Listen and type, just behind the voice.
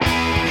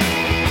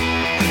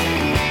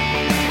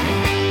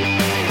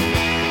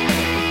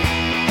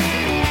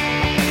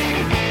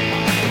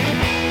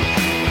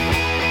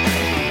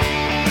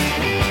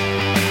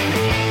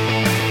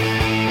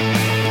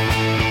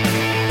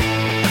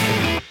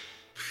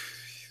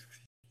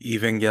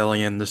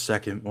Evangelion, the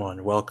second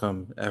one.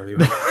 Welcome,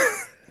 everyone.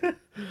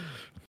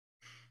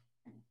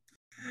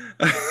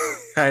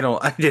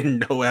 I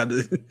didn't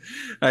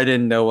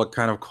know what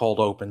kind of cold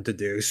open to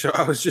do, so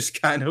I was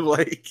just kind of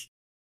like,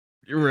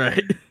 You're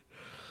right.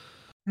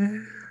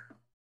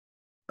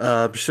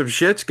 some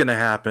shit's gonna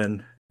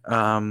happen.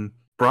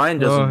 Brian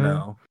doesn't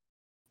know.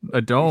 I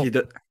don't.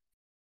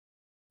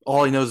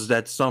 All he knows is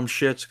that some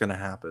shit's gonna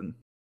happen.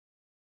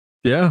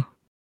 Yeah.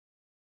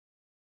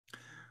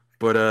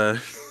 But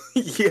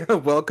yeah,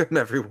 welcome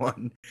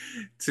everyone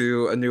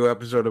to a new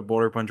episode of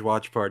Border Punch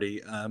Watch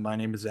Party. My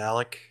name is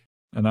Alec.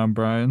 And I'm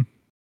Brian.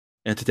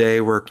 And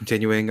today we're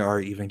continuing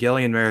our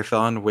Evangelion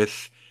marathon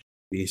with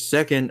the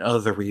second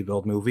of the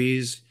rebuild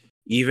movies,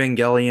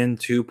 Evangelion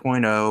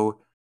 2.0,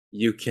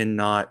 You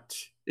Cannot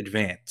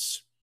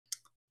Advance.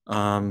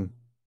 So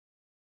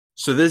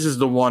this is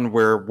the one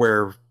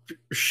where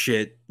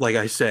shit, like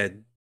I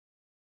said,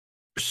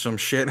 some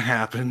shit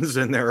happens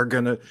and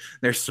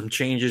there's some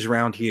changes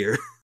around here.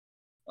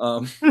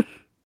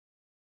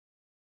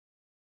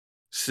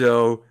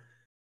 So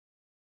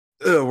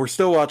we're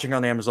still watching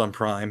on Amazon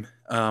Prime.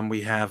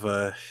 We have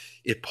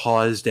it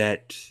paused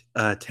at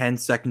 10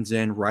 seconds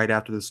in, right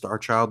after the Star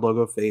Child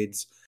logo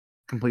fades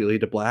completely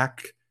to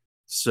black.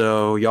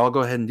 So y'all go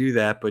ahead and do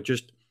that. But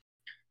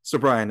so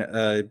Brian,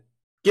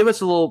 give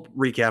us a little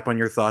recap on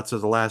your thoughts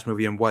of the last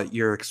movie and what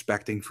you're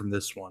expecting from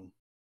this one.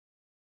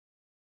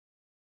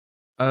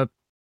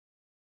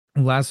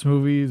 Last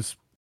movie's,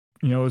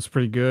 was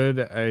pretty good.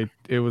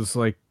 It was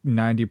like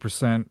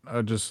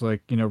 90% just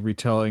like,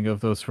 retelling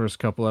of those first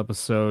couple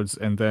episodes,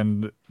 and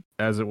then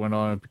as it went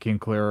on, it became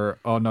clearer,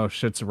 oh no,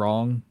 shit's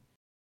wrong.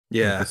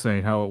 Yeah. Like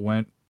saying how it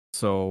went.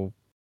 So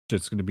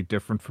shit's gonna be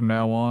different from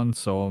now on.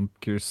 So I'm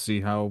curious to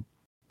see how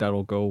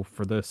that'll go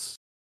for this.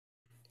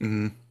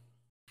 Mm-hmm.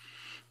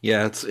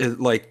 Yeah, it's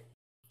like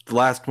the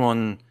last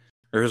one,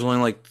 there's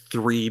only like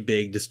 3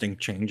 big distinct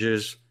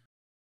changes.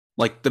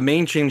 Like the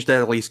main change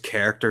that at least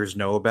characters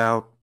know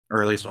about,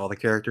 or at least all the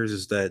characters,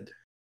 is that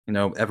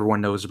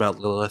everyone knows about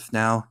Lilith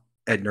now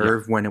at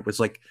Nerve, when it was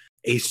like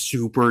a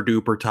super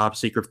duper top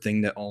secret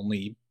thing that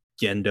only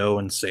Gendo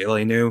and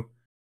Sele knew,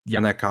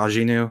 and that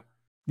Kaji knew.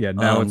 Yeah,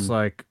 now it's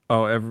like,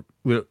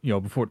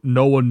 before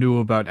no one knew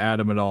about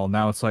Adam at all.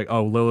 Now it's like,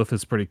 oh, Lilith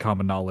is pretty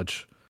common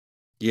knowledge.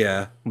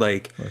 Yeah,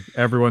 like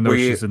everyone knows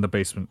she's in the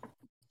basement.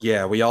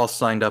 Yeah, we all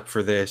signed up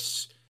for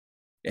this,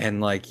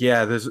 and like,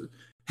 yeah, this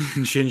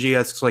Shinji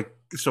asks like,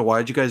 so why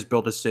did you guys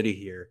build a city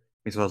here?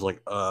 And so I was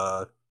like,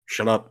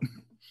 shut up.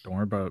 Don't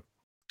worry about it.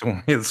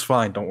 It's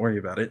fine. Don't worry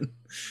about it.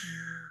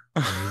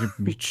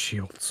 Meat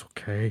shields,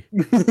 okay?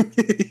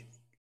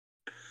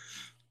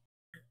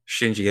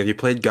 Shinji, have you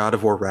played God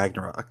of War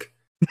Ragnarok?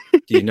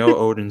 Do you know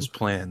Odin's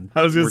plan?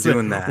 I was gonna say,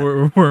 doing that.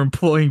 We're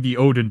employing the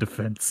Odin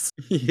defense.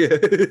 Yeah.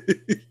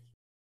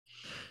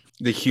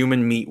 The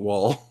human meat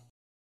wall.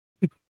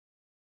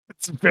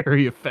 It's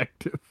very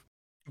effective.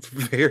 It's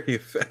very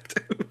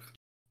effective.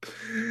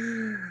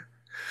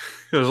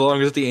 As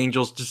long as the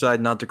angels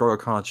decide not to grow a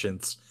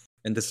conscience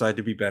and decide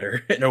to be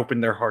better and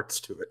open their hearts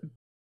to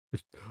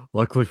it.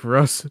 Luckily for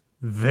us,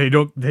 they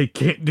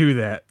can't do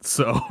that.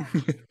 So,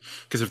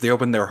 because if they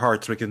open their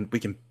hearts, we can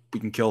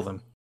kill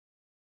them.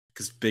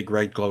 Because big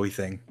red glowy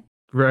thing.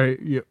 Right?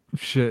 Yeah.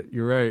 Shit,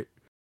 you're right.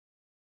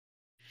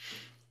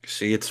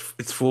 See, it's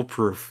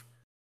foolproof.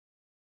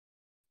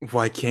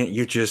 Why can't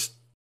you just?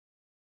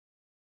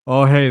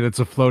 Oh, hey, that's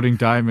a floating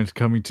diamond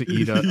coming to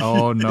eat us.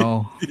 Oh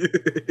no!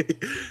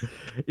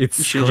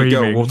 It's screaming.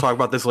 Go. We'll talk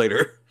about this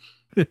later.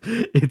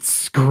 It's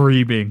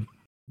screaming.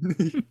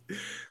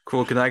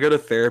 Cool. Can I go to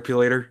therapy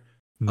later?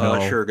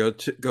 No. Sure. Go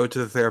to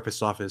the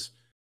therapist's office.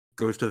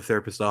 Goes to the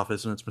therapist's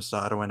office, and it's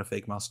Masato and a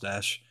fake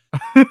mustache.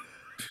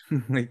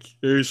 Like,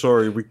 hey,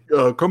 sorry. We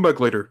come back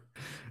later.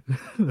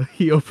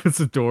 He opens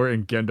the door,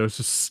 and Gendo's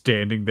just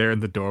standing there in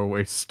the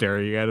doorway,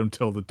 staring at him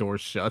till the door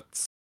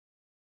shuts.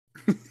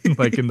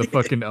 Like in the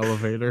fucking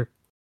elevator.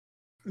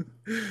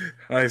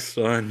 Hi,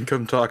 son.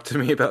 Come talk to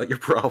me about your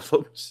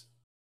problems.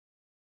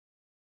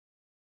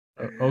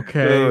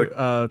 Okay.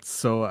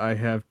 So I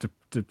have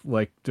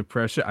like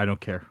depression. I don't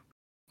care.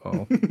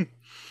 Oh.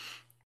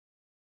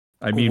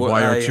 I mean,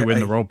 why aren't you in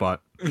the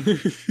robot?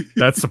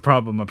 That's the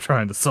problem I'm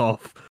trying to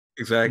solve.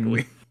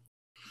 Exactly.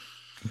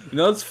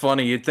 It's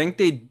funny. You'd think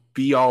they'd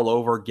be all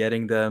over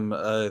getting them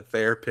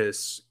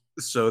therapists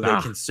so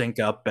they can sync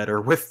up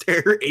better with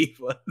their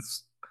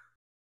Avas.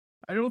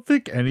 I don't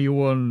think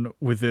anyone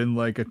within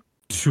like a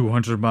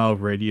 200-mile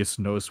radius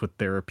knows what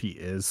therapy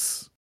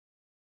is.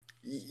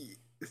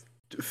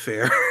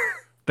 Fair.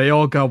 They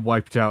all got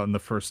wiped out in the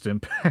first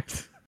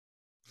impact.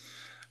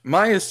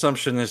 My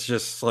assumption is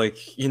just like,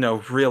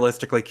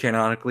 realistically,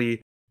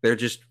 canonically, they're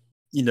just,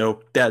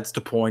 that's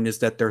the point, is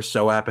that they're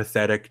so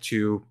apathetic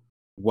to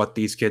what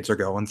these kids are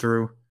going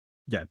through.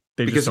 Yeah,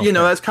 because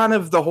that's kind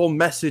of the whole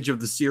message of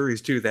the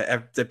series too,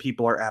 that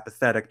people are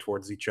apathetic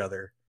towards each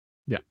other.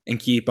 Yeah, and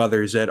keep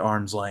others at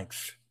arm's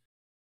length.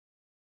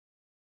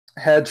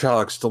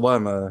 Hedgehog's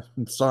dilemma,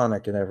 and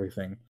Sonic, and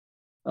everything.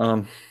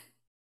 My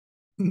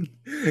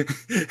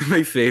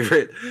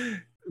favorite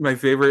my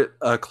favorite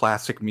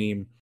classic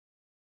meme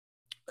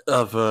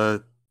of uh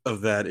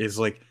of that is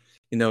like,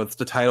 it's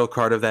the title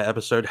card of that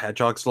episode,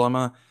 Hedgehog's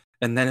Llama,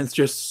 and then it's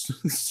just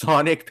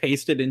Sonic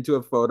pasted into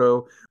a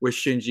photo with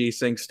Shinji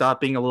saying,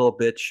 "Stop being a little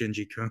bitch,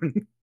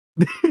 Shinji-kun."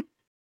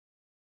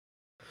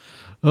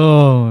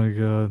 Oh my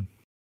god.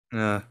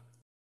 Yeah,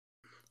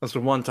 that's the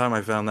one time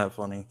I found that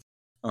funny.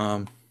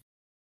 Um,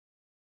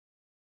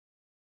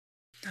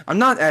 I'm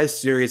not as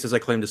serious as I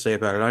claim to say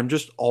about it. I'm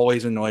just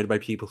always annoyed by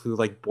people who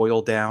like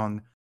boil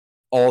down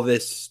all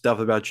this stuff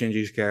about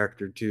Shinji's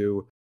character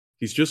to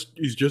he's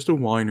just a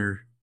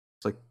whiner.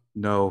 It's like,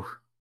 no.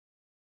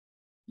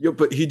 Yeah,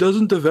 but he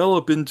doesn't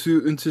develop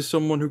into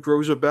someone who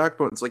grows a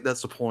backbone. It's like,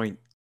 that's the point.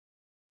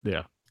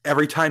 Yeah.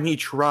 Every time he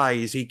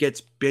tries, he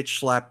gets bitch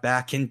slapped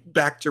back and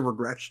back to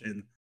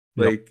regression.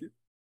 Yep. Like,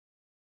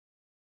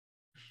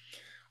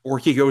 or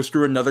he goes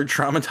through another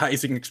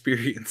traumatizing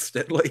experience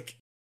that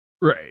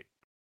Right.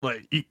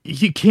 Like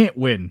he can't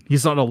win.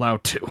 He's not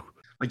allowed to.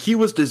 like he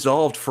was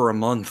dissolved for a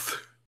month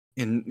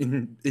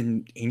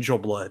in Angel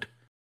Blood.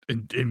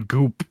 In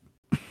goop.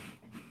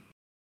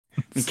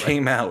 He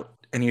came out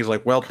and he's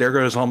like, well, there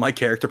goes all my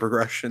character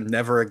progression.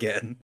 Never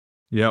again.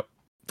 Yep.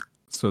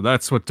 So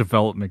that's what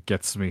development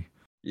gets me.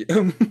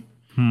 Yeah.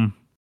 Hmm.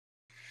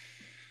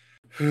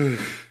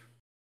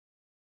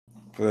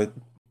 But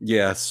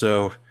yeah,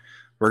 so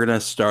we're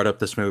gonna start up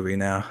this movie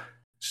now.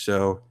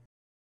 So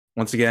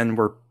once again,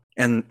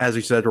 and as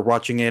we said, we're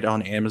watching it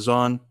on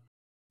Amazon.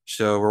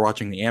 So we're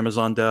watching the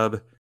Amazon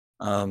dub.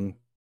 Um,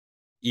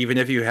 even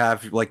if you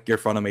have like your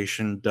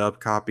Funimation dub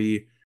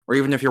copy, or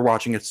even if you're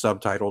watching it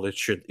subtitled,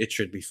 it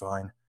should be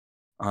fine.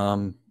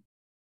 Um,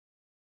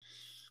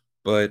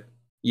 but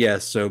yeah,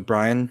 so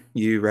Brian,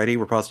 you ready?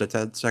 We're paused at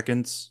 10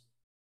 seconds.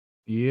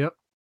 Yep.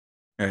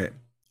 All right,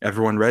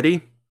 everyone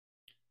ready?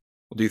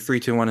 We'll do 3,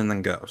 2, 1, and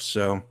then go.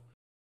 So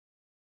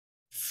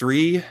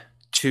 3,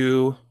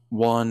 2,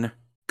 1,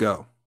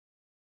 go.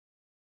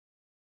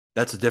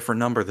 That's a different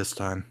number this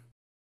time.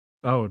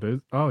 Oh, it is.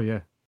 Oh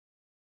yeah.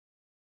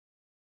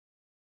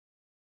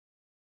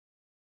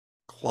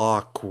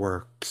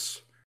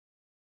 Clockworks.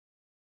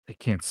 They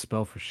can't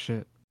spell for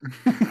shit.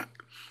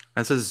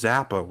 That says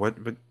Zappa. What?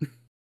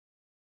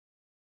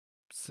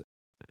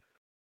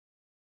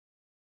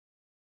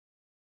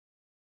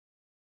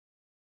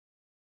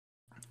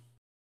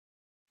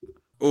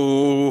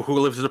 Oh, who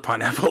lives in a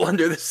pineapple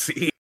under the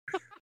sea?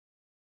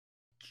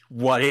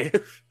 What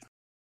if?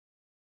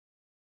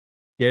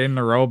 Get in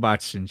the robot,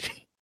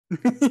 Shinji.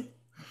 Get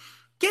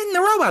in the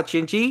robot,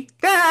 Shinji.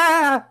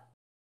 Ah!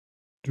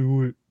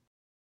 Do it.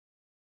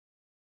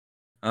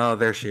 Oh,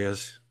 there she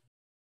is.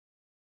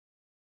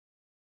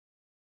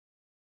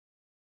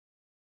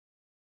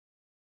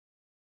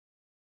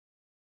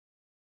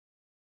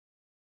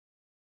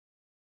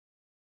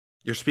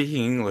 You're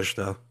speaking English,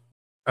 though.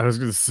 I was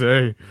gonna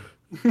say.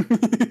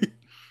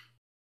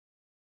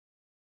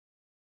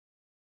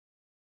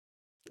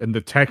 And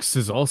the text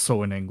is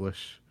also in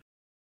English.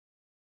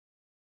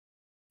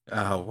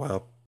 Oh,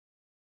 well.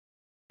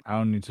 I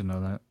don't need to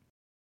know that.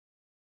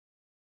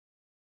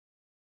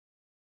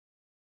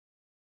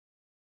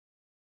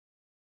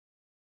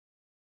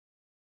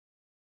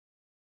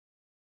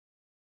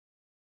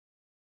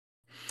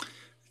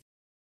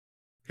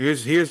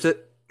 Here's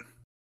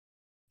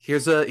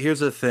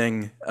a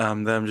thing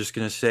that I'm just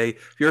gonna say.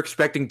 If you're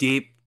expecting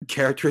deep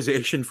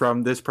characterization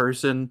from this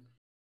person,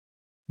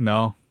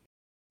 No.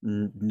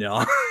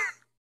 no.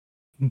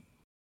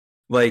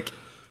 Like,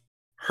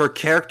 her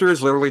character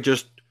is literally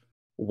just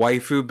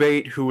waifu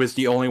bait who is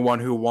the only one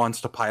who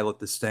wants to pilot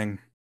this thing.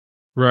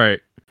 Right.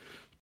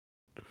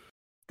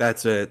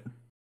 That's it.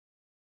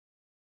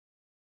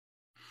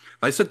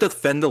 I said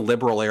defend the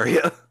liberal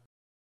area.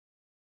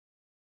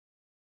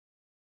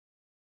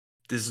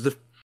 This is the.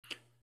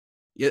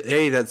 Yeah,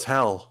 hey, that's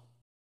hell.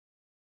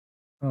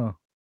 Oh.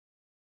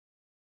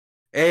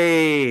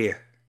 Hey,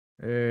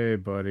 Hey,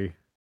 buddy.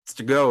 it's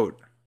the goat.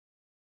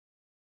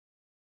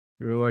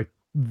 You're like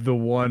the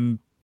one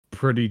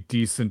pretty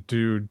decent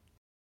dude.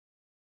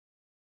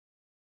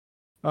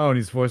 Oh, and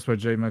he's voiced by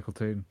J. Michael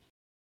Tatum.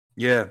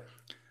 Yeah,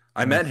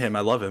 I met Nice. him. I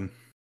love him.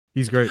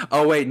 He's great.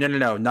 Oh wait,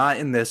 no, not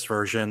in this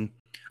version.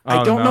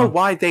 I Oh don't know no.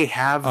 why they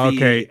have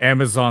Okay, the.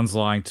 Amazon's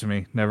lying to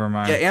me. Never Yeah,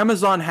 mind.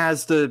 Amazon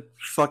has the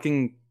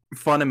fucking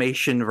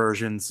Funimation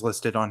versions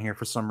listed on here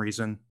for some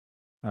reason.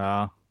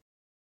 Uh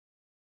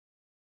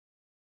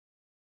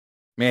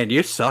Man,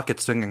 you suck at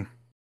singing.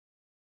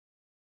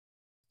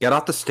 Get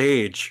off the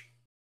stage.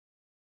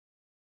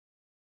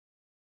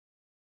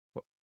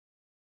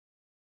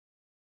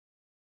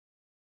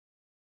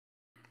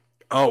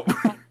 Oh.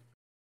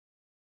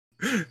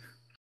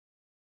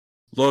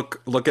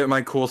 Look at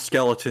my cool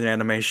skeleton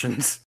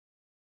animations.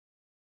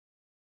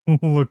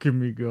 look at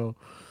me go.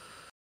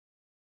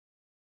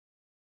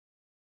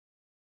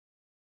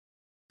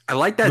 I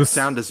like that Listen,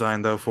 sound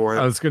design though for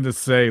I it. was gonna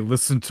say,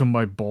 listen to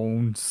my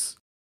bones.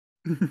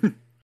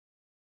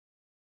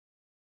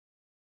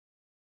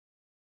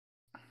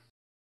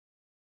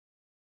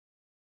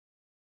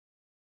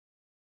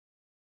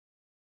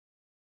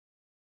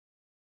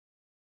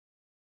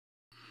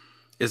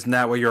 Isn't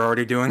that what you're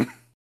already doing?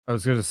 I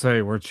was gonna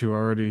say, weren't you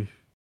already?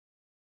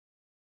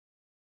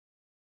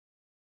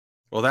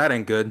 Well, that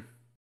ain't good.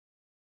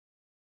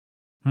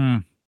 Hmm.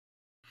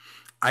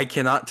 I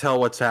cannot tell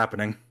what's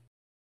happening.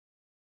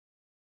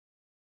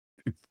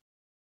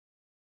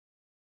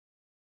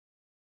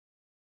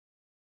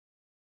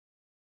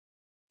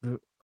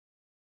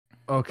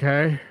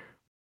 Okay.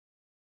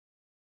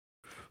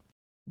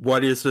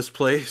 What is this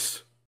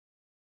place?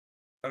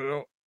 I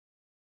don't.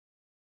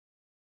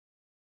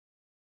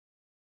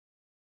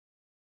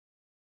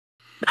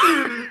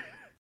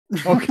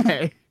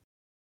 Okay.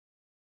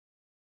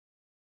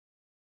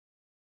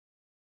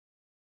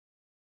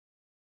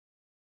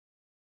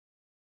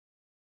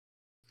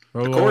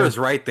 The core Hello. is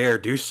right there.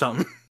 Do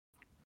something.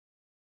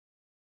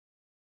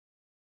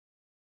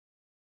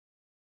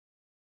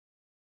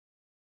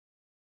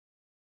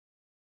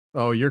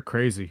 Oh, you're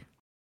crazy.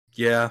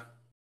 Yeah,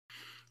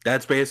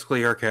 that's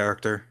basically her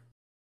character.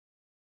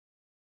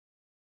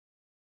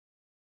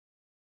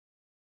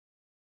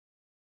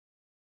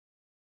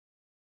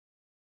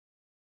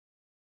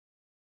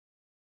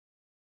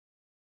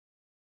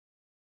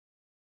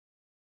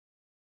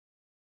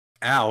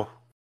 Ow.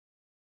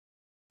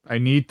 I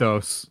need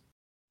those.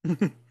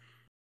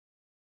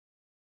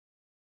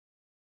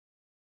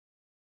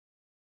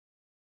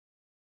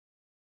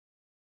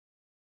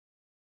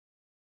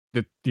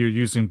 That you're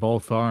using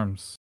both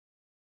arms.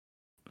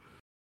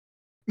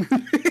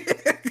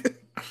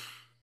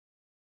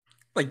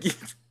 Like,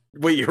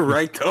 wait, you're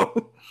right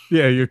though.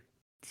 Yeah, you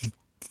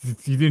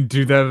didn't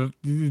do that.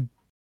 You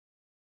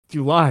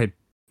lied.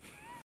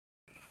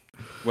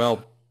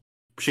 Well,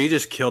 she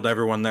just killed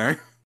everyone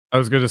there. I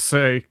was gonna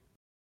say,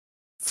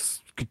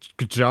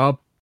 good job.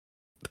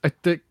 I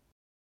think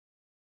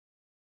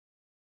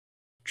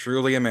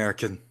Truly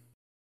American.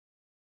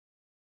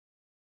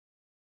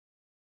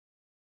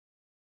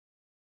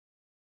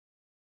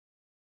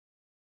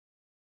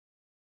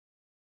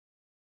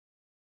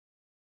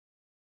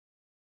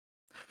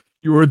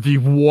 you were the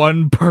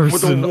one With the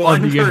person on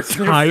one the person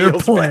who entire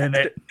feels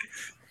planet.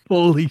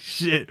 Holy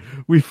shit,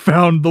 we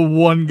found the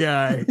one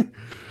guy. bad.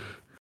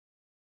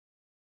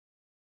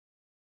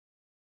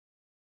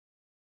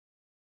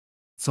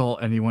 It's all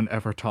anyone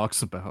ever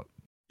talks about.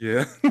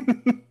 Yeah.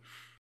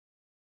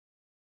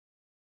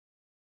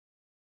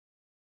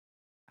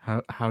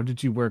 How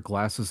did you wear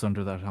glasses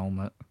under that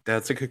helmet?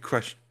 That's a good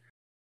question.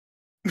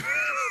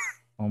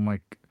 Oh my.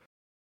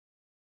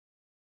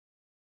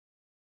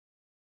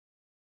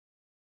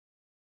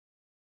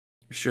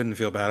 You shouldn't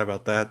feel bad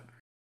about that.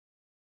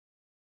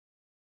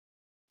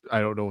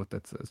 I don't know what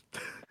that says.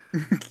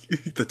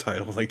 The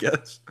title, I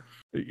guess.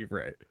 You're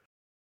right.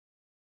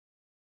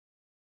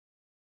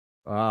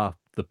 Ah,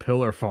 the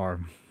pillar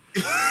farm.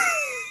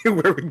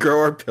 Where we grow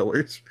our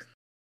pillars.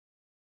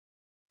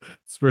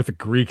 It's where the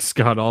Greeks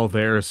got all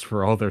theirs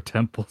for all their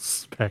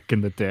temples back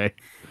in the day.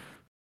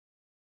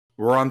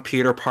 We're on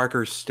Peter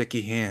Parker's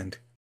sticky hand.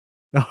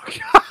 Oh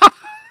god,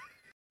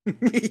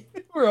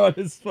 we're on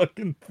his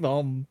fucking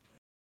thumb.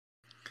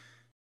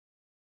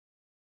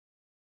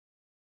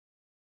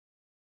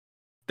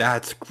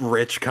 That's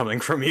rich coming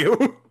from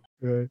you.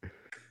 Right.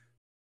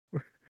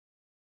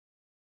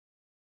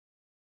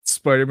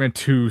 Spider-Man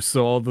 2,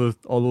 so all the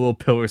little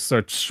pillars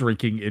start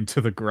shrinking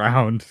into the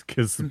ground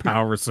because the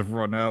powers have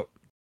run out.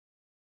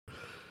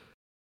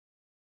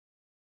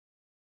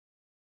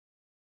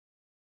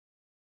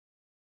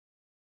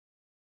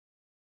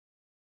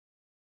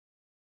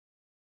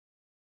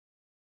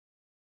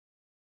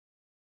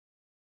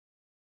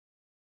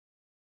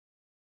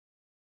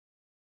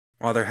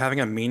 While they're having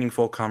a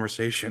meaningful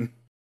conversation.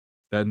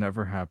 That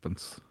never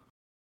happens.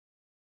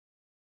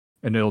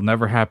 And it'll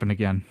never happen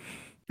again.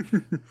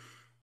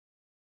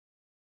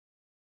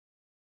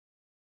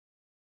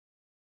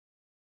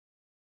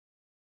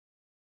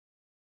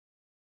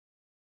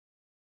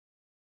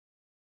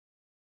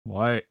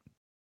 Why?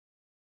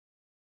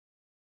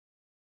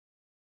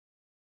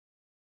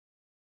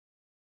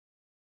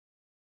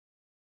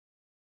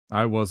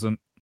 I wasn't.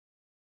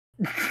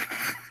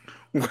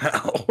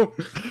 Wow.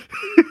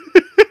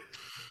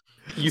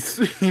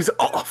 He's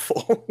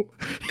awful.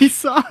 He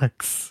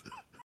sucks.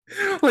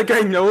 Like,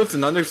 I know it's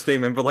an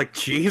understatement, but like,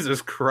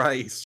 Jesus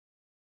Christ.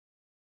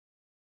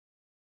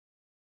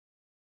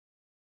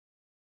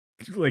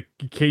 Like,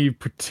 can you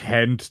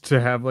pretend to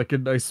have like a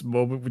nice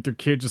moment with your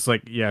kid? Just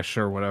like, yeah,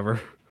 sure,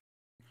 whatever.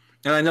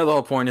 And I know the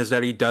whole point is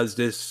that he does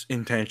this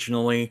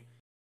intentionally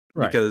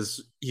Right.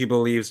 because he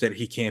believes that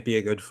he can't be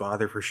a good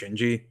father for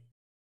Shinji.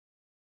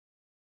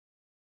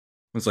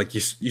 It's like,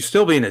 you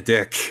still being a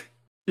dick.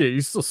 Yeah,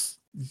 you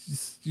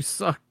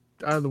suck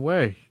out of the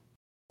way.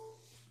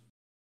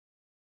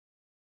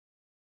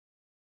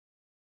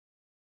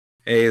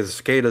 Hey, the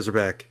cicadas are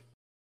back.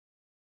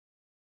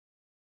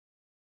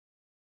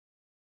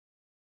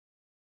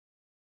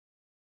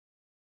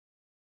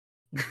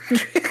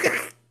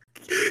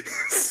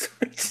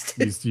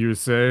 You were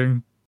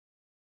saying?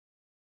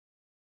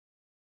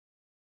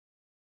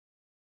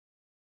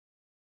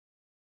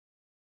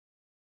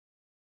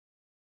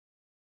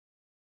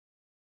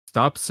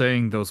 Stop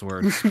saying those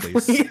words,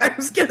 please. I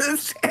was gonna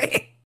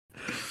say.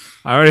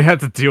 I already had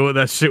to deal with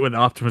that shit with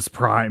Optimus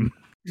Prime.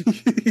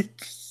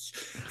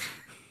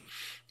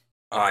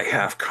 I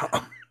have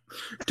come.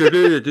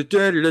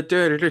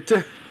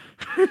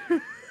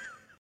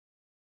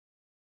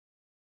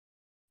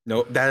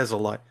 No, that is a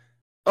lie.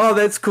 Oh,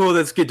 that's cool.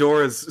 That's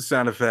Ghidorah's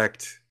sound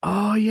effect.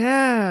 Oh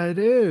yeah, it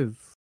is.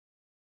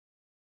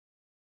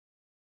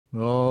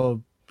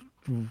 Oh,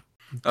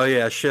 Oh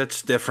yeah,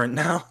 shit's different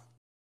now.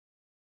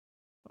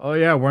 oh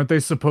yeah, weren't they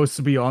supposed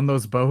to be on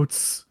those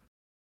boats?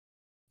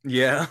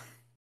 Yeah.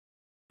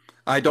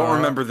 I don't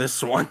remember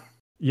this one.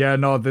 Yeah,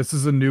 no, this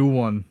is a new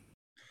one.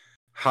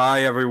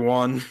 Hi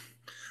everyone.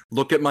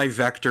 Look at my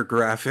vector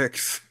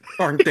graphics.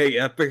 Aren't they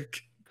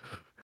epic?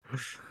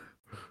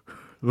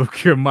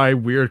 Look at my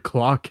weird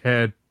clock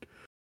head.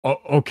 Oh,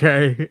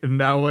 okay, and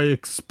now I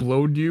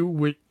explode you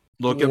with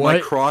Look at my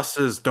what?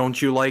 crosses.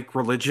 Don't you like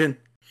religion?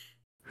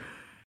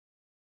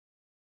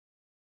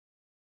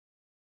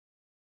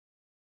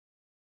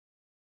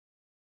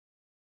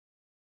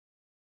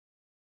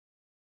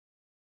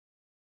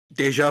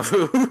 Deja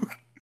vu.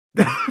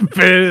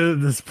 Been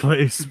in this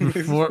place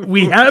before.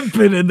 We have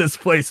been in this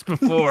place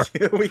before.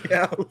 Yeah, we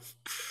have.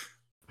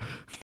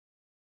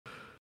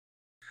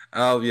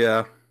 Oh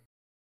yeah.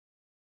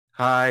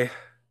 Hi.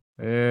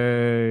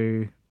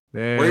 Hey,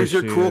 there Where's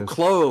your she cool is.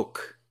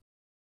 cloak?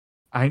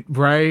 I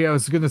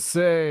was gonna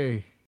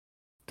say.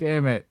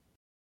 Damn it.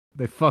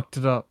 They fucked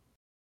it up.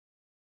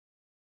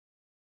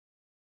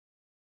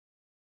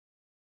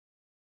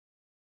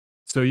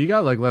 So you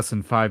got like less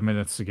than 5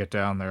 minutes to get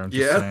down there, I'm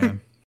just Yeah.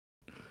 saying.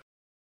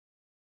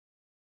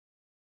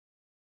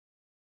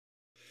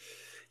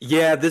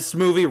 Yeah, this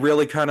movie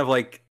really kind of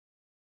like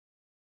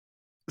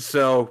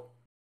so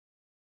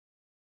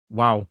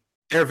Wow.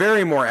 they're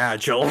very more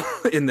agile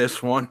in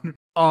this one.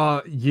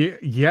 Yeah,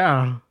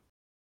 yeah.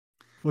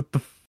 What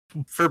the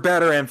For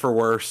better and for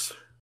worse.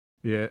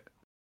 yeah.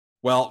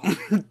 Well,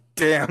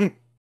 damn.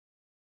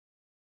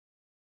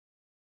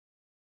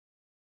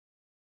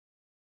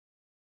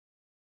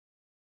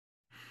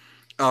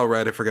 Oh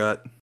right, I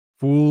forgot.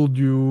 Fooled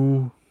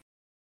you.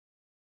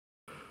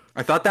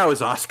 I thought that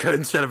was Asuka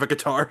instead of a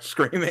guitar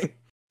screaming.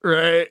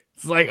 Right?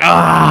 It's like,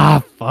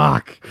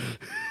 fuck.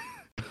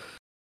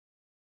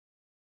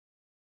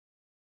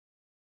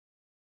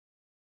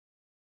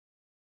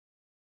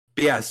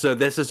 But yeah, so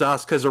this is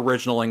Asuka's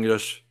original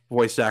English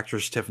voice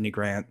actress, Tiffany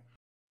Grant,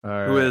 who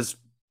Alright. is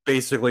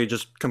basically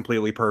just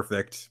completely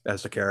perfect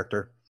as a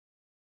character.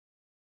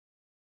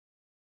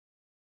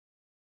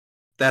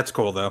 That's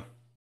cool though.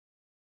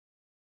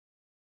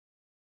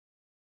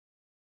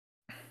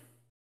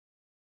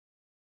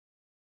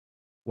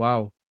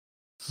 Wow.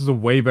 This is a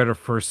way better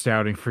first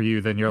outing for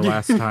you than your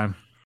last time.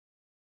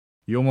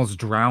 You almost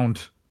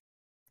drowned.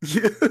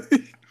 Yeah.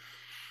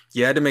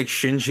 You had to make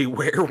Shinji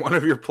wear one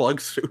of your plug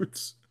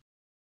suits.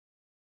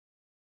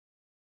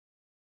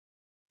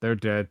 They're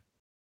dead.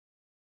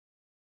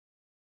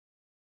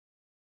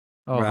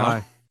 Oh, Well.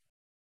 hi.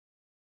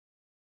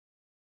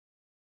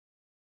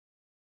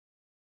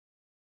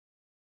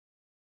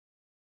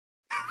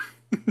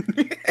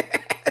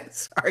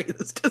 Sorry,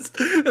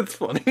 that's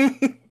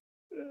funny.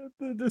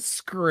 The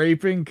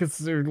scraping because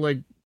they're like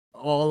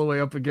all the way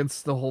up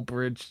against the whole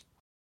bridge.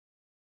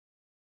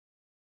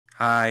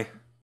 Hi.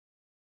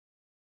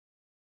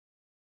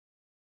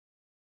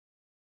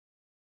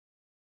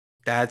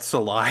 That's a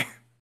lie.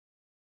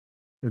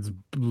 It's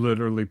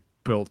literally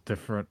built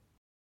different.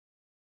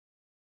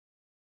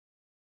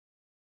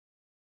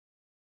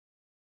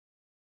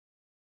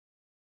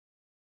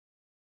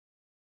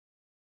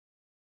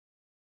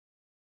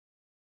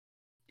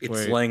 It's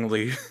Wait.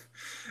 Langley.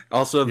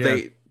 Also, Yeah.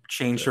 they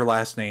changed her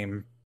last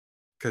name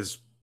because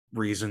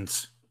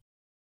reasons.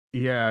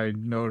 Yeah, I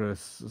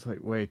noticed. It's like,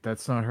 wait,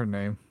 that's not her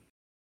name.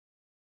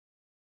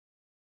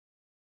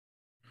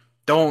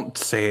 Don't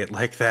say it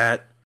like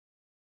that.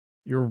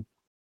 You're.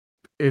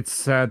 It's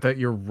sad that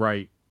you're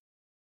right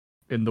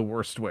in the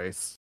worst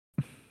ways.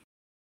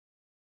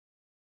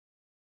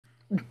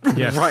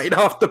 Yes. Right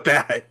off the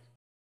bat.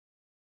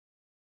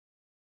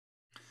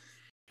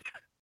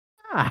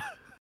 Ah.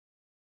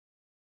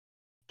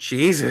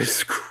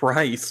 Jesus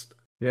Christ.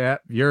 Yeah,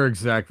 you're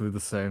exactly the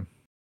same.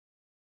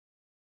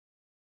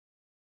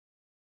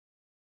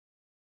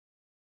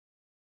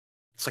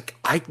 It's like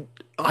I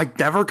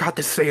never got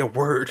to say a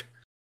word.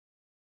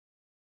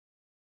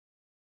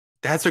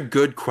 That's a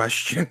good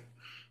question.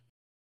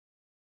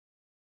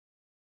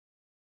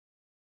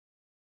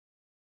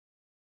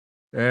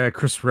 Yeah,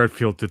 Chris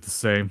Redfield did the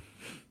same.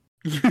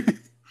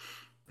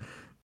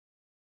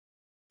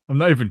 I'm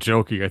not even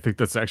joking. I think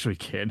that's actually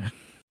canon.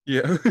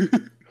 Yeah.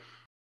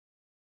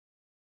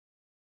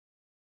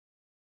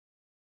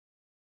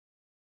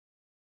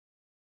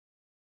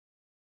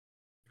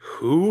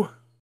 Who?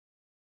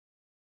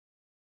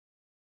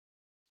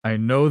 I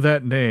know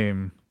that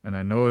name, and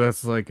I know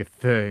that's like a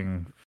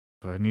thing,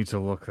 but I need to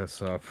look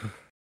this up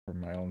for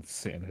my own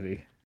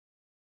sanity.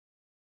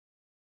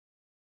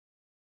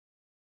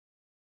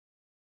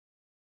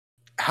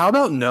 How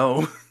about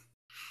no?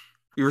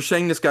 You were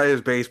saying this guy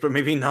is base, but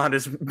maybe not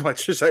as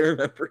much as I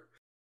remember.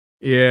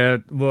 Yeah,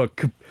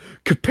 look,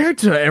 compared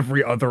to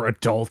every other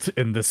adult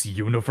in this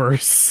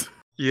universe.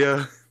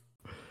 Yeah.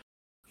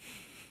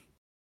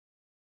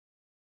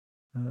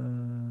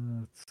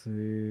 Let's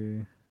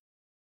see.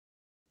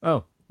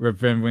 Oh, Rip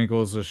Van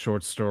Winkle is a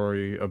short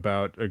story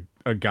about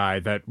a guy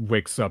that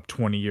wakes up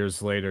 20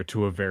 years later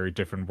to a very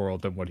different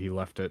world than what he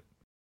left it.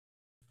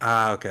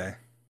 Ah, okay.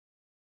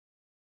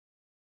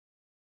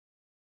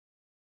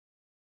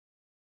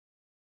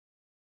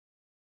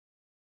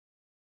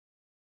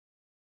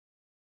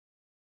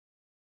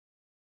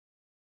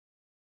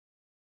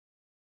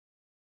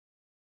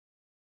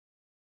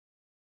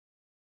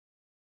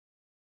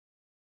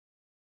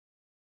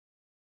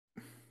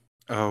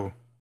 Oh,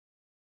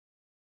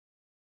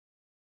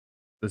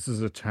 This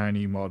is a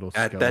tiny model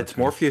that's skeleton.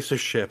 Morpheus'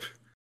 ship.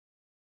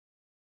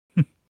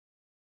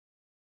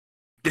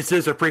 This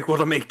is a prequel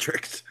to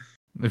Matrix.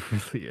 It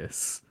really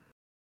is.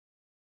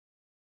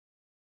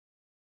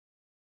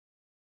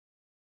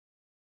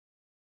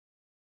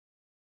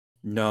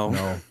 No.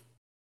 No.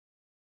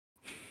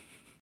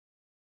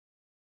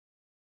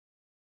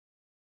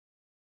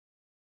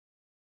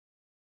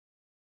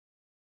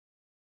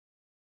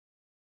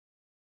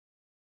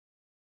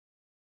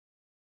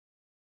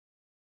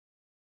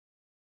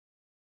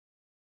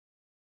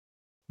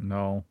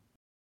 No.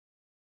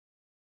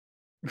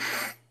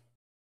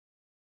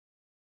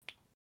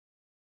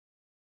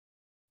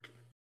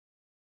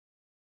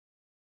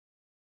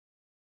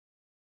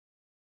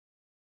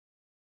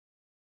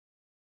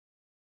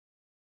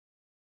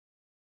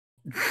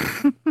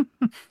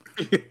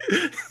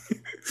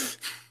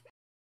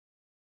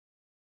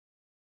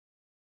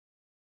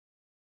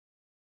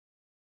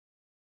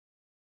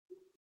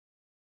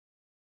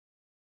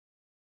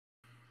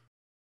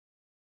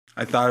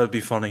 I thought it would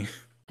be funny.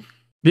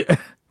 Yeah.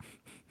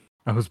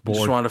 I was I just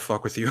bored. wanted to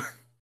fuck with you.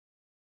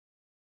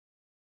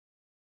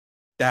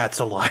 That's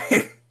a lie.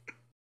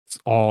 It's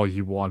all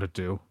you want to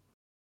do.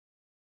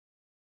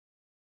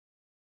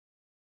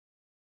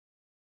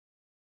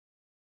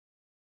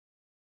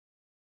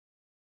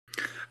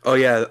 Oh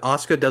yeah,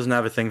 Asuka doesn't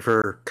have a thing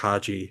for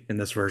Kaji in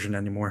this version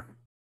anymore.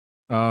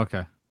 Oh,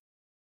 okay.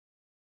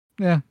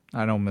 Yeah,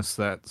 I don't miss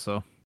that,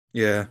 so.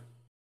 Yeah.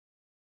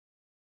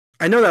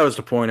 I know that was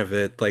the point of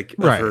it, like of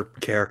Right. her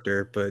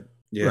character, but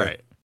yeah.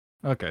 Right.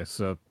 Okay,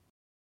 so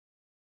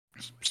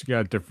she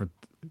got a different.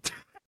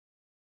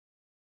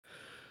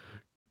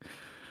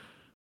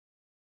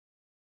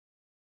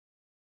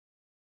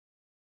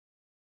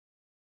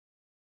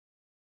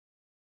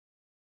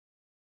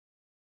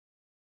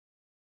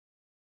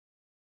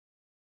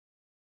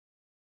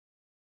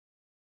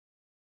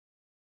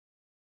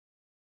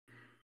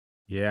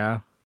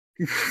 Yeah.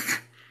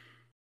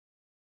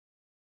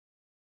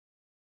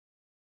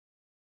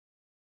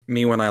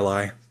 Me when I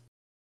lie.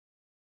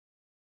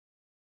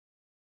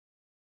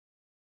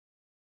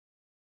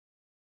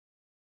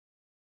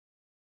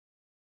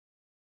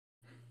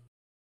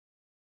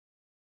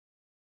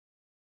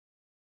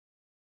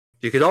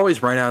 You could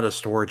always rent out a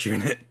storage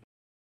unit.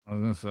 I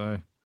was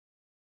gonna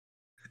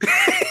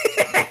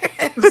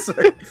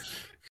Sorry.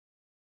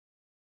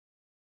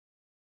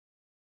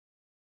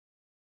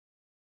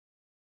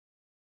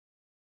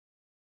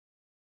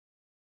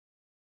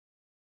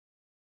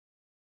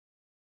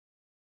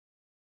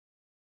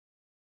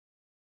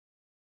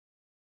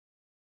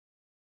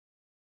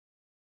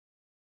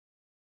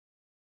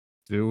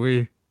 Do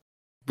we?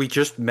 We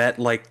just met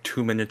like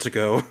 2 minutes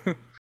ago,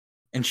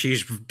 and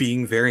she's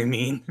being very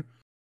mean.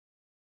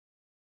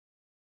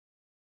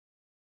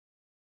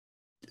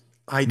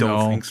 I don't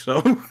No. think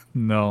so.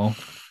 No.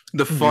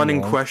 The We fun in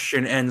won't.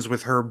 question ends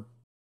with her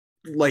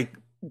like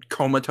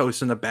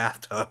comatose in a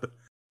bathtub.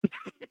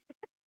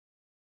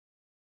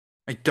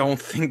 I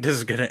don't think this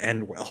is gonna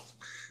end well.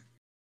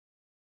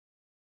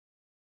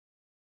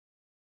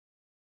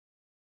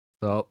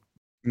 So,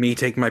 Me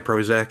take my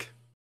Prozac.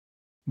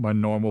 my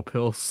normal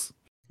pills.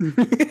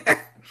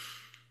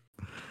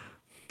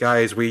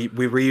 Guys, we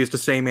reused the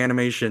same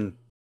animation.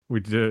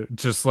 We did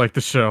just like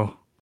the show.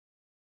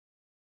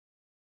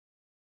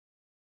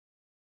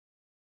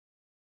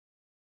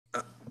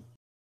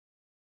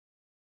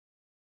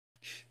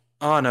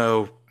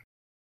 Anno,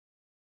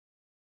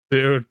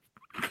 Dude.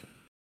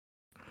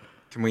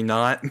 can we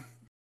not?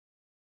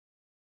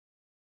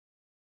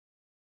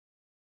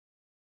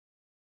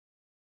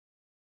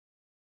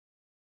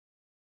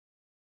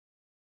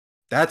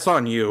 That's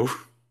on you.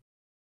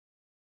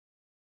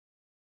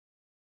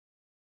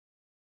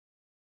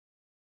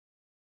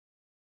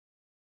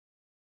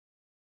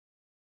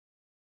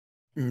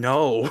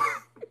 No.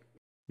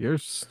 You're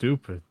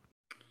stupid.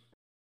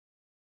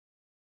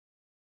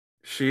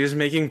 She is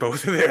making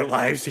both of their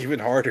lives even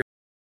harder.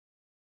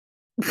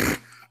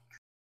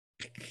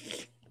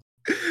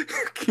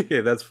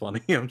 Okay, that's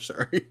funny. I'm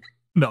sorry.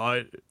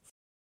 No,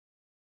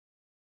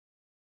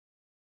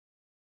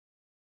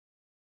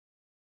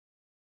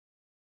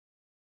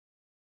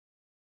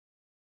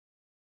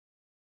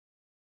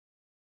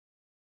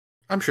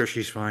 I'm sure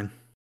she's fine.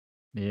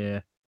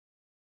 yeah.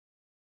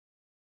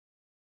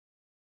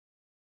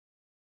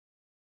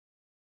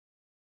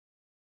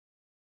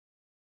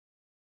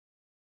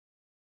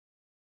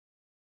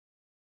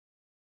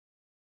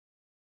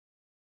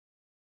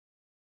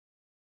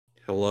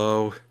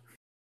 Hello,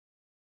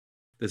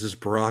 this is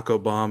Barack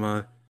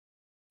Obama.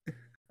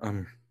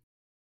 Um,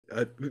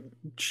 uh,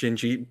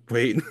 Shinji,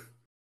 wait,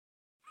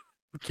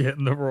 Get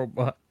in the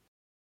robot.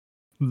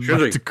 My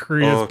Shinji.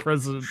 decree as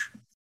president.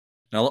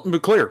 Now let me be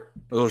clear.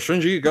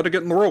 Shinji, you got to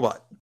get in the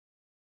robot.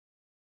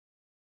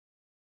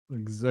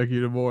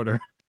 Executive order.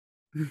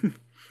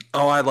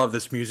 Oh, I love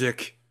this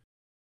music.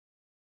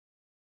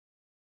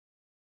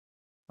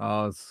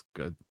 Oh, it's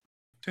good.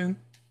 Dun,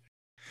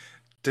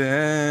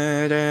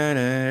 dun, dun,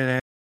 dun,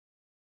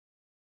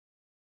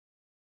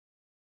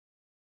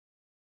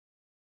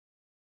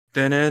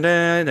 dun, dun,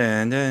 dun,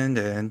 dun, dun,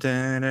 dun,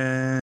 dun,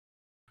 dun.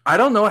 I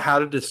don't know how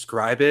to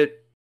describe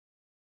it.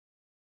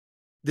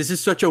 This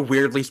is such a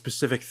weirdly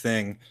specific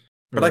thing,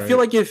 but I feel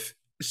Right. like if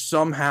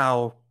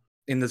somehow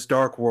in this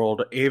dark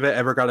world Ava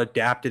ever got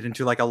adapted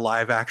into like a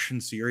live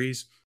action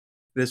series,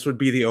 this would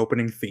be the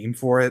opening theme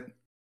for it.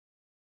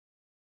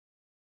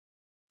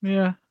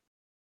 Yeah.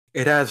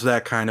 It has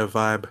that kind of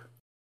vibe.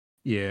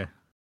 Yeah.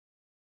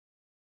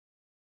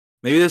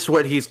 Maybe this is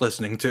what he's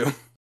listening to.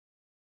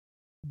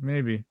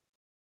 Maybe.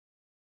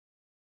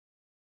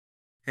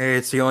 Hey,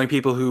 it's the only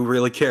people who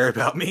really care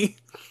about me.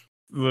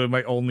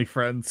 My only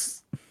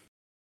friends.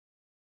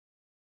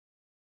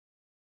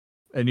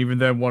 And even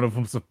then, one of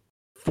them's a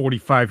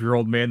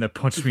 45-year-old man that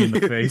punched me in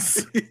the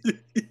face.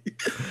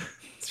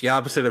 It's the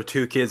opposite of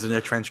two kids in a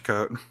trench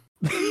coat.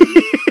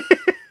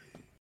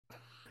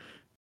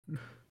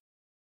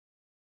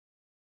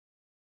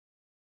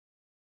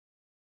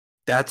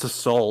 That's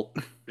assault.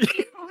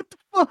 What the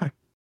fuck?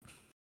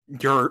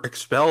 You're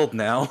expelled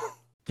now.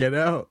 Get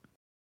out.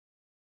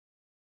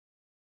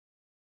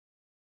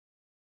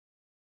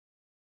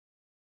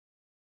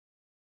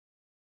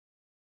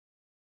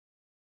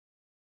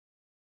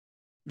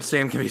 The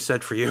same can be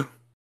said for you.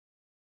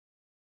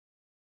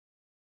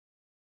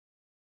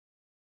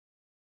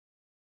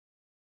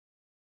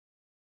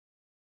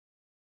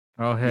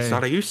 Oh, hey.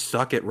 Misada, you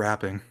suck at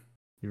rapping.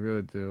 You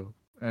really do.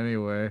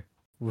 Anyway,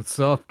 what's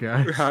up,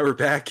 guys? We're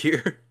back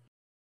here.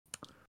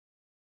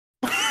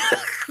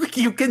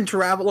 You can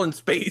travel in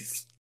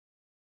space.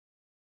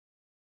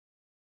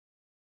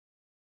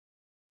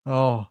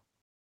 Oh.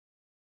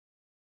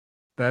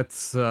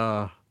 That's,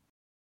 That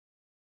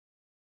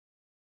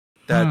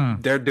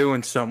hmm. they're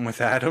doing something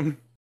with Adam.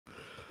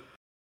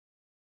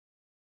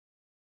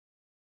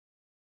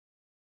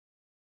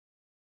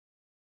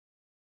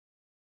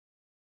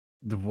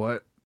 The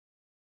what?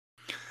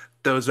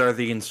 Those are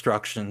the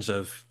instructions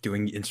of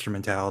doing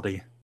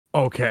instrumentality.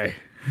 Okay.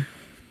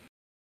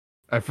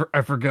 I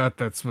forgot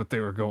that's what they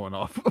were going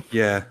off of.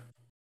 Yeah.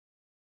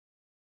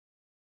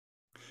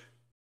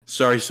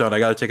 Sorry, son. I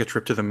gotta take a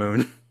trip to the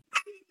moon.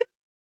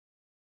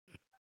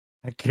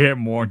 I can't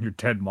mourn your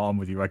dead mom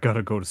with you. I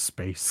gotta go to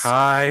space.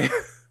 Hi.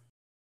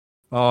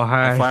 Oh,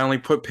 I hi. finally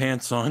put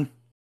pants on.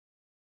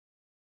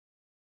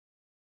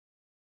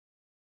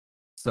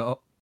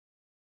 So,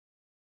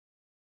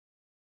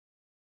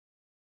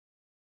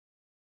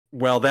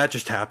 Well, that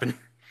just happened.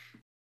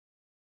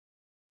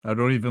 I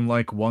don't even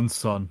like one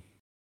son.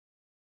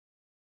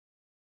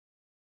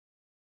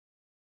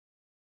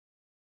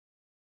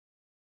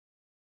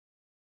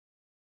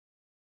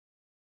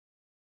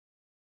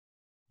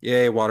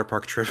 Yay, water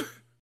park trip.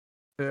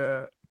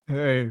 Yeah.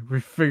 Hey, we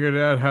figured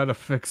out how to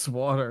fix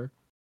water.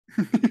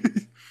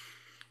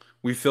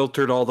 We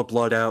filtered all the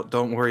blood out.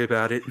 Don't worry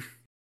about it.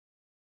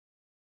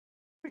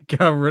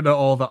 Got rid of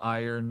all the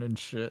iron and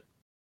shit.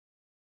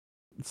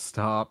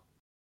 Stop.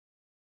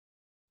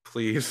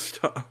 Please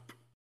stop.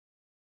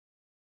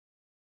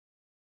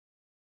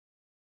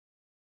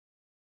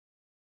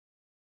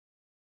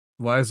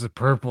 Why is it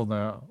purple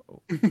now?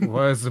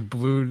 Why is it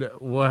blue now?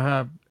 What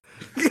happened?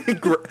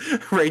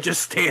 Ray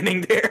just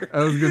standing there.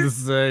 I was gonna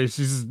say,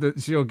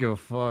 she don't give a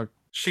fuck.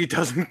 She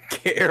doesn't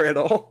care at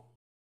all.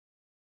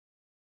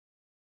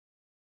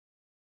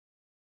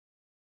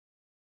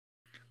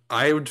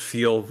 I would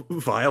feel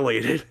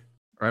violated.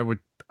 I would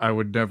I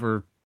would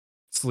never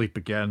sleep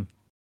again.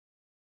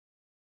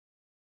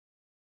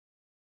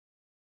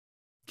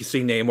 You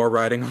see Namor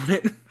riding on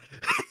it?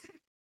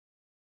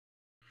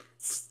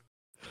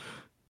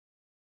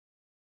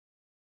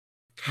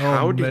 Oh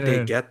How did they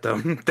man, get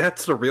them?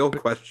 That's the real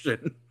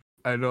question.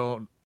 I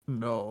don't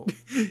know.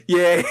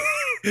 Yay.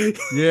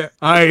 Yeah,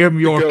 I am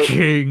your Go.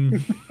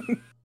 king.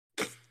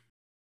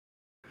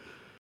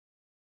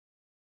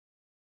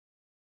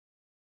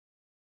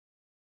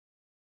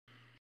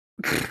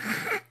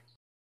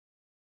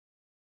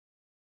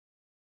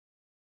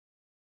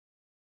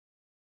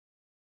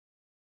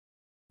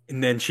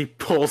 And then she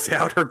pulls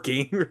out her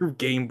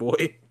Game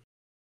Boy.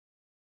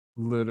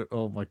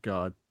 Oh my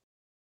god.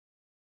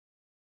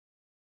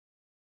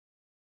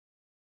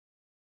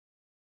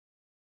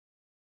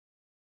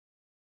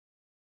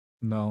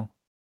 No.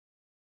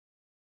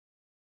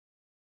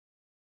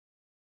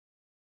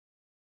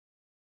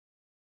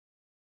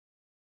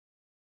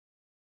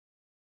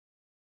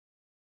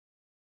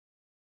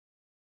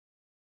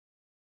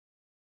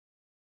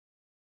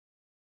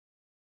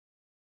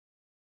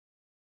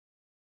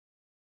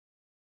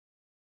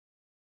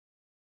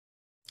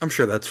 I'm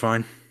sure that's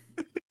fine.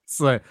 It's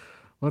like,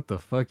 what the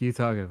fuck are you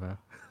talking about?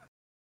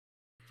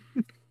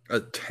 A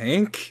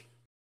tank?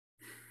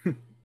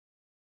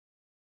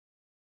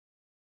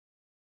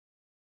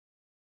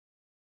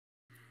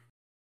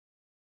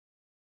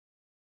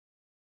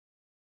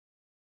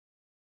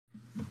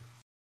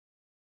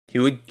 He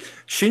would.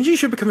 Shinji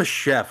should become a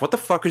chef. What the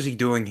fuck is he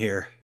doing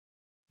here?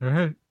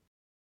 Right?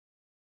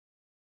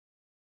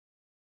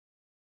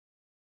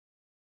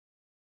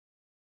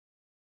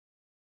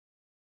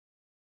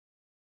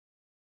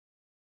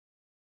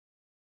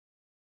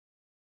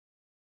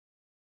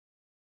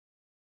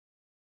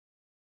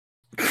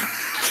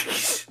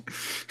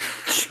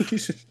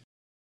 Jesus.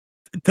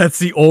 That's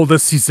the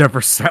oldest he's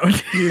ever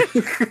sounded.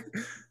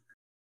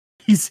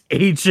 He's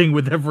aging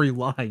with every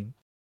line.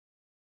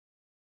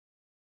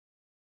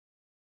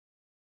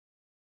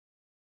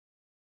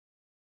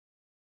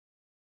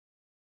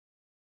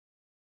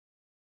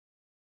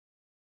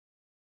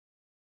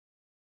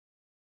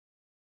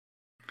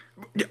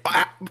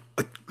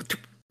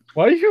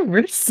 Why are you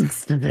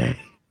racist today?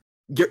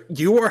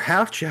 You are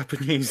half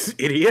Japanese,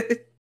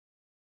 idiot.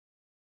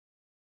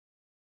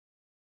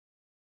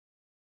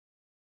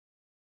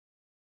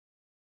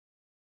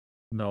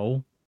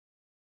 No.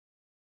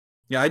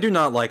 Yeah, I do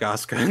not like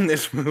Asuka in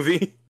this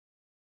movie.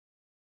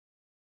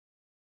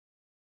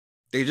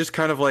 They just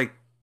kind of like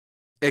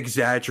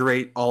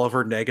exaggerate all of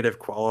her negative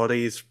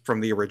qualities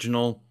from the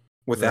original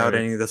without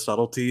Right. any of the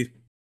subtlety.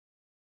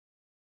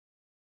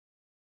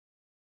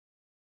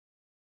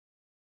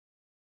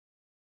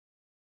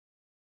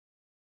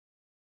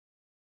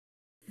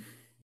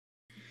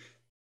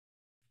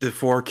 The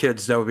four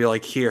kids that would be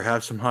like, here,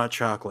 have some hot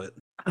chocolate.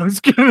 I was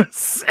gonna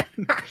say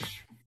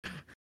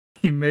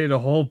he made a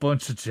whole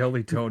bunch of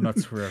jelly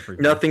donuts for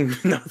everybody.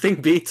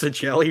 Nothing beats a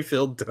jelly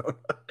filled donut.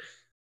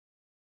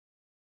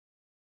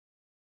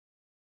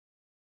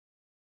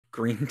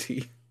 Green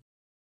tea.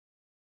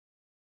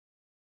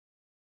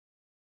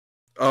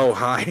 Oh,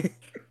 hi.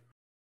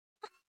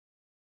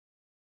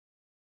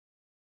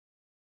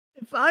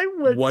 If I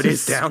went What to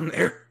is down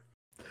there?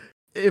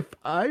 if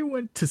I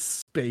went to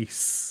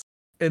space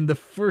and the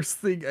first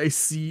thing I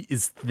see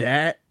is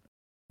that,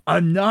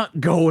 I'm not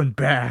going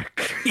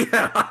back.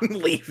 Yeah, I'm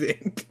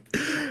leaving.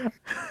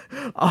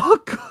 I'll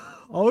go,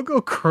 I'll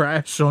go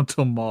crash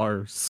onto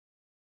Mars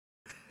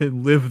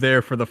and live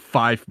there for the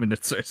 5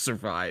 minutes I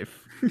survive.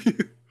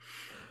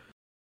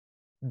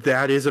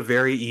 That is a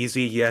very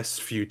easy yes,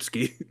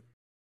 Futsky.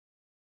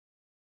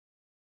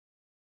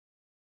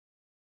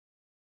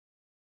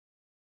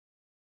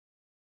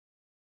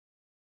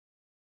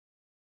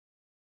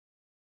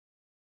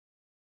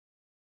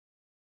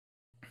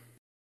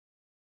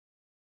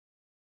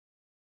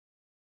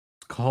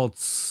 It's called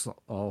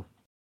oh,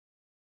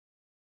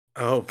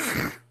 Oh,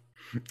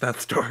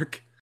 that's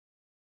dark.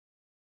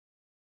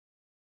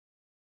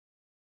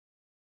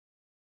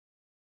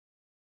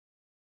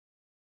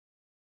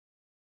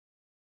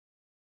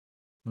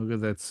 look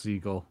at that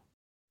seagull.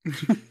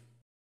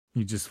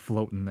 He's just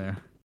floating there.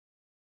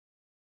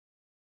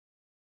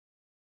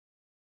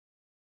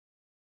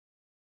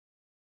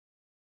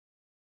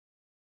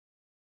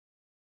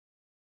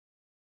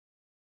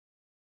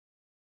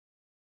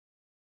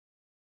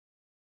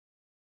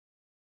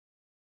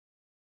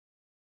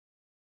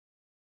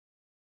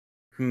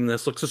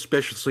 This looks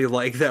suspiciously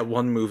like that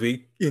one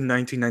movie in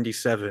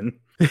 1997.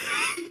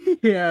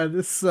 Yeah,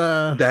 this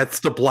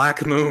That's the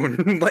Black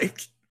Moon.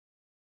 Like,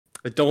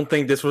 I don't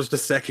think this was the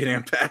second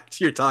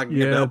impact you're talking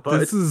yeah, about, but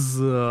this is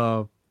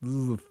the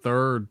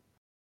third.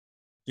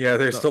 yeah,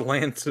 there's The- the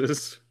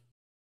Lances.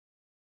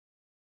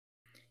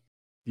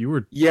 You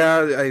were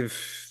Yeah,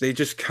 they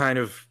just kind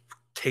of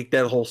take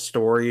that whole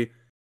story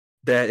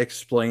that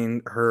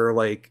explained her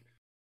like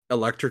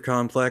electric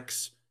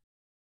complex,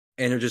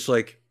 and they're just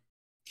like,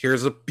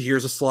 here's a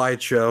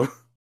slideshow.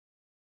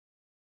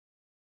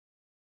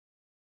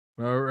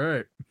 all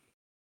right.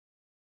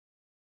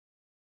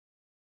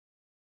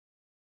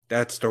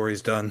 That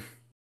story's done.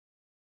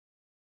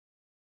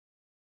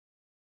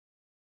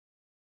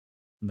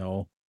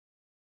 No.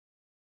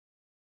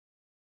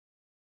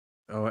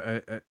 Oh,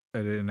 I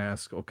didn't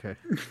ask. Okay.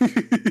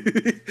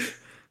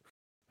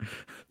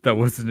 That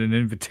wasn't an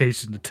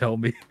invitation to tell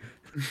me.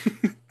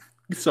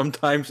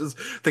 Sometimes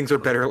things are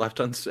better left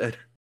unsaid.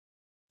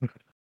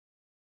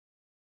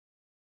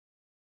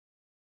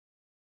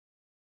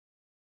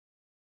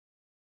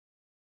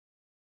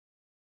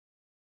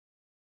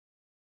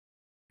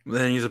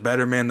 Then he's a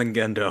better man than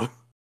Gendo.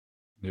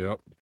 Yep.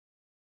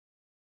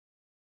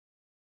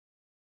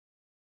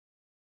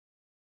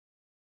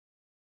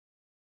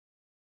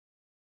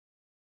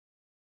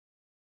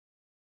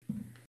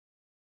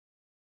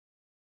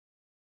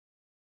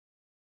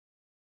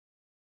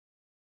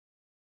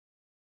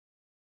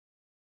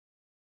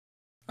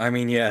 I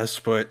mean, yes,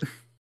 but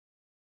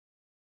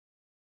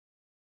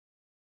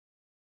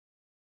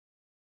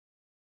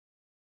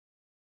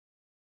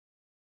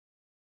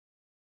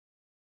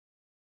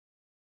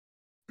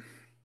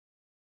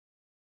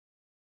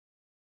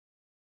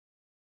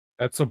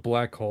That's a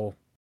black hole.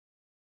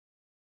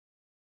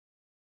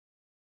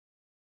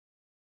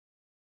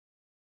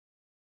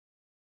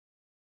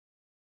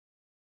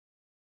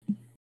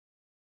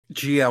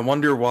 Gee, I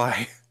wonder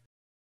why.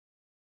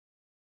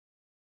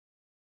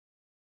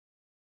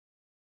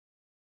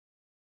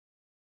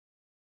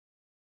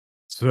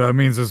 So that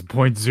means there's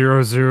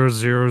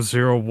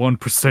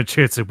 0.00001%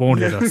 chance it won't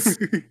hit us.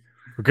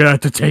 We're gonna have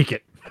to take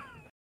it.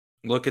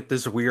 Look at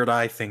this weird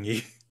eye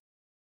thingy.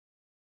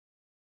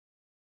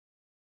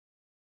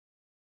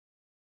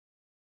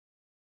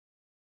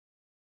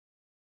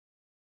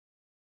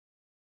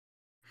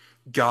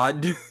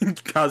 God,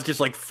 God's just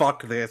like,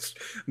 fuck this.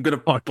 I'm gonna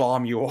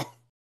bomb you all.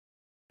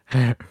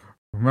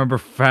 Remember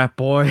Fat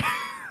Boy?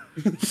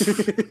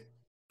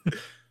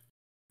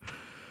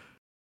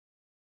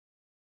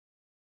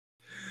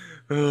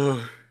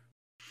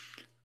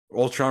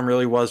 Ultron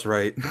really was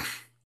right.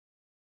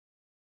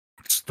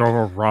 Just throw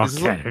a rock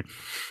at it.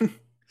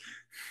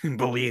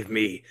 Believe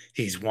me,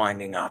 he's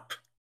winding up.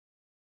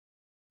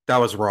 That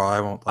was raw, I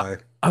won't lie.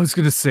 I was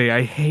gonna say,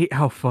 I hate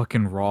how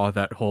fucking raw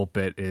that whole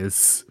bit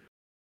is.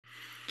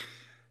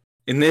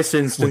 In this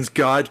instance,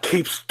 God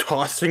keeps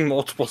tossing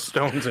multiple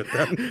stones at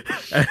them.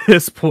 At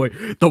this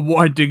point, the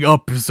winding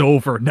up is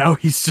over. Now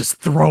he's just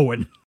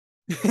throwing.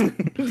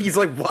 He's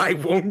like, why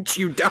won't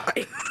you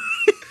die?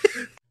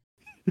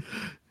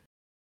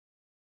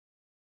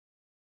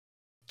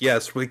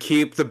 Yes, we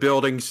keep the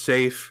buildings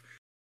safe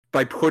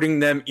by putting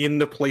them in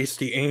the place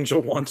the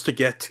angel wants to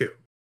get to.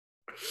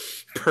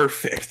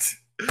 Perfect.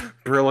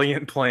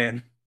 Brilliant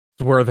plan.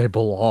 Where they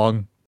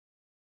belong.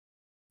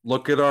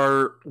 Look at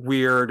our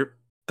weird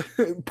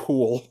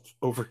pool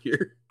over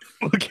here.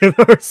 Look at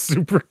our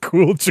super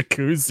cool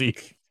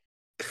jacuzzi.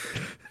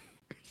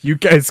 You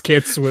guys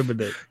can't swim in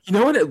it. You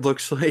know what it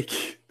looks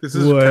like? This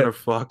is kind of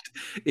fucked.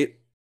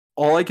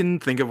 All I can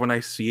think of when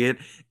I see it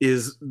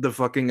is the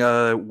fucking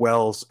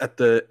wells at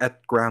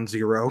Ground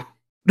Zero.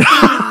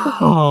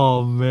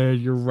 Oh man,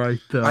 you're right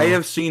though. I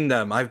have seen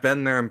them. I've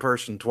been there in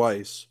person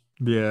twice.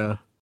 Yeah.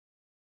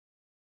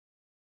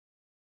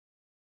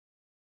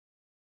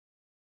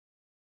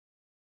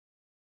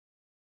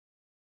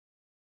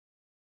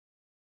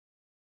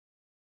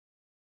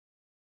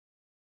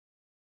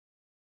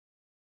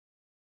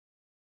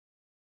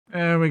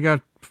 And we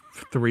got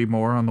 3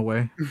 more on the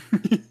way.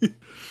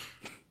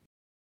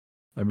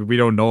 I mean, we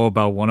don't know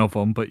about one of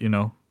them, but you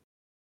know.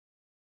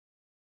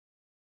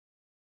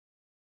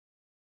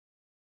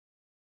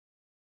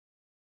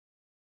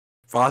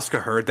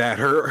 Voska heard that.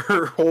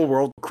 Her whole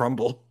world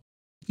crumbled.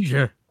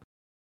 Yeah.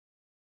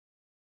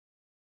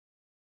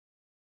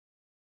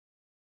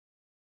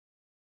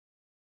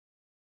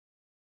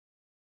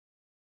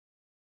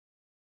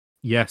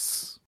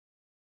 Yes.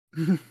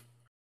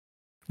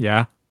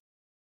 Yeah.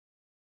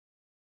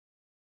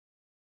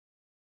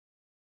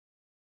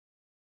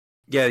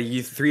 Yeah,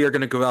 you 3 are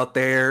gonna go out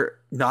there,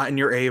 not in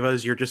your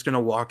Avas. You're just gonna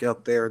walk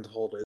out there and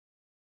hold it.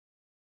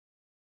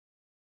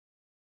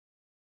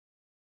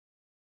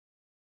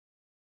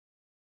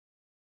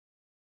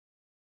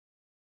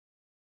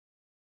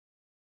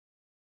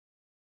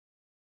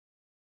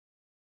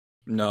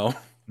 No.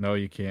 No,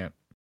 you can't.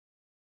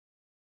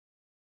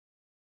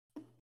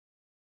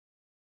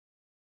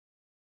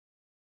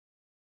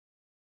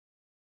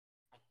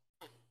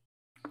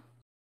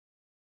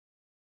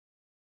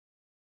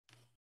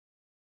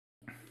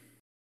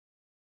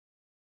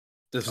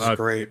 This is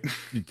great.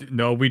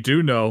 No, we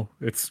do know.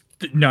 It's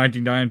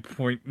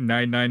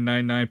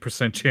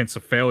 99.9999% chance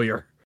of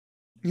failure.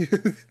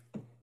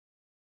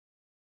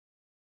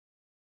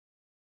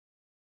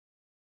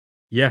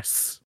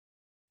 Yes.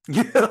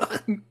 Yeah.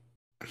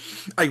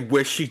 I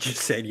wish she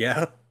just said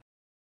yeah.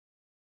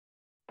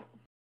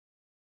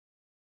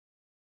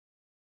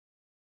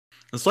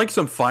 It's like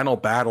some final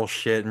battle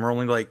shit, and we're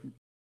only like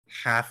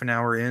half an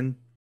hour in.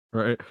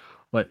 Right?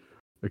 Like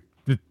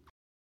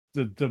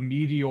the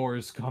meteor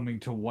is coming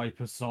to wipe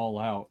us all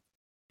out.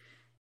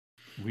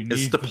 We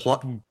need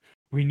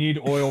we need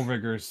oil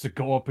riggers to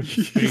go up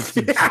into space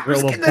and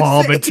drill a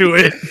bomb into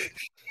it.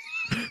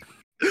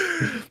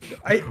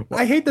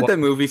 I hate that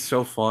movie's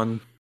so fun.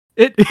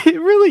 It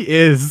really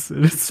is.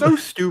 It's so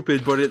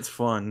stupid, but it's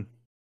fun.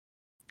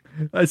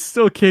 I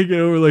still can't get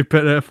over like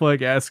Ben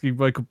Affleck asking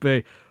Michael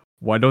Bay,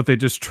 why don't they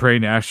just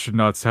train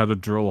astronauts how to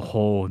drill a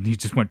hole? And he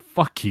just went,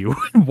 fuck you,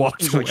 and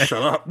walked away. Like,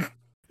 shut up.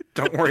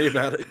 Don't worry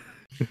about it.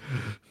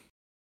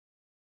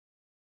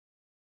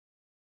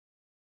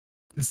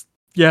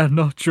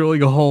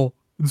 Drilling a hole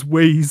is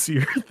way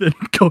easier than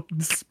going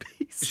to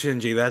space.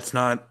 Shinji, that's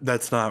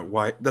not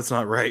right.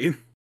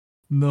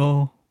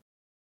 No.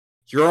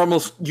 You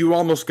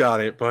almost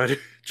got it, but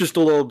just a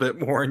little bit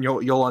more and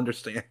you'll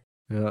understand.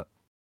 Yeah.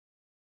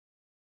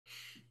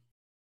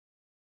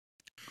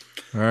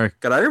 All right.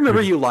 God, I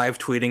remember you live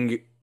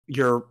tweeting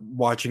your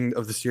watching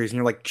of the series and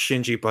you're like,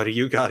 Shinji, buddy,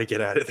 you gotta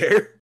get out of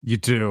there. You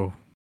do.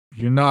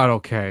 You're not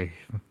okay.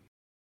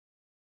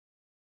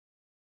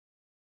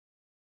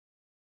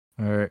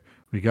 All right.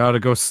 We gotta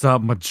go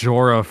stop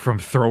Majora from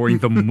throwing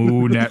the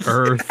moon at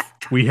Earth.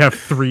 We have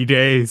 3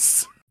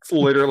 days. It's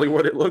literally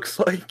what it looks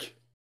like.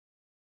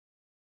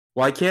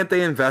 Why can't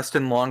they invest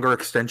in longer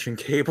extension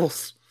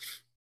cables?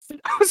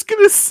 I was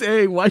gonna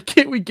say, why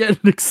can't we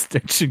get an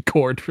extension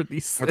cord for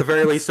these At the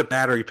very least, a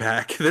battery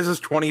pack. This is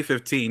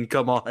 2015.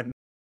 Come on.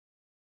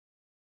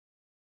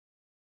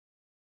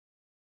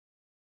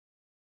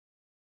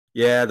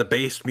 Yeah, the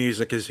bass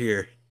music is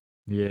here.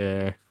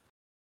 Yeah.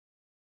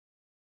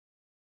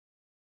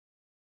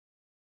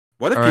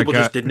 What if All right, people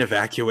just didn't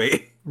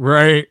evacuate?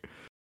 Right.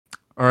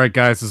 All right,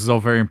 guys, this is all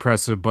very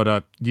impressive,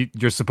 but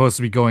you're supposed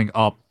to be going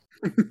up.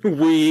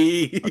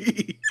 We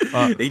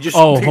they just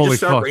holy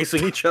start fuck.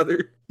 racing each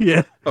other.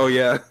 Yeah. Oh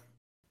yeah.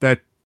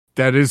 That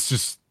is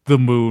just the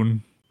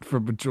moon for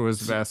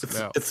Majora's Mask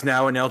now. It's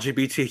now an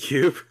LGBT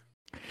cube.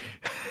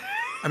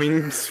 I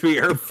mean,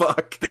 sphere.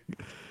 Fuck.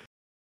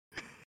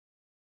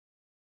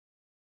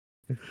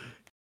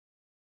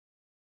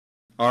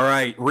 All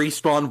right,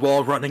 respawn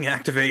wall running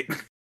activate.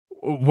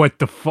 What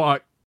the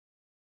fuck?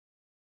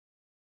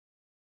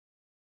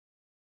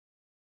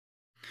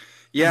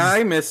 Yeah,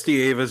 I miss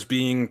the Avas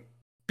being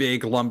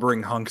big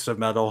lumbering hunks of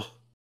metal.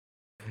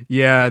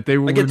 Yeah, they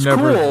were Like it's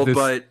never cool, this.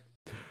 but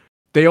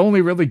They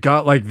only really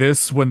got like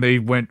this when they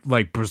went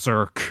like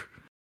berserk.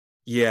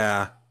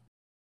 yeah,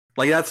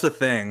 like that's the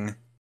thing.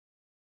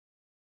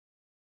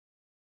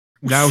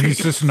 Now he's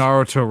just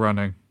Naruto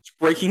running. It's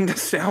breaking the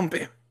sound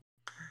barrier.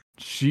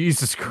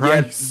 Jesus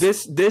Christ. Yeah,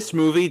 this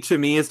movie to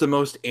me is the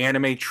most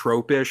anime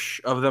trope-ish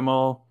of them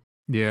all.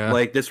 Yeah.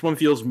 Like this one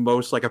feels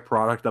most like a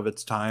product of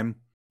its time.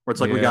 Where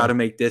it's like we gotta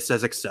make this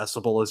as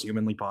accessible as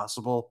humanly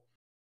possible.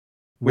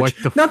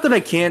 Which, not that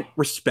I can't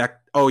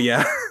respect. Oh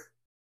yeah. I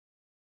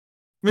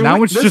mean,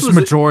 now it's just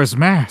Majora's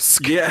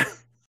Mask. Yeah.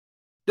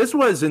 This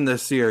was in the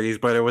series,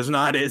 but it was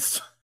not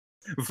as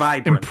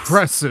vibrant.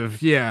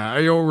 Impressive, yeah.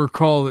 I don't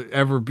recall it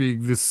ever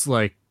being this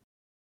like.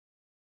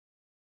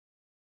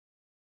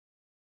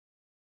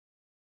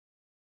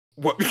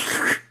 What?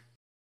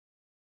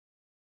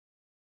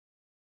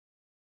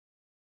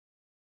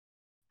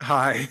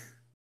 Hi.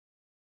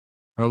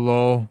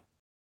 Hello.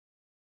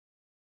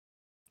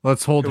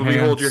 Let's hold hands.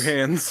 Hold your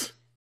hands.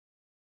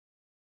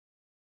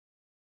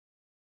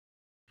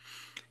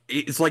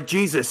 It's like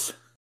Jesus.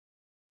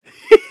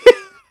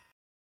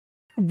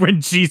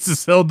 When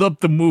Jesus held up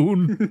the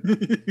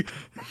moon.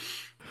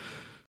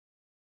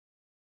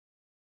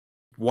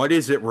 What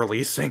is it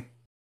releasing?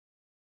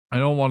 I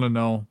don't want to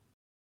know.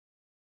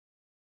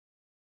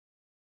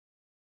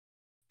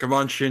 Come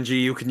on,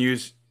 Shinji, you can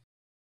use...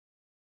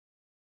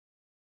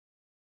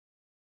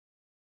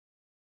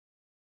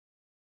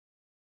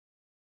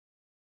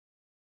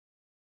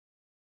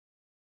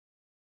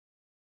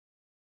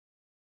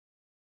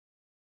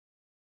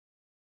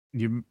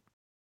 You...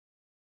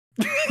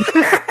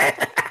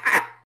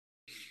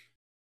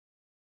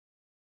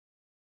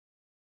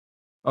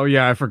 Oh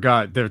yeah, I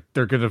forgot. They're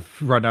gonna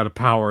run out of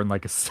power in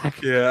like a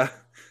second. Yeah.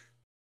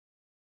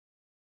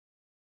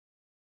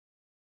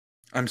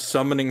 I'm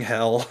summoning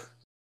hell.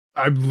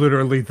 I'm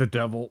literally the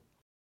devil.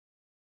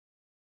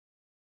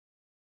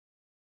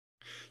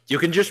 You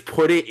can just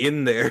put it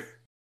in there.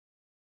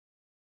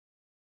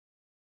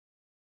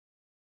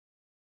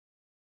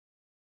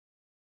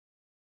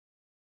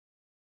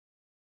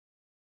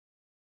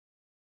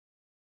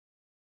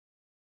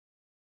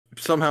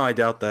 Somehow I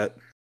doubt that.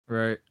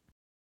 Right.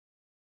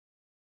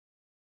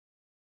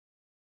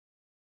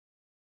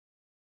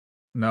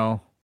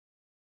 No.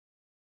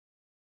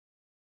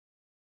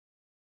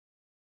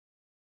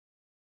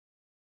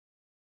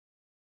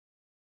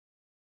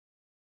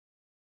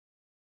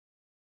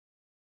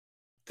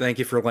 Thank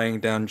you for laying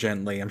down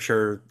gently. I'm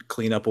sure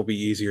cleanup will be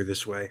easier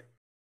this way. Of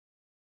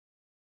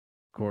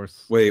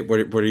course. Wait, what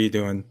are you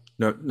doing?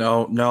 No.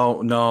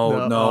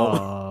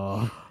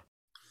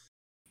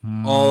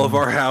 All of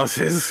our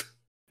houses.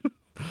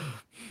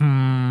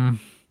 Yeah,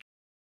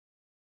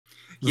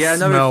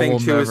 another thing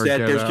too is that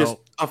there's just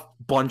a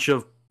bunch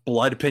of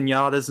blood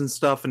piñatas and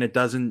stuff, and it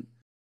doesn't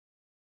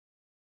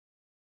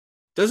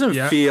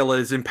feel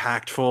as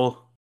impactful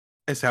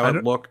as how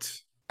it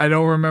looked. I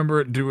don't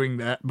remember it doing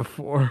that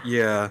before.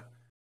 Yeah.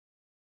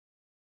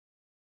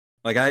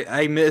 Like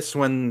I miss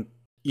when,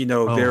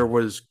 there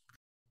was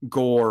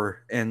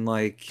gore and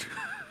like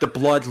the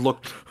blood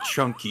looked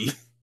chunky.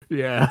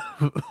 Yeah.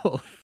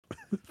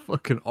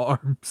 Fucking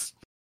arms.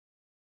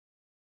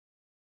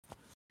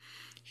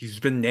 He's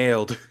been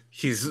nailed.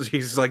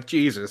 He's like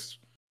Jesus.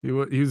 He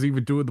was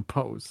even doing the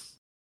pose.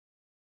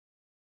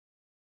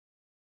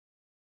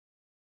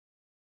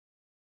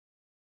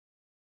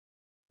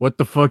 What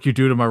the fuck you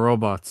do to my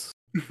robots?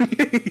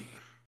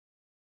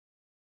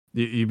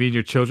 You mean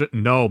your children?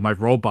 No, my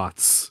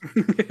robots.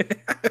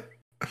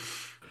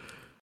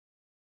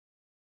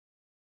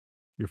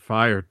 You're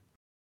fired.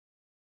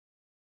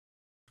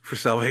 For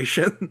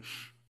salvation?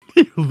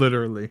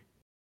 Literally.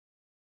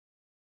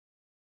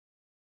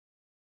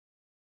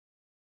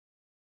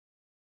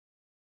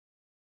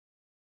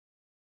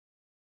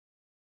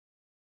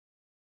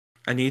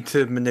 I need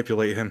to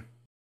manipulate him.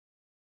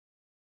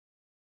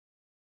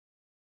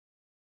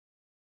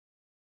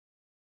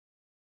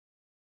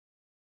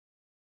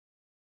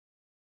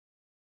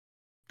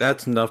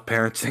 That's enough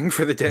parenting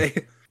for the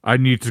day. I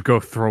need to go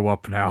throw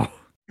up now.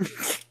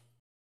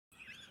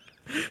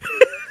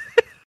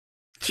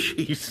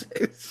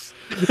 Jesus.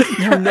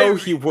 You know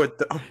he would,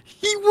 though.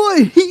 He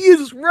would. He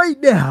is right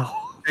now.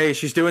 Hey,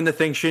 she's doing the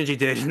thing Shinji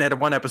did in that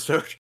one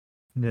episode.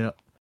 Yeah.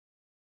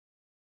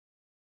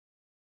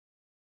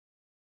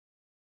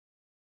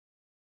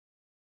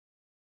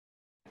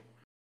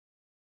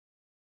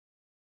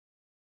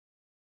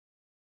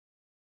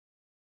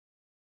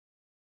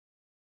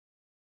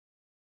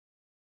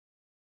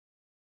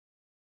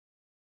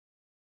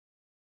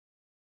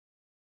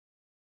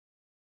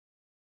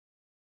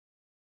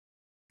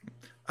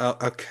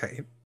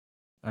 Okay.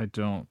 I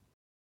don't.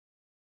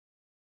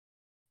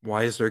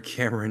 Why is there a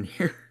camera in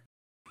here?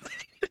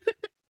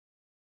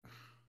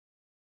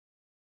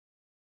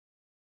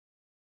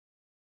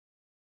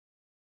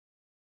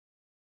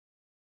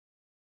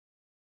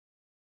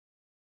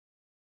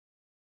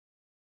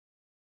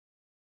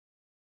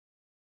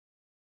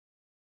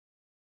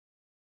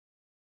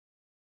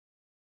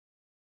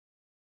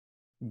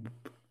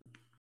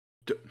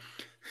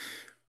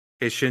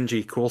 Hey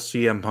Shinji, cool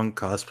CM Punk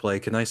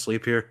cosplay. Can I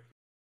sleep here?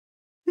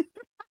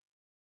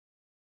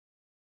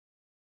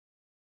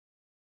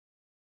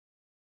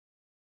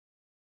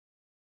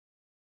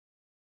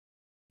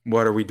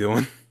 What are we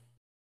doing?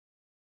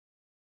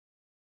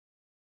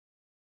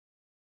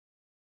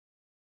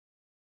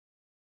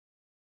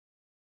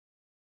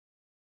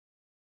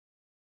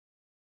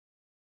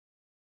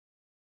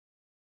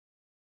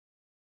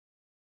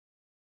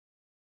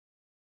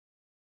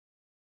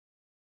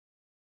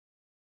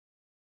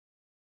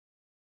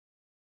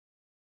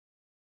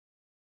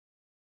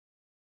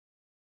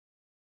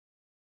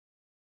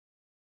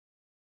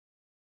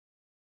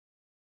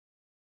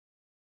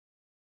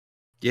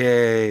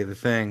 Yay, the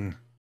thing.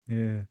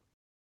 Yeah.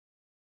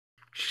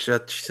 She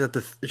said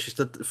the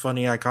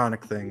funny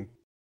iconic thing.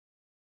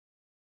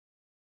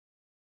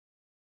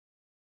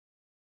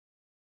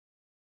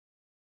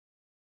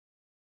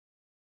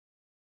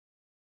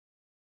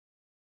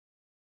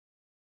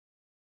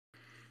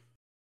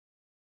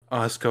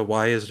 Asuka,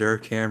 why is there a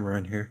camera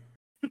in here?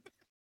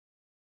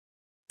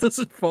 Does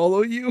it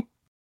follow you?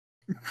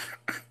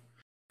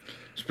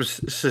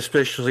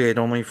 Suspiciously, it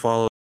only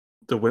follows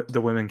the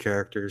women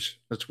characters.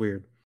 That's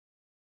weird.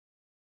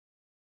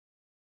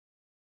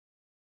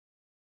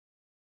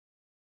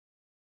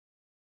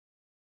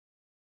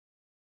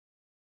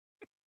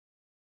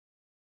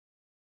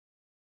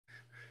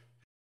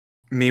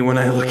 Me when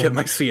I look at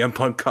my CM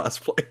Punk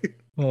cosplay.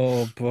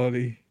 Oh,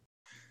 buddy.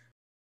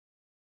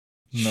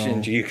 No.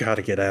 Shinji, you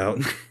gotta get out.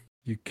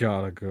 You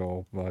gotta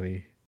go,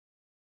 buddy.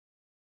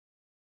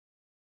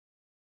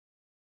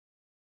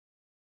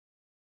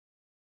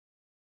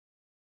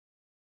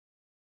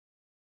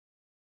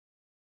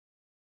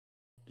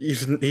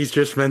 He's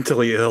just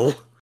mentally ill.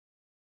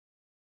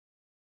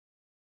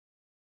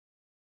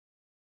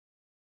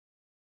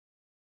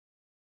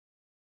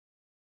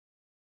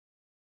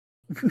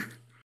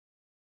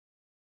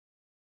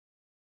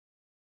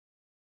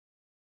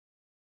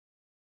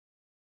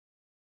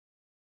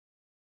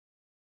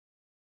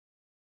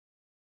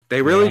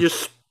 They really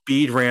just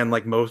speed ran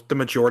like the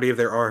majority of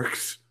their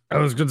arcs. I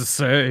was gonna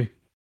say.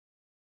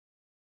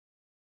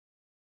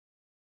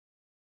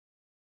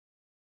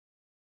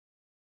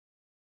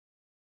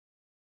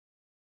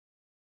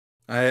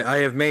 I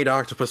have made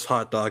octopus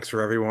hot dogs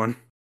for everyone.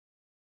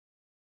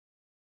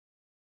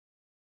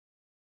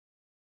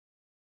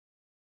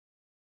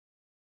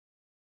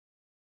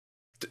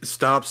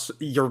 Stops.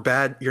 You're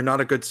bad. You're not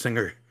a good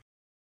singer.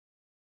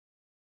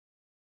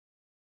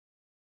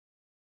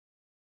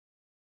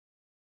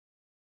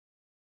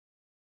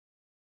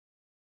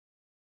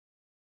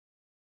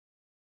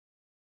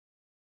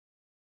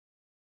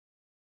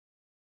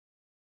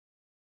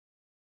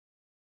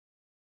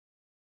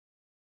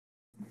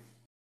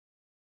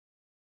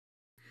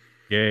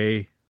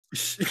 Yay.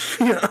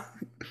 Yeah.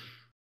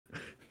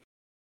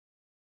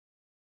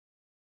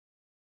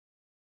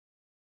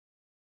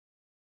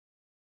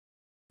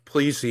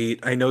 Please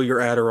eat. I know your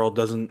Adderall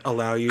doesn't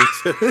allow you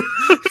to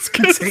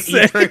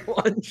eat during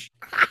lunch.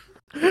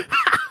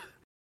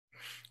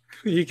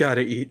 You gotta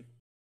eat.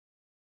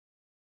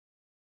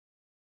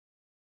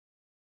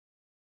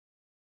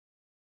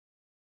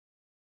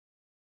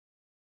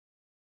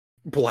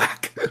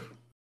 Black.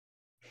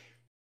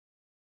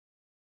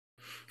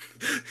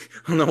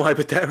 I don't know why,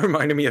 but that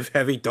reminded me of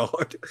Heavy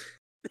Dog.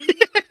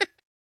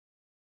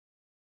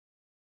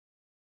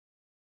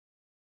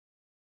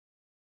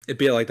 It'd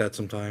be like that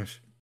sometimes.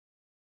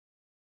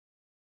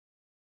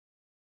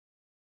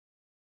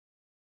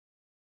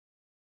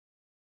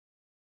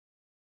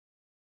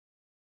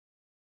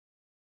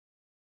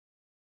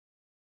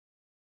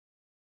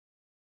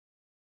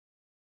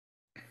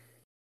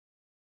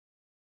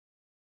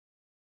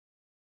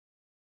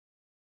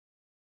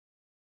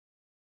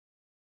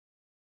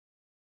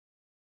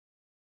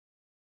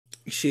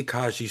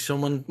 Shikaji,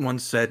 someone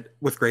once said,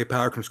 with great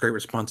power comes great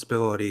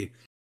responsibility.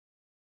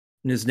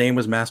 And his name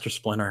was Master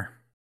Splinter.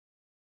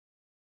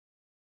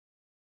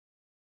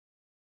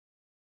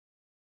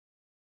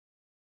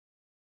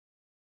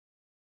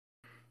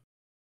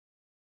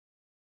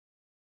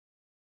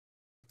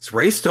 Is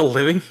Ray still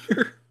living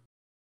here?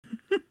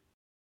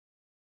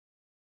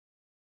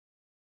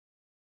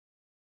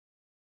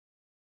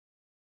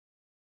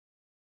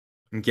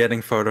 I'm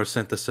getting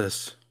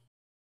photosynthesis.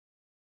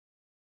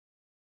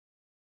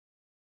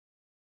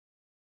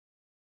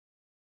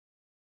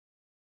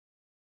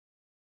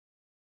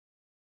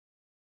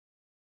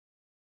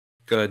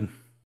 Good.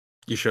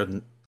 You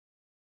shouldn't.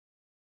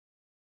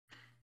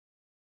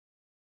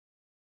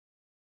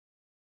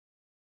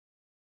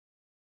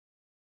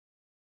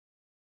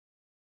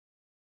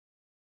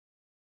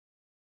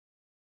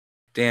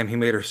 Damn, he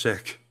made her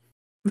sick.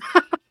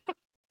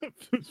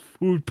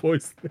 Food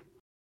poisoning.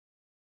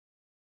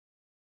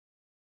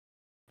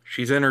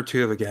 She's in her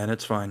tube again.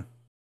 It's fine.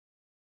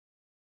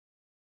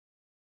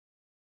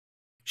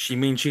 She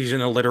means she's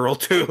in a literal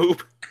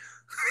tube.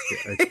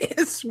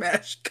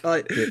 Smash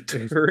cut.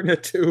 Turn a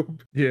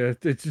tube. Yeah,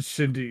 it's just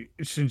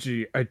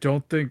Shinji, I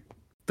don't think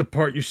the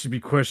part you should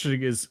be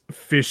questioning is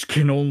fish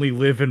can only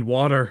live in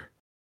water.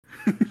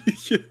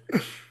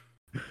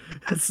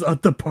 That's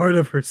not the part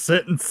of her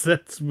sentence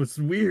that was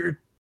weird.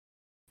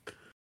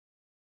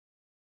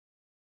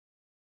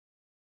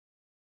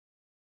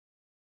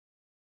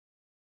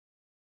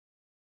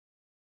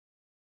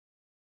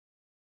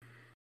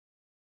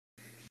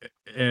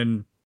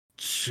 And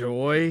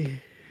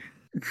joy?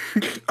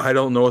 I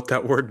don't know what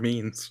that word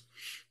means.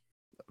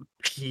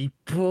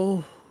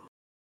 People?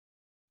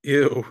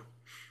 Ew.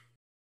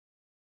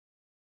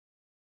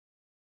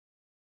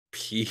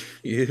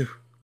 Ew.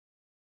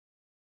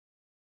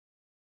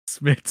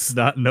 Smith does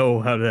not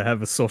know how to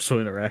have a social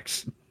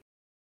interaction.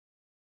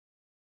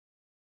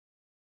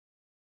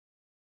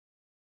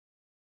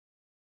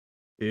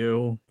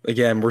 Ew.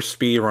 Again, we're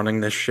speed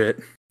running this shit.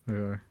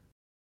 Yeah.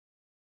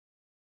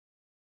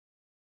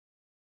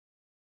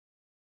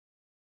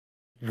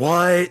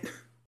 What?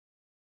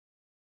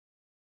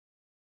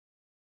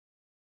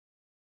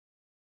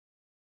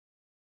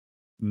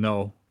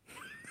 No.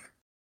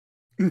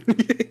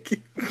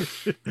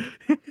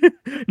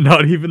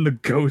 Not even the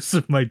ghost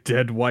of my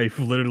dead wife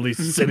literally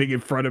sitting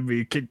in front of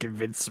me can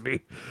convince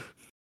me.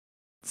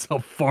 That's how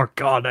far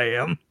gone I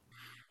am.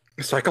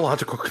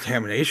 Psychological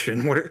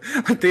contamination. What?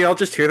 They all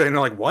just hear that and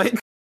they're like, "What?"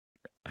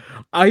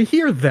 I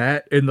hear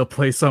that in the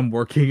place I'm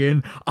working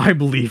in. I'm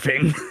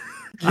leaving.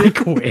 I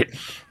quit.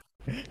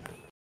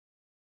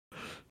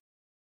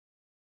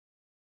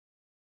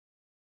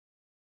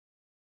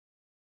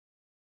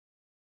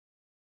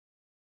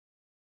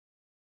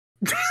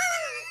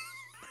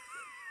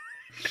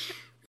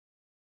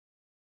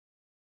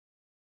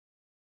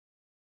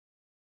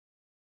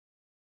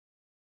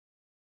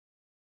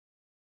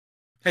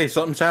 Hey,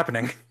 something's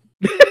happening.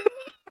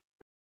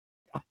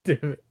 God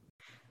damn it.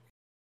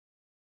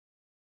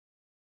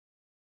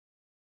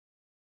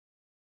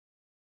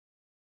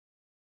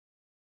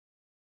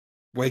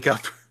 Wake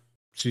up.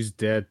 She's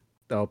dead.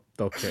 Oh,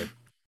 okay.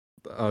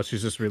 Oh,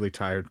 she's just really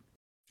tired.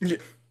 Yeah.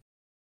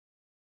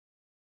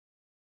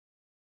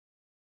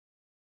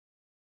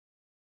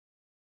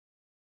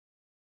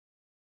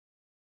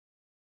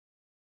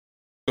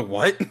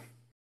 What?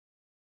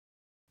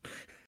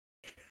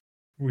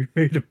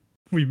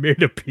 We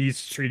made a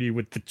peace treaty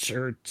with the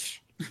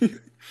church.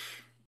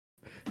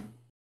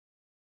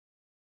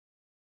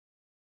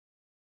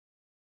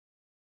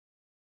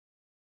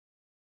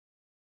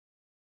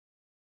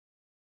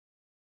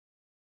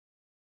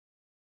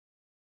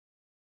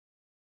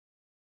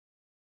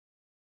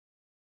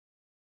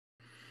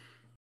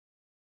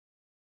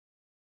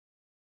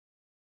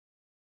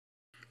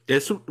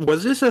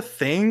 Was this a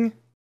thing?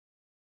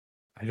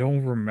 I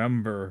don't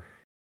remember.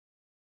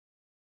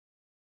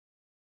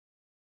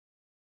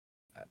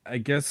 I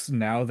guess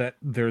now that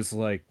there's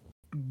like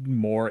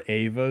more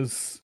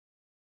Avas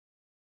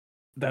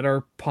that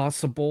are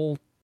possible,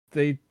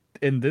 they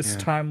in this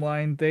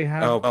timeline they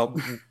have. Oh well.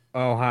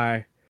 Oh,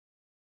 hi.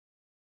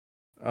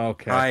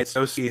 Okay. Hi, it's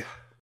Sophie.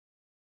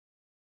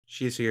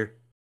 She's here.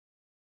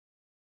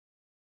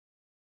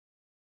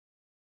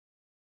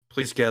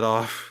 Please get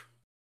off.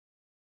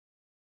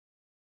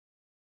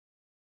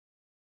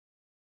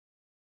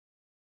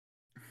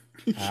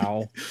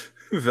 Ow.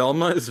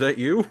 Velma, is that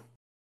you?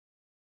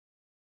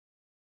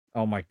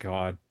 Oh my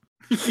god.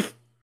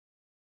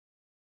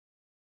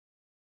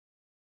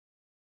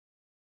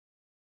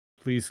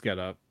 Please get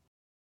up.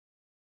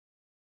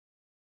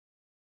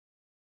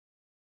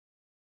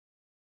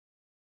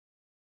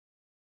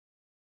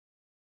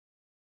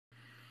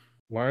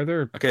 Why are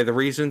there... Okay, the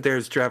reason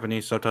there's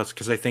Japanese subtitles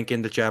because I think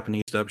in the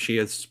Japanese dub she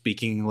is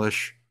speaking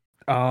English.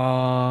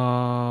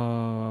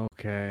 Oh,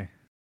 okay.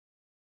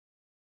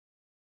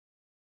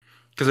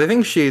 Because I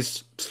think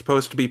she's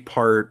supposed to be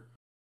part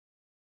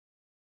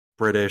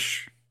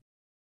British.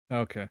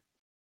 Okay.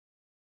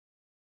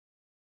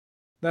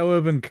 That would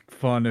have been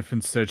fun if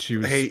instead she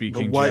was Hey,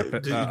 speaking what?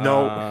 Japanese.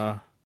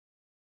 No.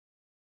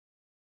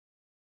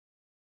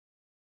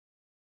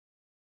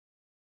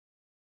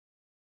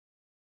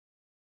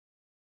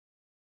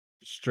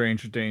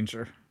 Stranger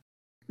danger.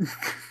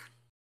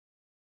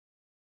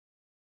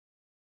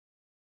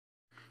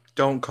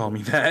 Don't call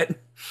me that.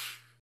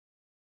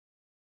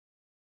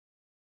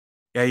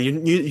 Yeah,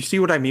 you see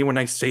what I mean when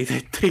I say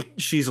that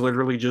she's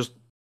literally just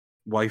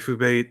waifu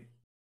bait.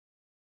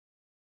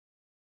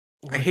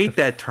 I hate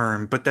that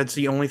term, but that's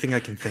the only thing I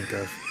can think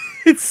of.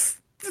 It's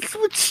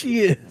what she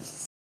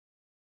is.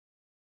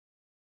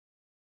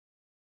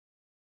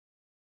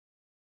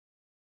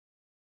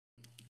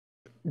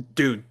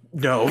 Dude,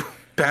 no.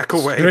 Back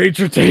away.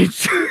 Stranger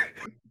danger.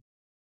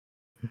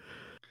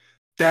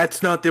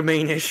 That's not the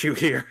main issue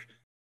here.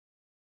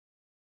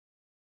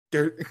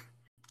 There.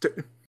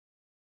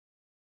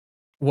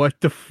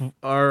 What the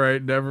all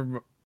right,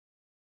 never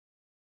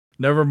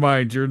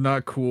mind. You're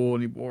not cool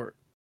anymore.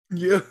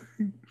 Yeah.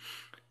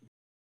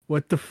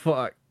 What the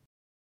fuck?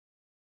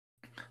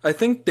 I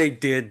think they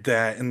did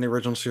that in the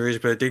original series,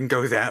 but it didn't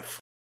go that far.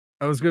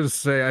 I was gonna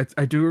say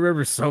I do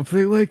remember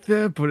something like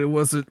that, but it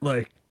wasn't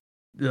like,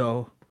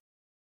 no.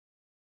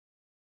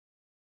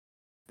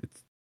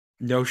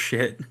 No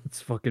shit. It's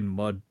fucking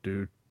mud,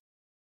 dude.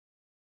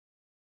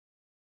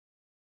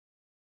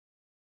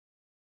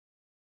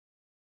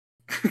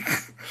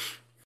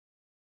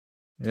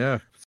 Yeah.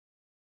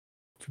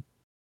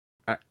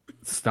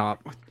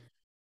 Stop.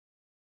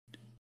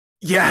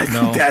 Yeah,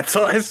 no. That's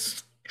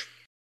us.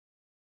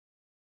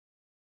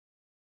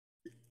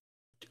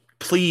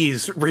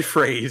 Please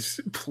rephrase.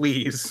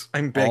 Please.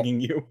 I'm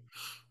begging you.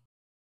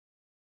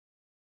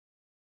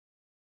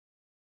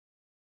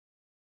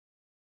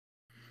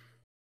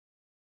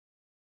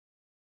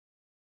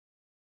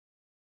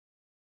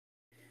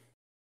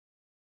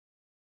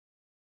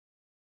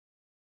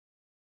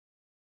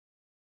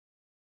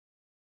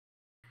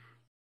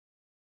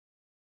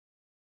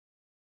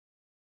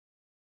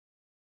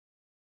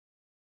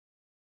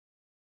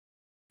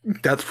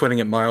 That's putting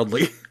it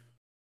mildly.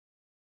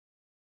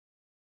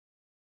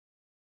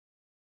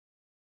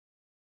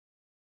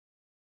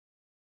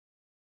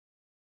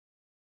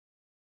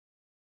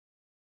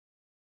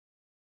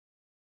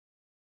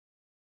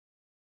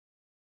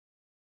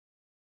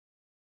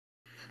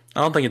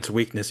 I don't think it's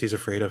weakness he's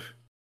afraid of.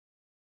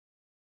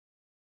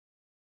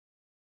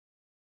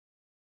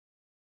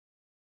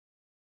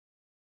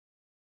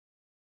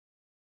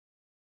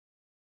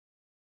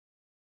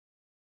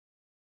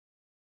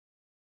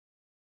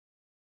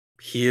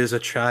 He is a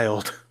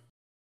child.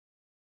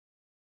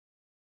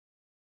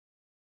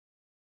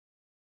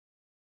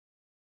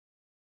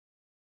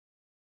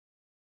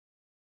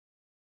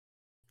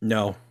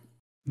 No.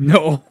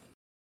 No.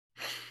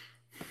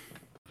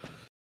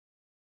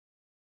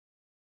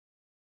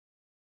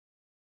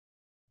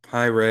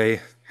 Hi,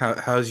 Ray.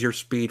 How's your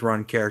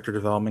speedrun character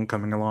development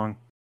coming along?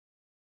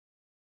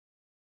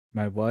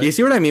 My what? Do you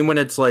see what I mean when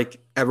it's like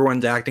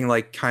everyone's acting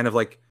like kind of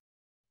like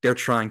they're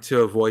trying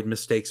to avoid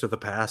mistakes of the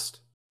past?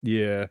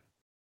 Yeah.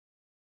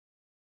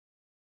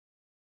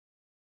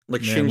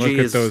 Like Man, Shinji look at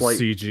is those like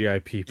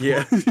CGI people.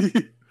 Yeah.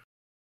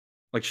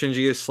 Like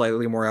Shinji is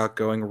slightly more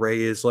outgoing.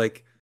 Ray is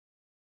like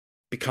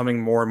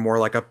becoming more and more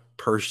like a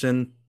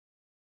person.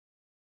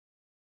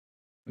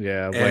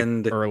 Yeah, like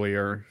and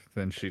earlier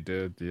than she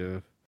did, yeah.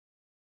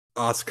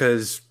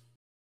 Asuka's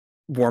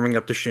warming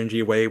up to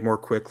Shinji way more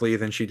quickly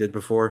than she did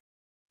before.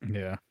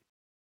 Yeah.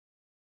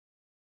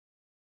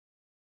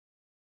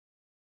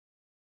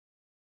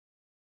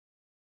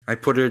 I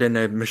put it in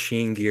a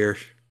machine gear.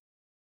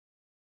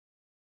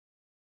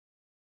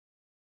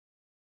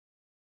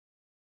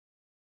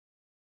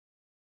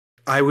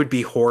 I would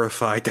be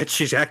horrified that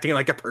she's acting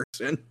like a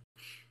person.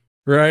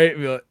 Right?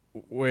 Be like,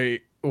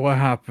 wait, what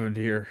happened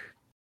here?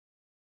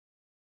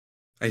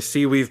 I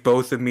see we've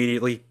both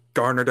immediately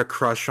garnered a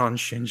crush on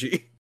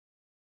Shinji.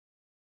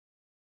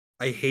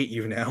 I hate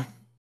you now.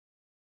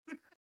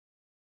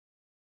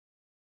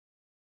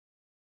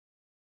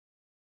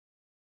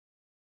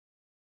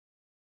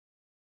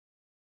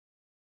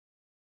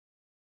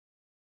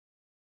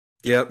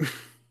 Yep.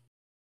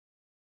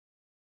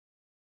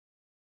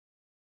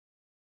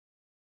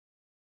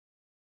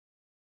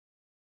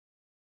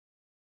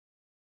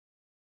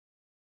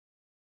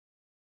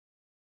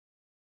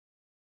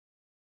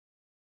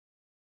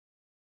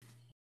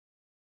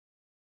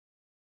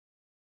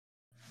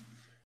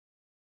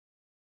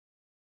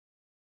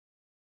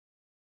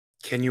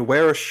 Can you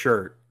wear a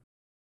shirt?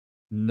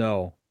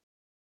 No.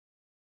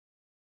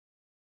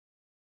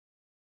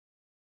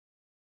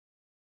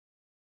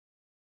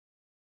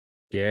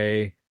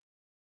 Gay.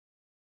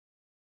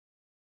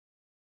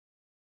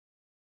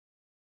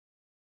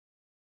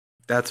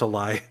 That's a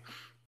lie.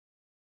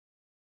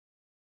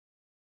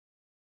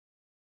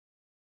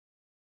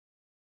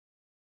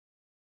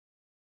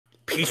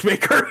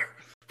 Peacemaker?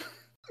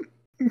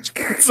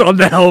 It's on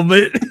the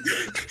helmet.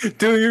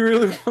 Do you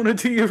really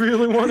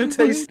want to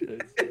taste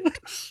it?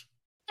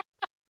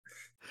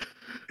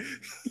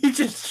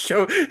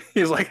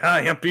 He's like,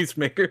 hi, I'm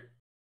Peacemaker.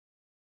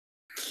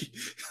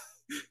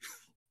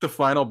 The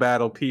final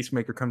battle,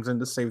 Peacemaker comes in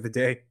to save the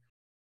day.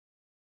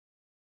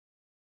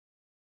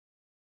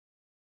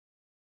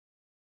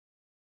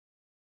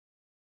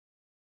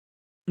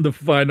 The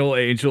final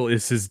angel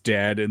is his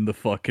dad in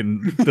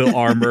the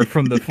armor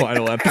from the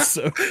final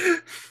episode.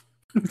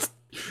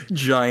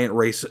 Giant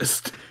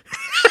racist.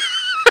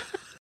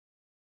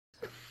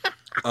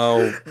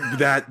 Oh,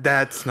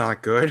 that's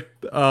not good.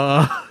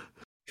 That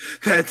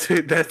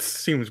That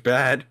seems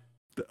bad.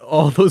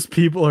 All those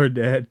people are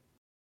dead.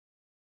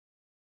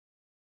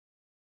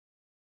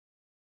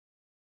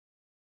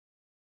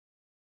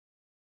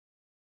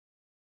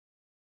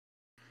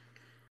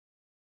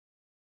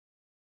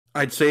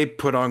 I'd say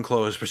put on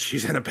clothes, but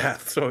she's in a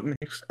bath, so it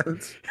makes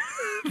sense.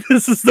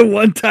 This is the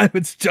one time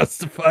it's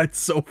justified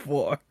so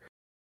far.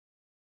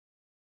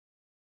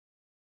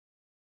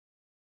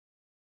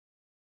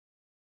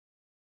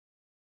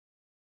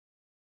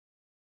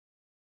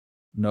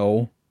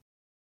 No.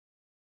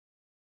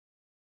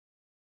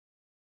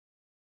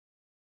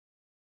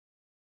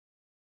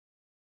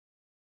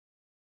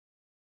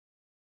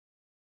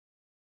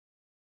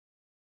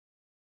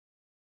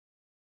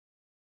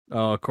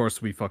 Oh, of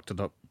course we fucked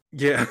it up.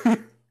 Yeah.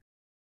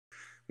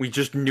 We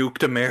just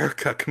nuked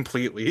America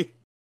completely.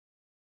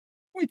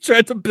 We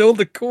tried to build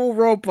a cool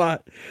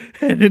robot,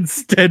 and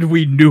instead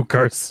we nuke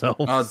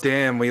ourselves. Oh,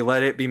 damn, we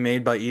let it be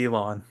made by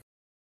Elon.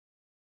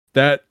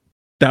 That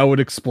would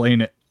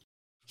explain it.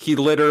 He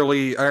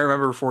literally, I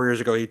remember 4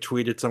 years ago, he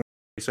tweeted something.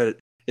 He said,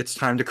 "It's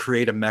time to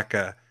create a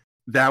mecha."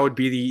 That would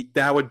be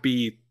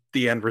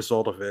the end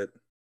result of it.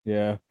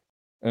 Yeah.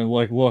 And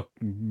like, look,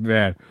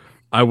 man,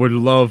 I would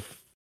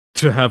love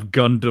to have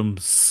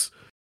Gundams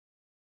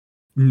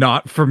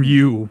not from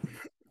you.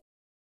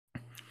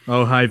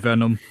 Oh, hi,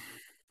 Venom.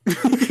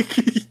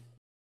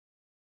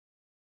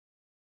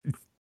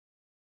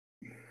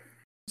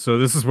 So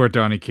this is where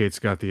Donny Cates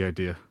got the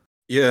idea.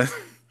 Yeah.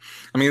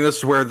 I mean, this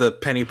is where the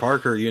Penny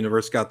Parker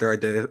universe got their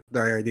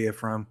idea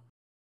from.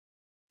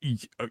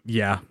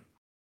 Yeah.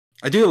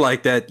 I do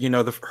like that, you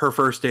know, her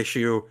first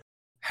issue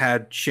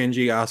had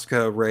Shinji,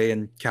 Asuka, Rei,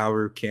 and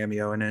Kaoru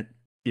cameo in it.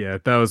 Yeah,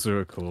 that was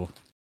really cool.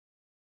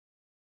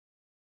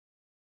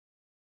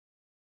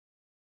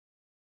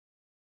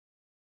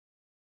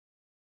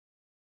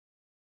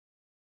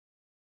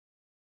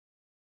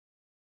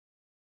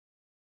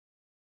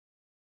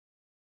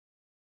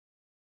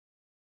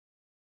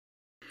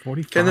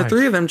 Can the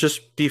three of them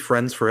just be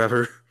friends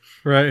forever?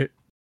 Right.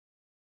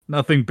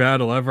 Nothing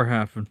bad will ever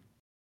happen.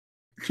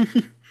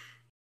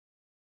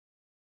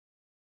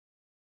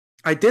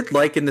 I did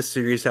like in the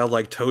series how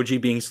like Toji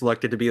being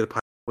selected to be the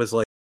pilot was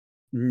like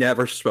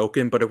never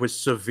spoken, but it was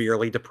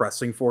severely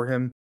depressing for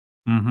him.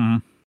 Mm-hmm.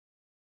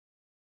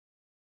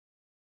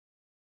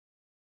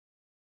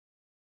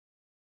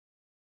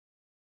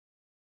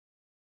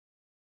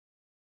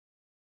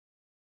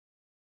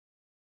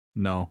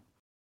 No.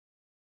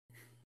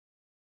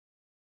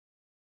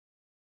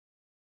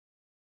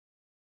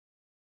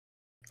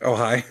 Oh,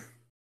 hi.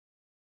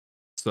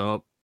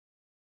 Sup?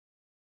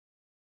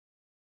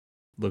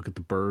 Look at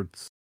the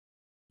birds.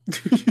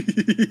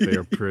 They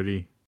are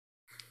pretty.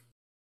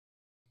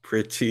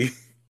 Pretty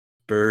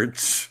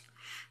birds.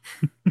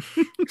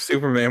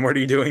 Superman, what are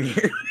you doing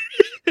here?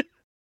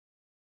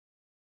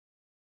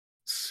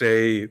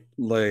 Say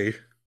lay.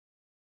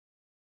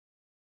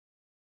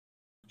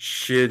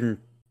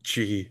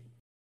 Shinji.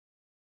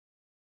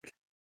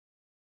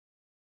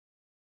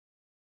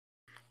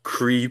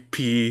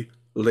 Creepy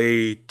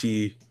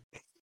lady.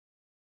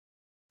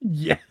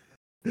 Yeah.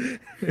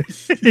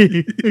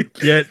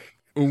 Get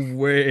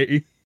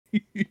away.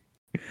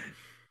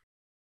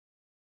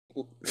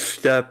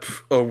 Step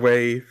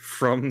away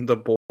from the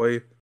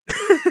boy.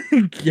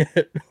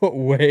 Get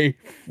away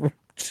from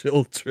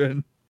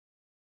children.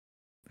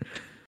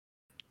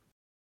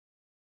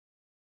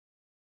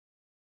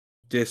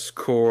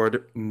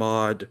 Discord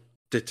mod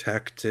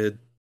detected.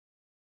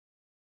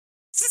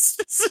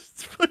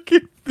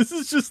 This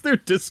is just their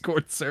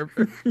Discord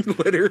server.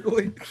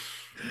 Literally.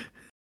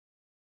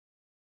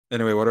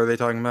 Anyway, what are they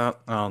talking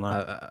about? I don't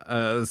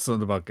know.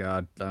 Something about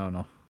God. I don't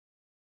know.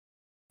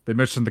 They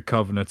mentioned the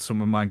Covenant, so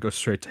my mind goes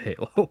straight to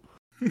Halo.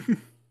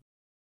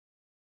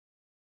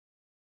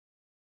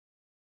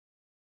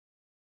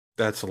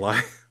 That's a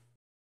lie.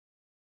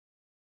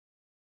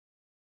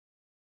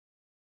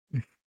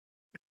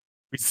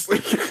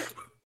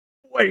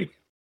 Wait.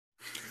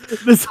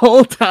 This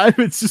whole time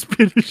it's just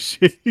been a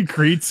shitty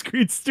green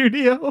screen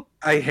studio.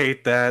 I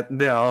hate that.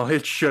 No,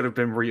 it should have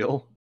been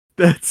real.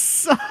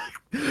 That's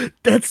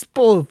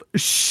both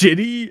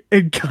shitty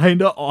and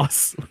kind of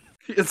awesome.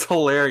 It's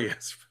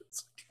hilarious.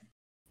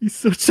 He's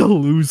such a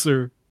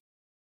loser.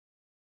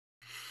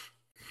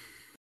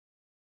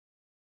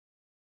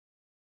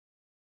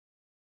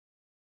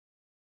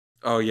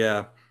 Oh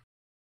yeah.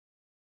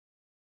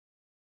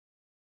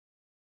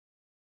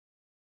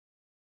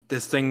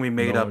 This thing we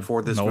made up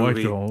for this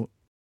movie. I don't.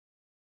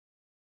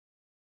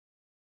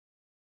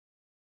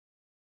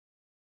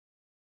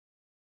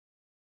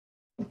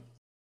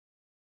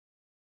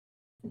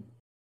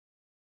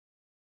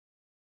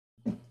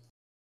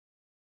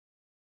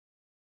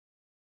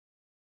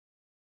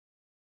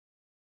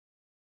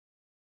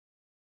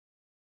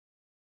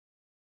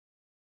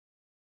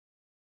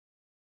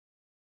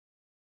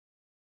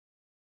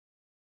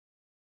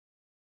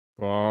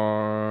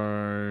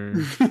 Bye.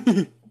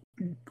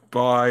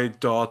 Bye,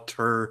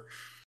 daughter.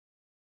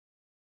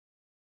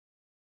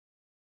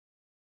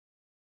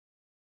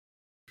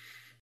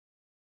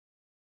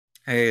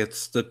 Hey,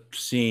 it's the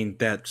scene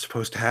that's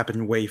supposed to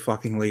happen way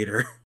fucking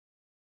later.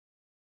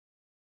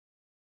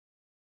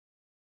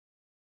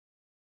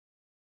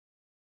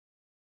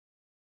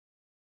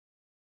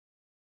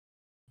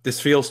 This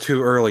feels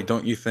too early,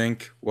 don't you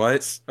think?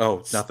 What?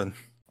 Oh, nothing.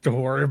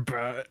 Don't worry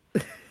about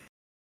it.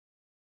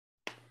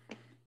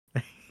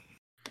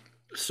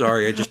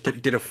 Sorry, I just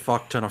did a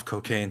fuck ton of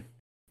cocaine.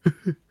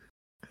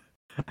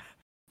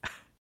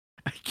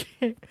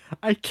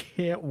 I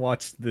can't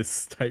watch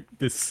this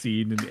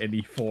scene in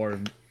any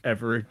form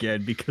ever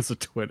again because of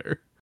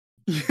Twitter.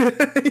 Because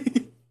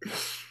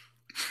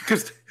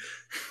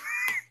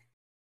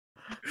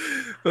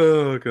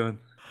oh god.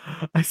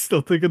 I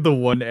still think of the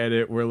one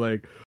edit where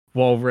like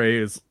while Ray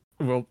is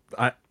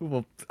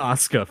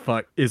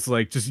Asuka is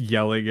like just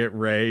yelling at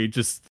Ray,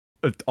 just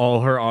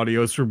all her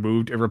audio is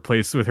removed and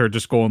replaced with her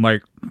just going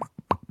like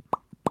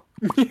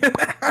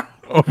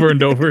over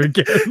and over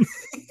again.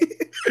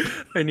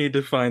 I need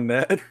to find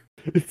that.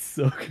 It's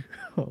so good.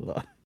 Hold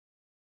on.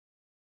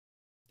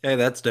 Hey,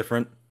 that's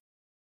different.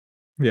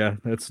 Yeah,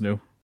 that's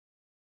new.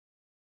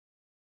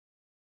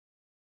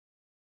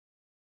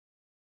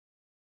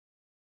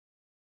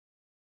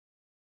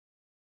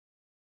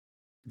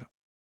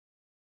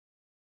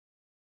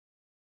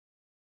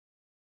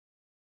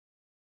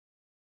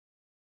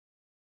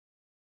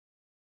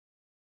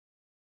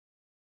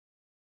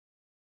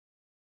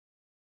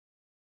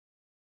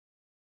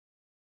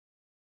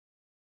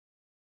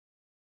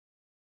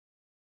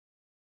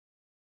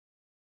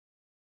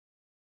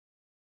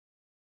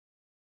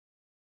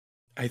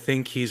 I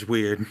think he's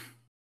weird.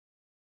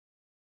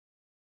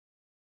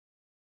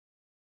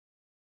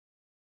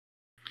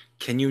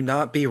 Can you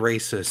not be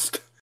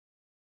racist?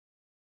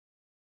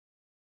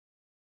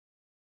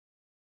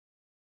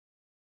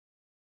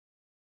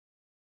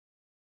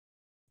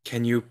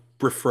 Can you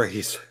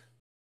rephrase?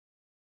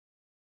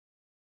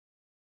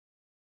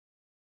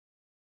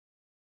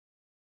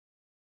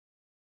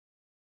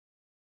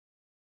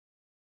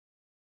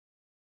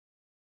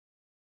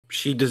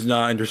 She does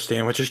not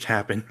understand what just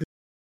happened.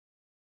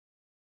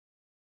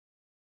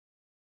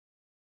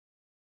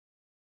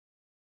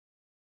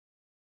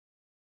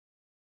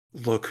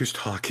 Look who's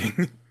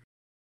talking.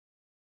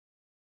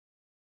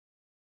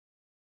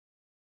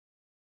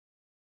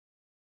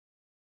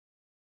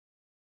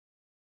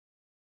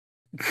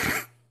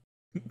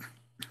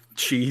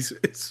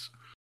 Jesus.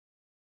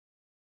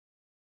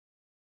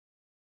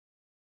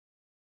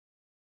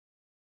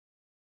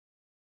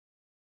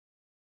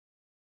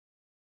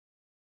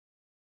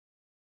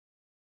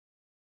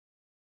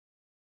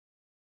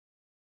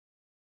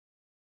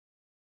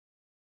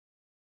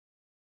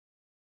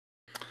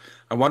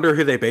 I wonder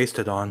who they based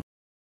it on.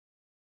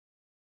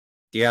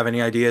 Do you have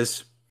any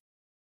ideas?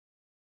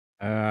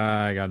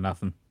 I got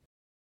nothing.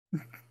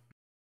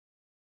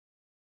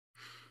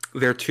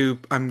 They're two.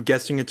 I'm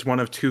guessing it's one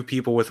of two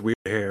people with weird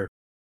hair.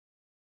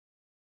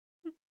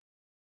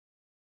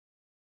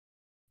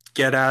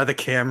 Get out of the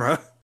camera.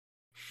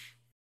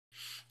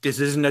 This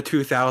isn't a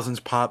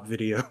 2000s pop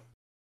video.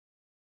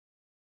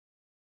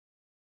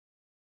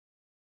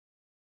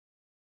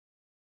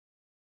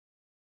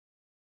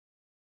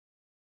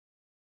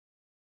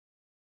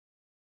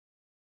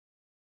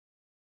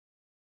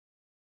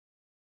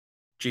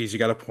 Jeez, you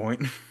got a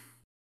point.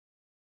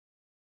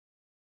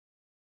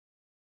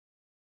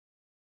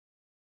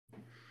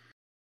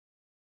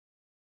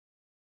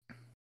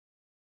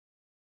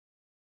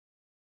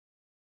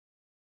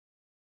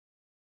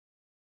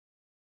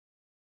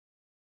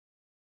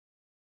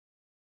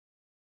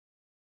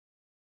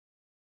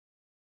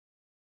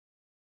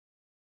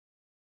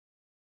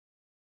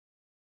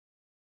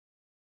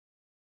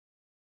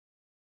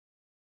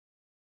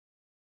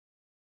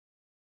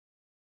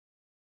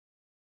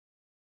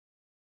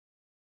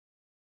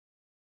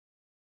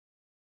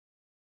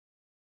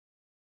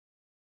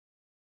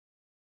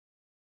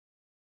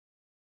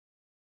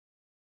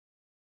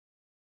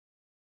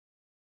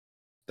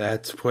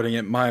 That's putting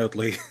it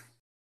mildly.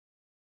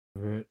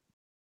 Right.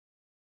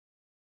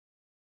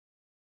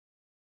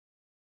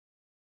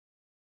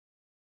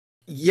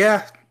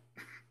 Yeah.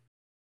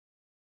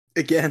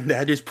 Again,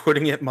 that is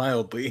putting it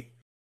mildly.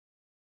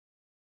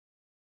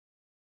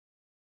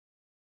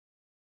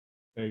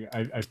 I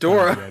found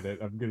Dora. the edit.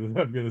 I'm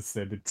gonna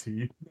send it to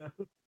you now.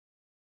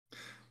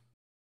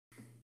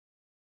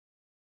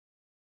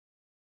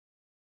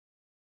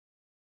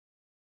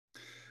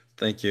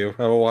 Thank you.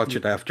 I will watch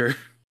it after.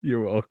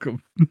 You're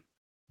welcome.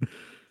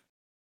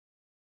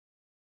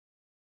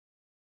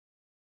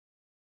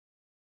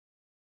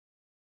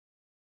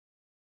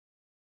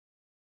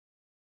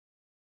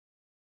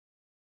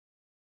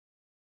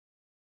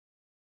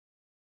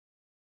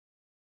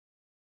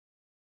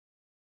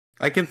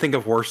 I can think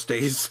of worse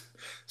days,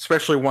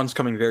 especially ones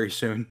coming very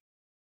soon.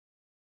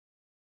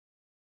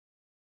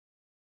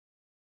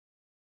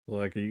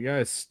 Like, are you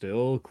guys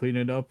still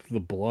cleaning up the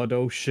blood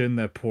ocean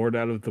that poured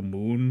out of the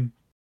moon?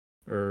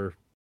 Or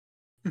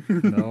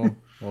no?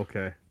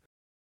 Okay.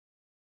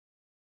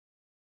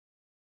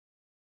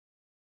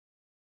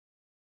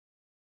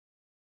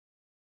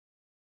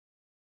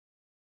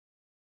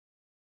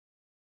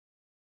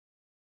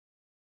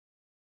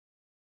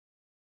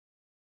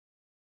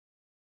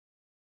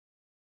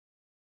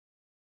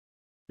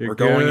 You're We're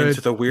going into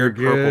good. the You're weird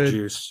purple good.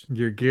 juice.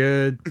 You're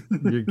good.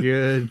 You're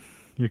good.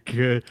 You're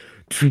good.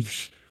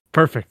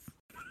 Perfect.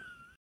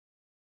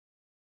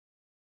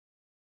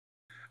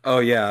 Oh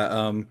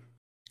yeah.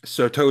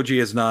 So Toji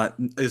is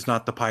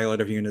not the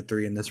pilot of Unit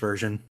 3 in this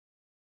version.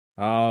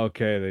 Oh,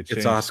 okay, they It's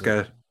changed it.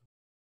 Asuka.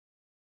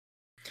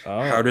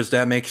 How Oh, does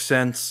that make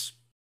sense?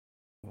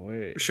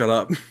 wait. Shut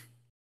up.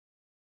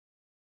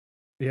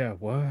 Yeah,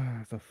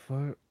 what the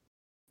fuck?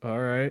 All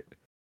right.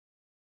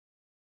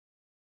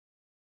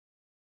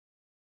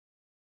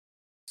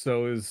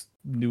 So is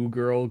New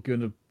Girl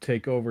gonna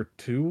take over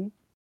too?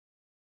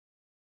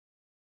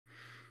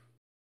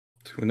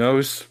 Who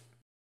knows?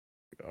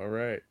 All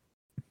right.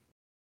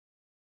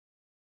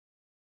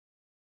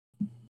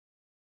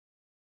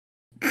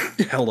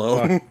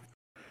 Hello. Fuck.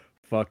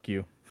 Fuck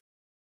you.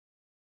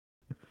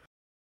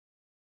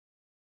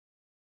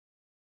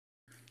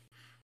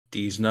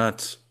 These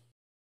nuts.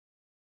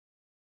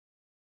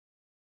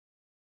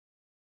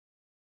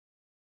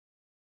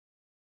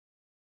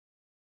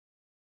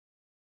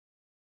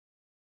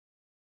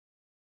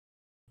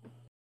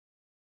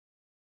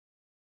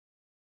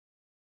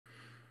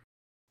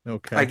 I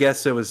Okay.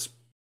 guess it was.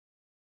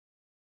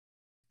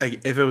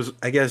 If it was,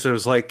 I guess it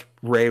was like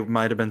Ray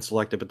might have been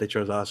selected, but they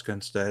chose Asuka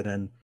instead,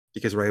 and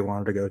because Ray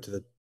wanted to go to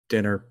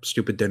the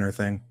stupid dinner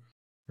thing.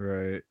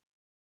 Right.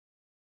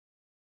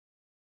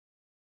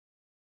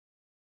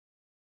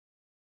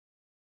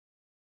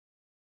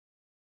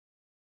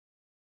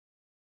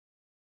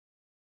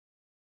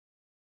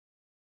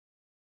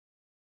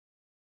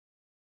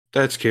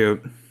 That's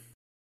cute.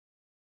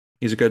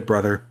 He's a good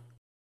brother.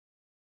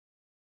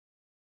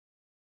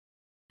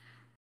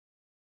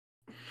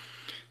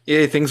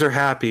 Yeah, things are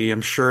happy.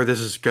 I'm sure this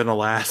is gonna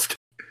last.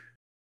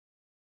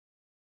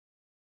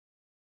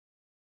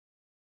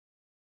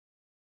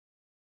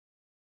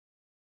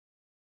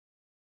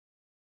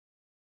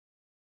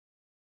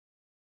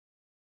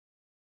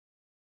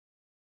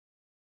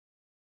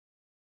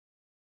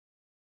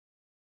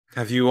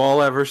 Have you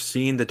all ever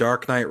seen The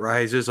Dark Knight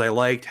Rises? I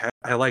liked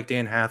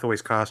Anne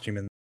Hathaway's costume,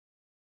 and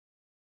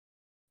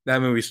that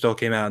movie still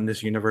came out in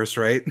this universe,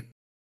 right?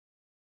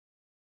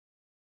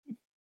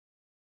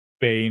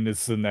 Bane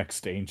is the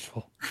next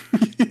angel.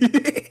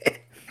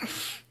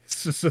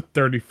 It's just a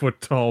 30-foot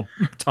tall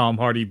Tom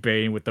Hardy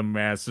Bane with the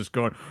mask just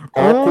going,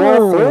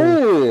 oh,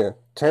 Aqua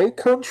take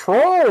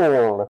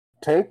control.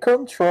 Take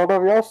control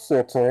of your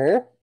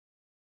city.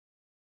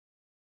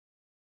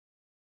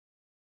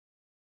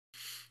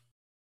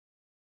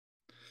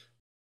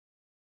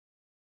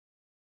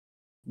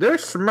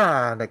 This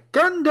man,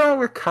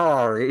 Gendo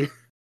Ikari.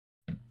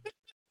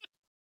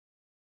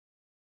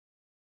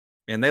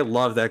 And they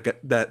love that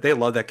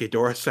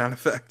Ghidorah sound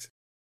effect.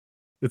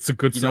 it's a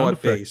good You know sound what?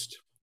 effect. Based.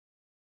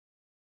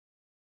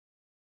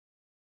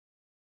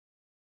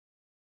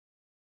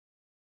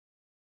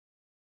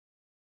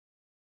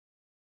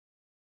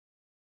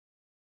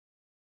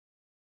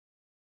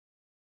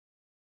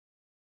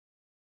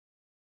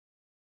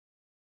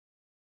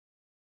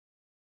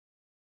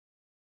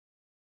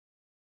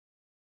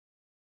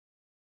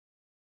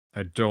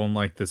 I don't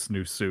like this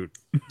new suit.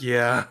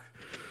 Yeah,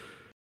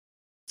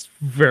 It's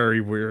very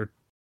weird.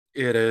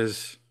 it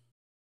is.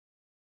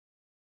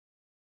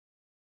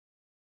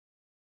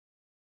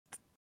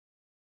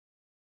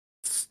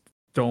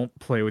 Don't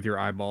play with your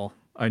eyeball.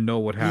 I know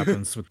what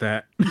happens with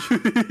that.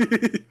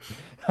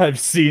 I've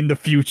seen the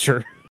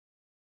future.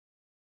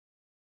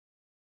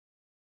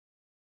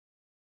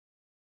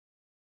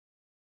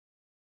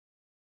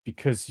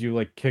 Because you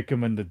like kick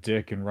him in the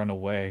dick and run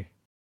away.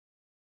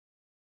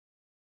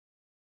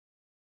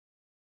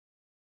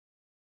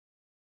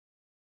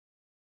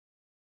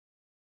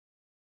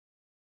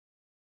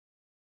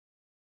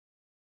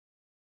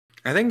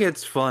 I think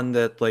it's fun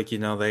that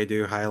they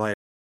do highlight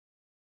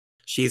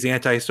she's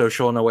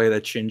antisocial in a way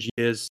that Shinji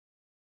is,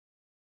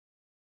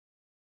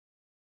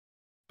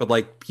 but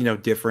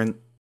different.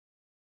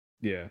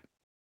 Yeah.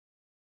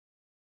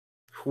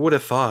 Who would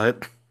have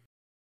thought?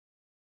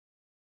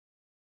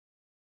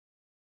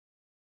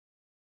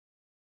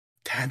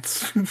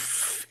 That's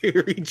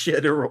very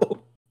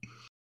general.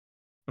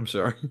 I'm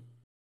sorry.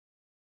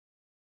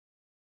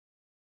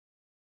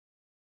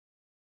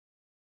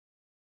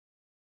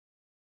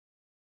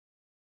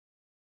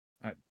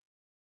 I,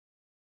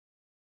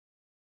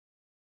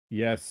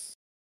 yes.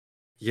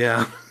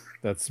 Yeah,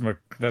 That's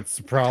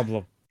the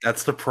problem.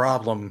 that's the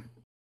problem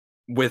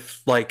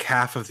with like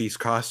half of these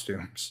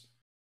costumes.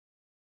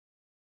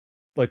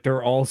 Like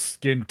they're all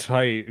skin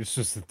tight. It's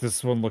just that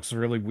this one looks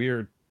really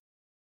weird.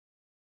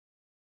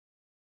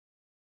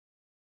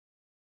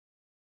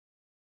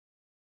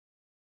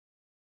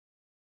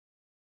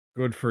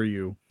 Good for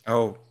you.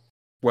 Oh,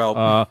 well.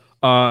 Uh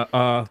uh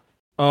uh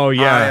oh Hi,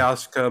 yeah.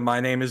 Asuka. My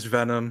name is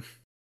Venom.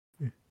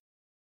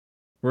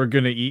 We're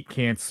gonna eat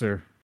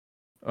cancer.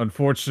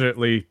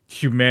 Unfortunately,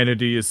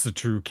 humanity is the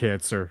true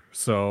cancer.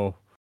 So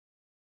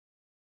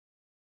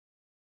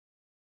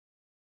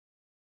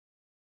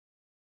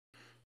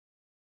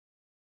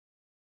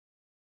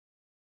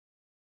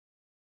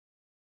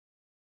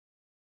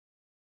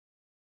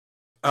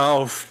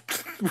Oh,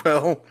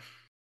 well.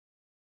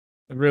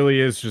 it really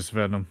is just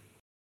Venom.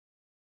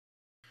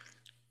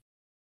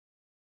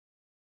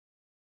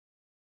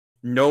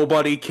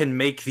 Nobody can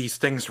make these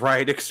things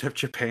right except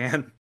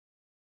Japan.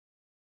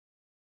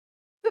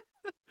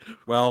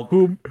 Well,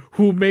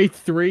 Who made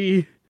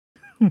 3?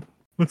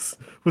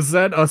 Was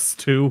that us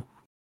too?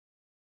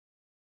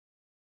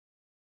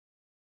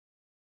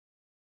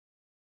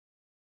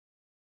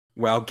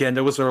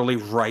 Gendo was literally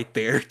right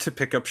there to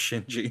pick up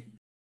Shinji.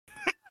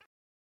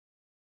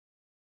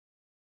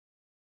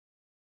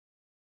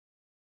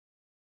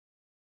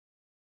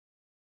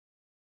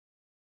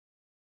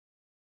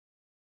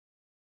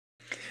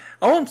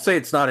 I won't say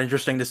it's not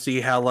interesting to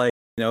see how, like,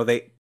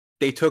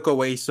 they took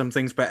away some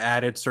things but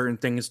added certain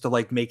things to,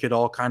 like, make it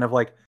all kind of,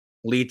 like,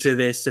 lead to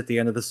this at the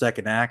end of the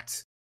second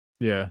act.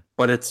 Yeah.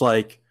 But it's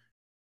like,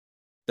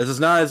 this is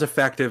not as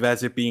effective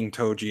as it being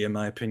Toji, in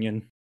my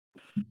opinion.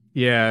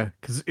 Yeah,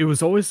 because it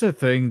was always a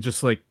thing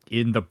just like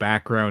in the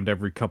background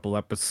every couple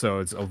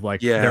episodes of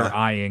like they're Yeah.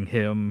 eyeing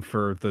him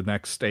for the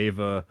next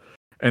Ava.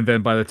 And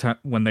then by the time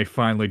when they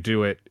finally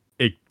do it,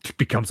 it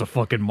becomes a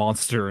fucking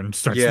monster and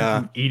starts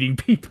Yeah. eating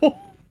people.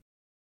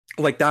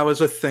 Like, that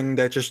was a thing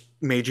that just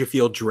made you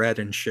feel dread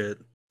and shit.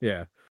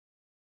 Yeah.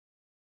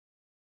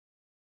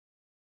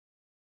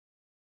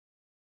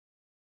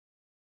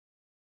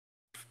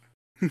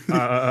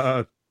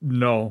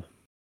 No.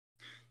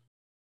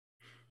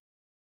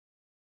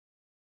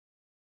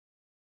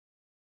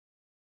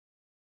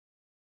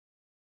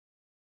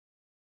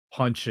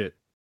 Punch it.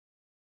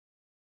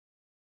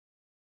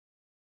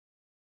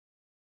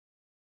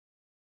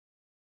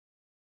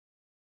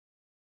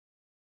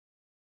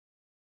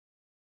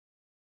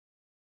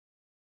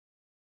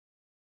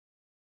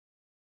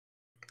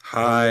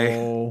 Hi.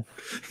 Hello.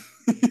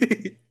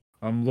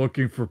 I'm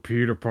looking for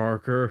Peter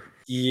Parker.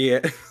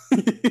 Yeah.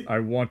 I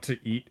want to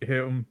eat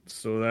him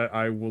so that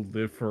I will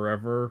live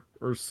forever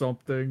or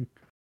something.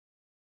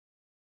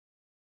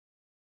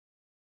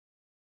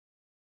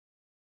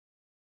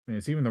 I mean,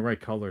 it's even the right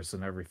colors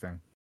and everything.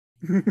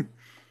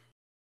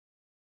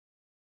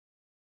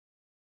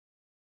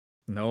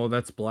 No,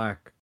 that's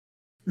black.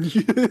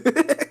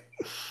 It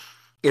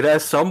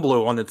has some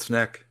blue on its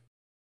neck.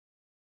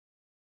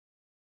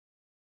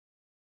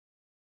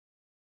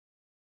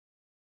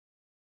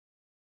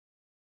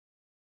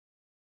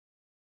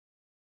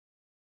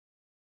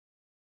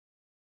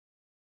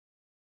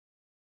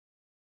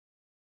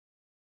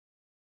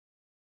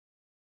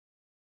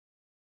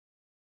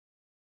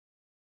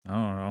 I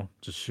don't know.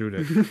 Just shoot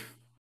it.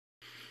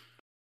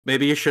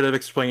 Maybe you should have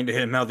explained to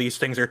him how these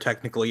things are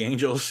technically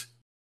angels.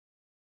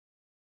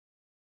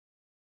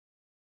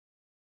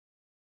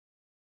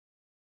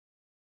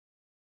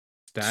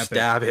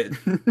 Stab it.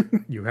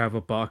 You have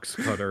a box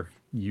cutter.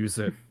 Use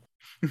it.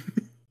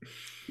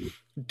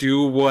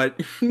 do what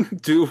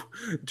do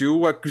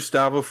what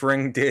Gustavo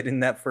Fring did in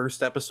that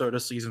first episode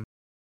of season.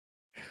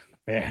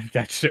 Man,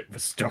 that shit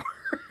was dark.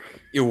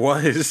 It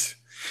was.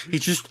 He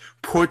just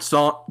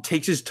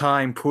takes his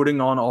time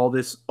putting on all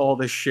this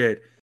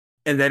shit,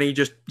 and then he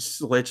just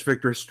slits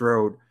Victor's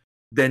throat,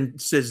 then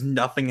says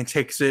nothing and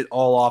takes it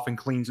all off and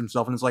cleans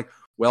himself, and is like,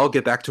 well,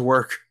 get back to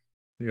work.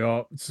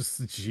 Yeah, it's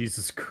just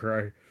Jesus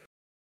Christ.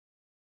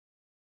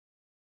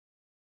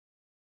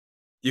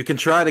 You can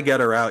try to get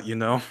her out, you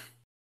know.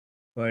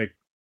 Like,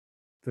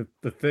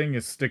 the thing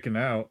is sticking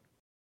out.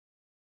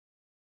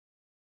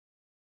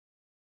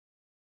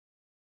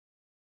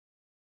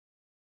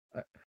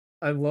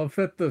 I love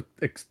that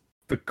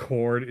the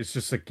cord is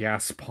just a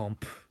gas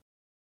pump.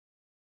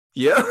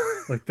 Yeah.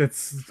 Like,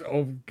 that's,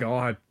 oh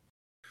god.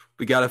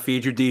 We gotta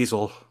feed your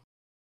diesel.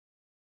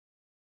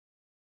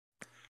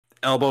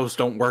 Elbows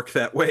don't work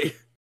that way.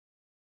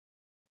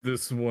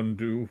 This one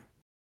do.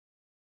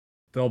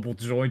 Double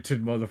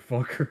jointed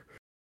motherfucker.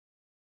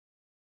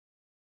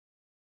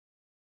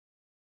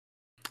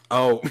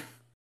 Oh.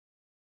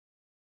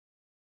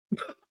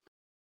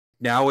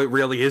 Now it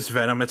really is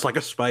Venom. It's like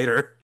a spider.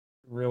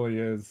 It really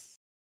is.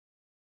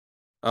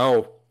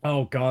 Oh.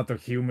 Oh god, they're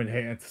human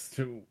hands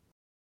too.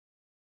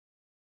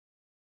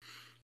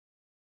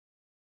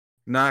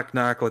 Knock,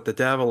 knock, let the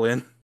devil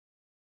in.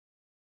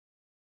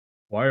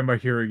 Why am I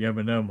hearing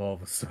Eminem all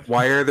of a sudden?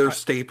 Why are there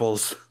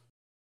staples?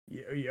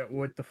 Yeah,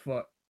 what the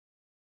fuck?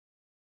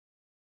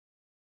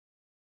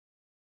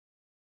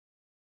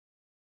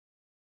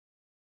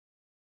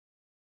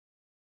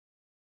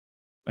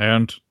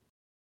 And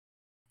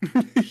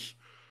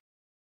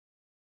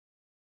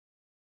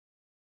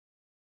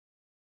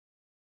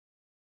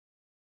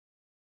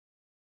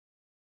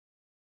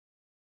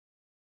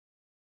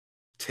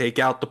take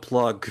out the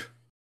plug.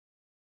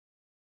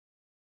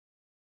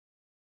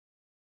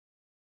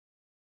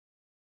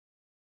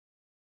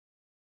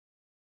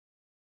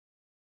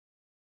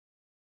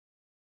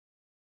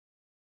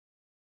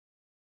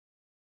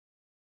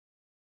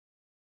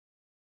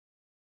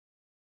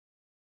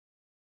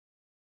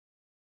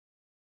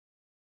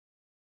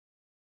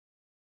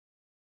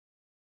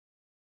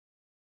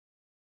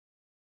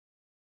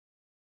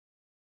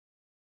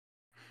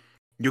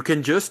 You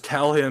can just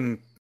tell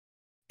him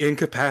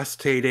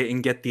incapacitate it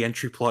and get the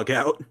entry plug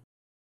out.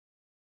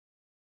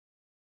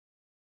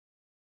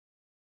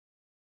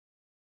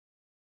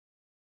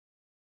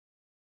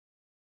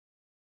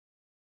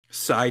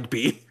 Side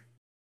B.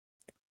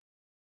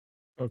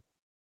 Oh,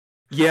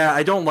 Yeah,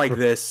 I don't like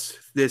this.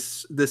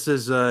 This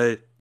is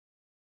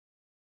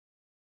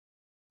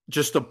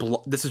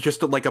this is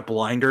just like a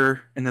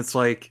blinder, and it's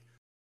like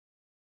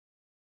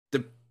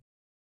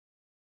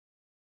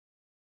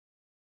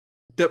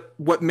the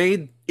what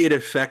made it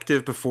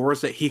effective before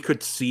is that he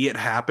could see it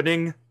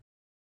happening.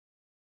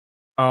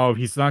 oh,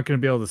 he's not gonna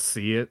be able to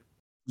see it.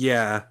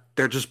 Yeah,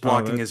 they're just Oh,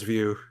 blocking his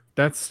view.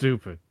 that's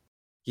stupid.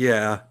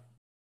 Yeah.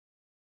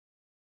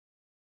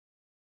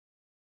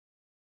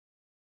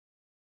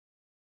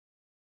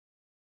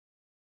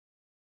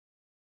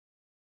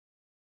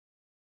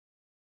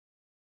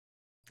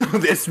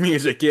 This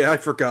music, yeah, I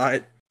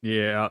forgot.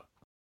 Yeah.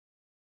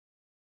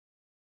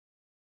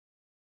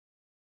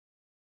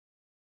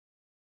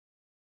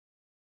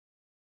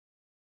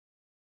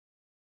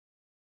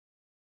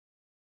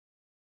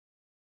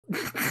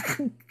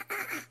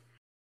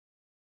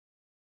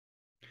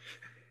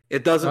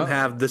 It doesn't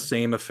have the Oh,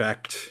 same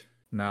effect.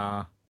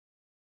 nah.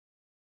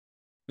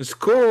 It's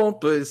cool,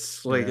 but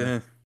it's like, Yeah.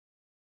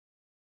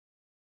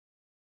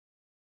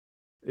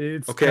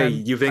 It's okay,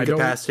 kind. you've I don't.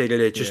 incapacitated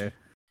it. Just Yeah.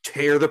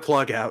 tear the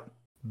plug out.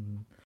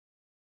 Mm.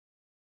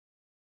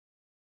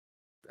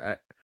 I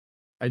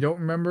I don't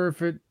remember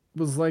if it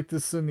was like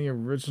this in the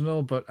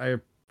original, but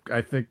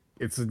I think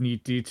it's a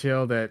neat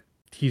detail that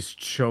he's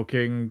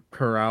choking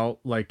her out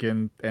like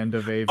in End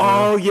of Ava.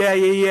 Oh, yeah,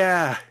 yeah,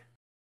 yeah.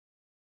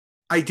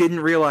 I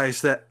didn't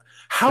realize that.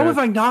 How have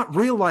That I not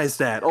realized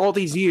that all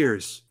these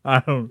years? I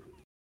don't.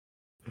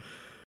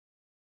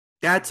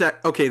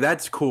 Okay,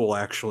 that's cool,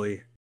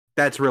 actually.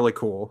 That's really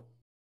cool.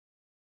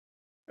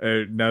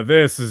 Now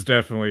this is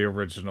definitely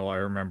original. I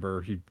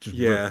remember he just ripped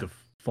Yeah. the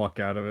fuck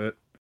out of it.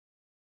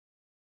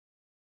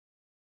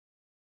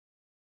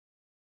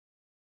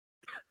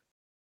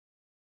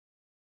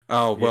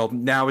 Oh, Yeah. well,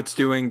 now it's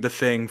doing the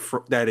thing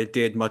that it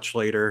did much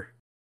later.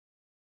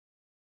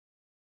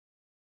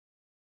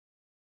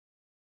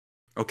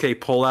 Okay,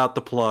 pull out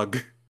the plug.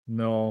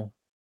 No.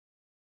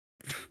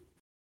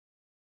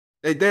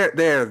 Hey,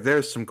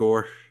 there's some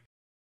gore.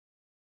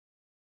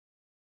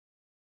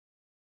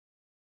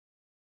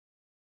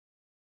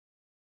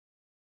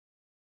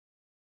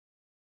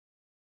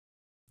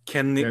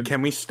 Yeah.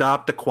 Can we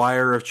stop the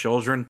choir of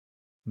children?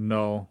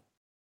 No.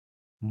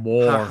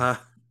 More. Haha,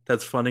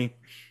 that's funny.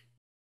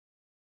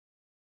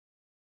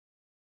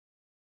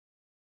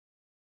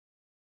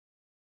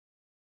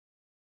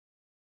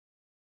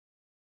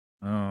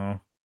 Oh.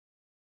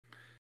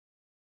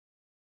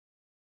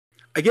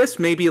 I guess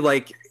maybe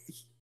like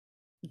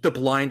the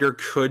blinder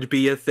could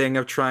be a thing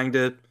of trying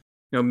to,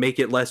 make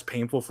it less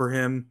painful for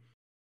him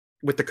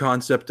with the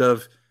concept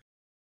of,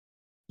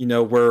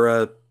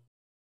 we're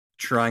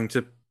trying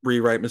to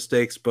rewrite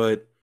mistakes,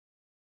 but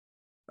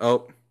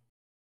oh,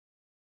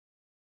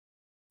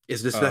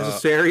 is this Uh.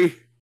 necessary?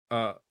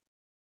 Uh.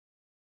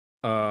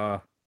 Uh.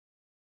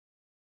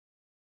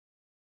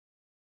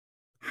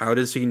 How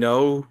does he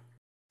know?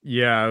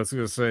 Yeah, I was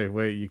gonna say,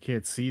 wait, you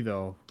can't see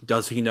though.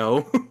 Does he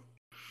know?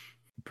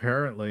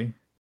 Apparently.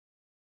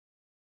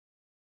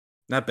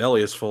 That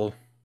belly is full.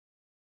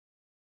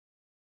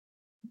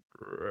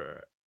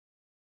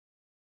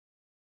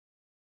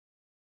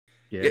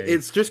 Yay.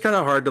 It's just kind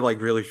of hard to like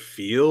really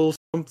feel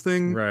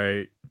something,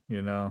 Right.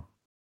 You know.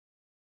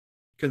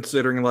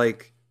 considering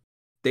like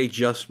they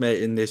just met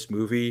in this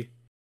movie,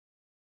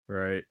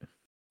 Right.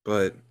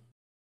 but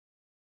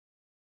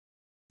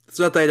it's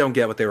not that I don't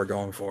get what they were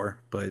going for,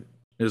 but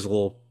it was a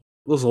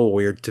little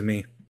weird to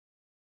me.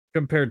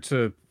 Compared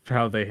to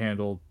how they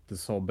handled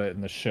this whole bit in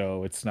the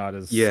show, it's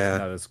Yeah,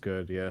 not as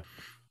good. Yeah.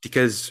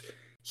 because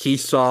he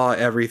saw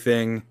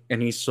everything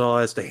and he saw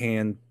as the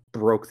hand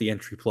broke the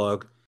entry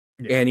plug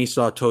Yeah. and he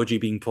saw Toji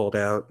being pulled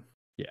out.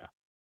 Yeah.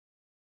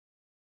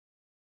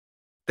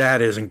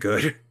 That isn't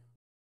good.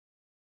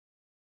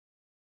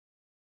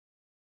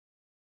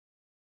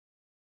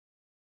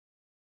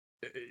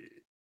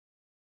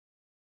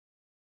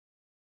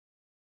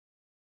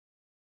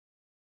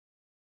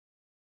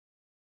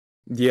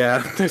 Yeah,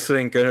 this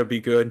ain't gonna be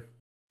good.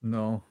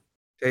 No.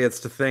 Hey, it's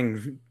the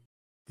thing.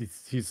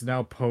 He's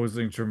now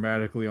posing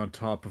dramatically on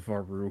top of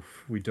our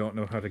roof. We don't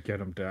know how to get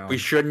him We down.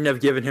 shouldn't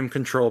have given him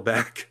control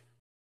back.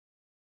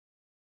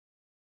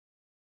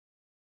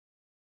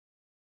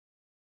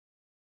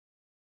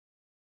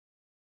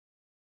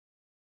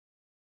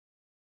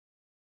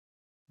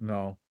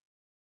 No.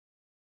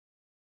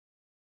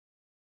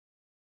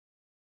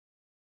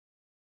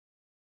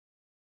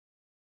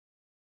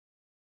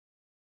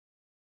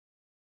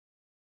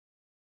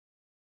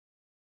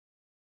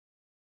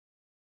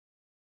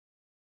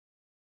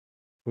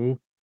 Who?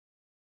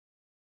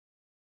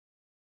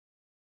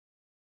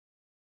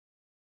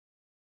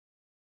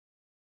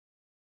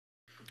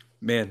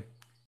 Man,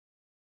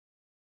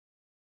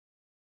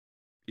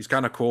 he's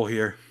kind of cool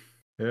here.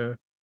 Yeah.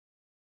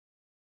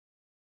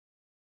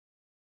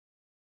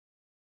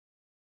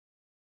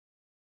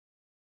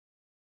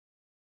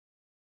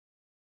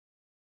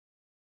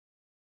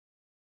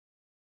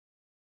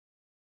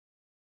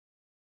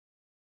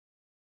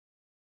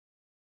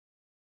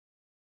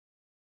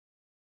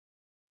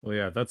 Well,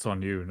 yeah, that's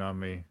on you, not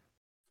me.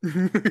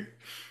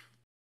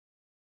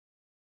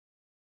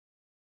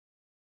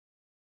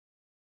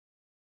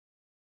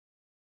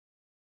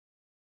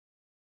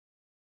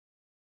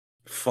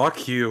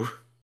 Fuck you.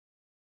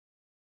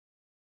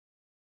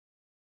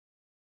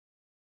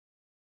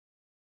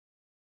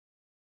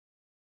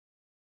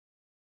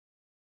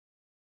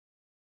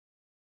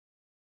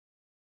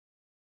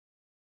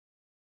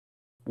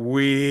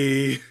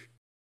 We.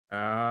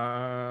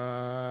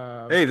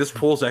 Ah, Hey, this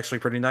pool's actually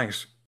pretty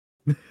nice.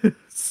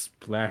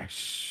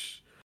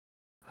 splash.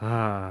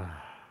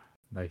 Ah,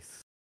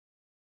 nice.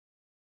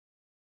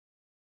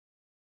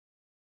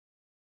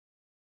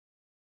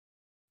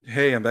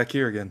 Hey, I'm back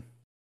here again.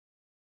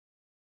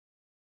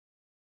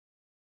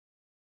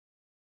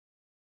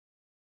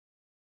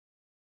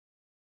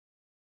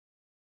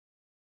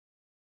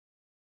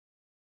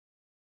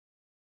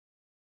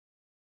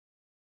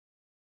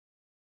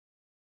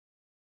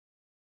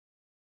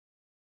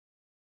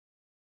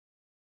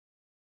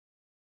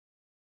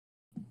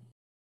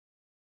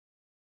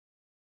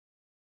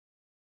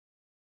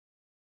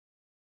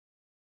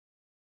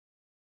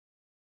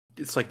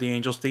 It's like the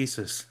angel's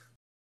thesis.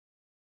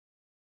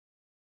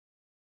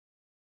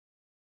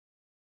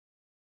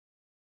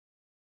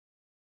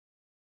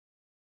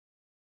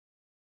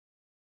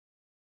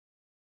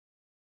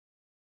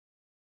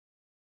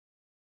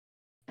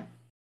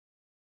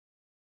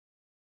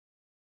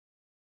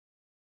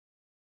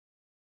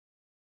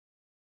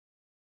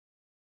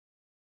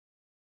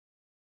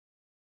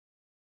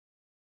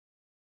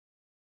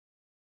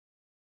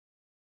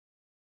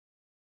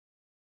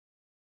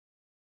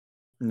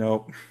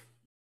 Nope.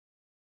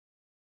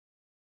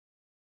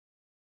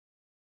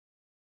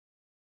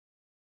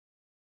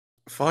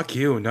 Fuck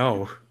you,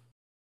 no.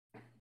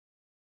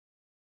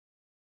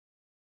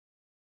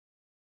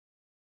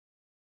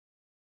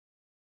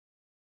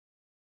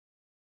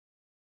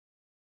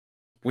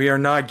 We are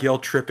not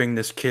guilt tripping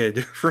this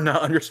kid for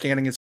not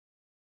understanding his.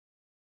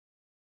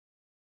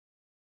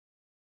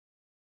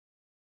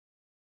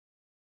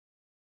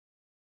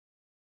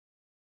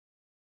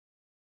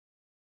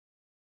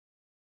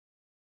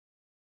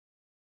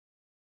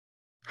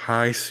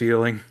 High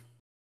ceiling.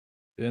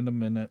 In a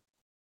minute.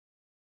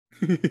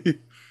 We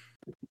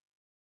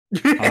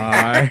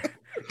Hi.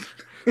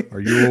 Are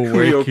you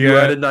awake hope you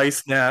had yet? a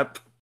nice nap.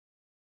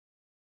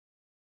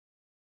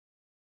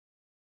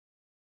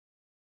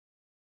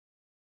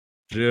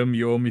 Jim,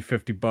 you owe me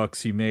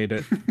 $50. You made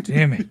it.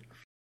 Damn it.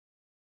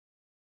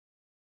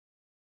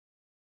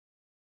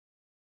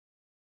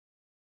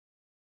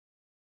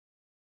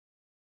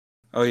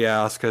 Oh yeah,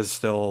 Asuka's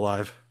still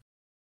alive.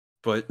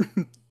 But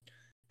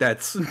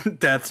that's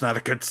not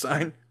a good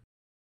sign.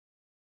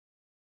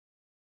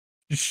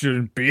 You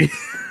shouldn't be.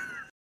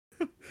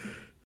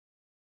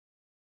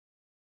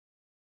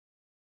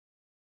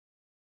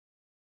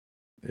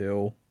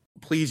 Ew.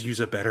 Please use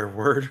a better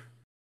word.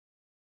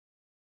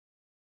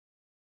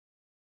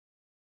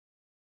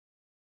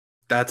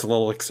 That's a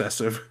little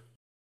excessive.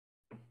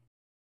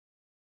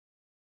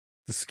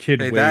 This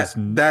kid Hey, weighs.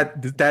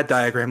 that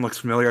diagram looks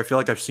familiar. I feel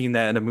like I've seen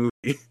that in a movie.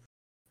 I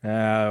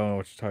don't know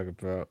what you're talking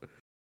about.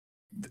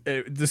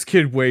 This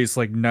kid weighs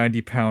like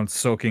 90 pounds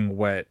soaking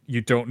wet.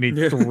 You don't need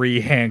Yeah.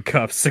 3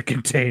 handcuffs to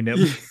contain him.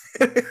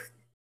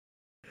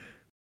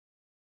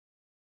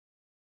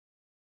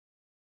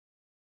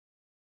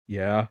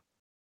 Yeah.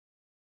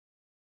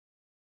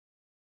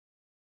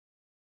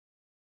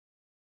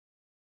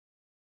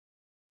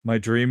 My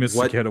dream is to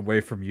What? get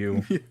away from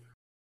you.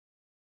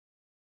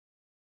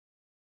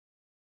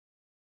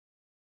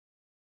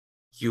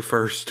 You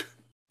first.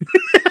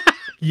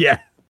 Yeah.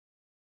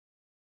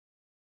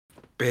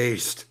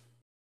 Based.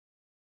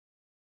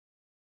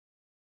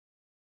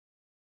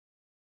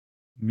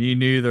 Me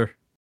neither.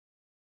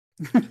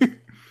 I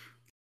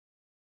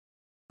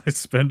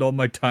spend all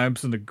my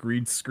times in a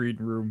green screen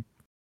room.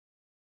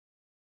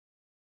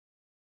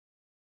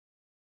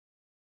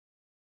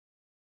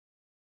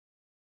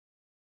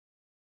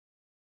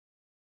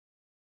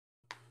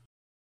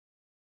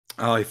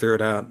 Oh, I threw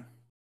it out.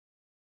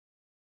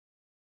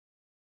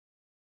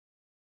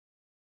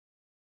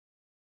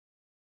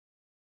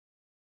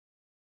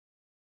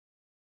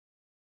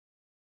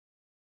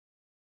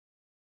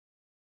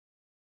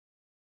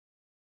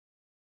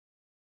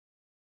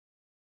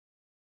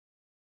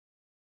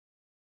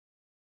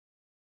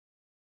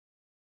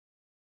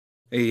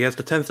 Hey, he has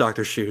the 10th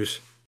Doctor shoes.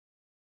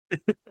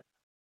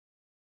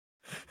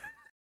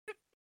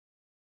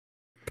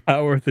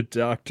 Power the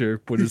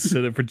doctor, but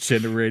instead of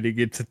regenerating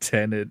into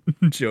Tenet,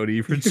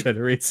 Jody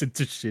regenerates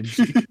into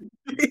Shinji.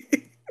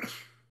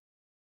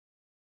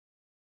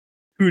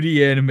 Who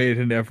de-animate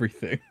and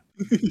everything.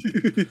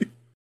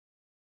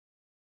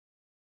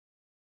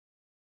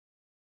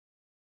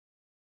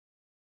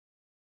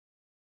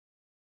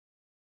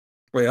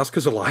 Wait,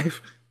 Asuka's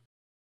alive?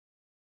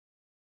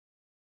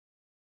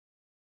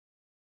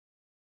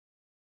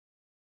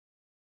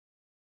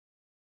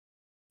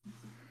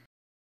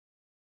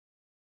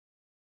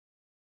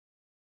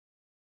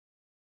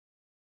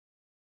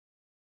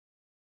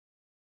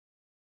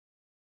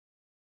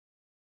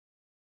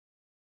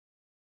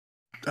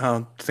 I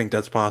don't think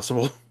that's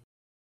possible.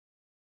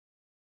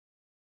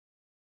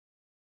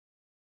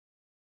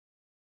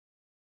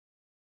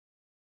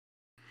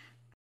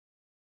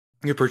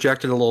 You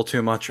projected a little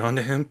too much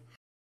onto him.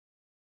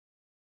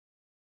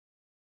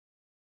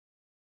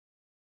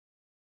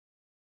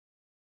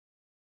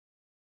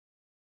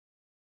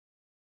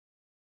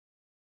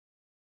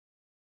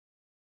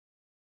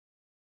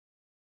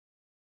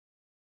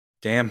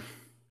 Damn.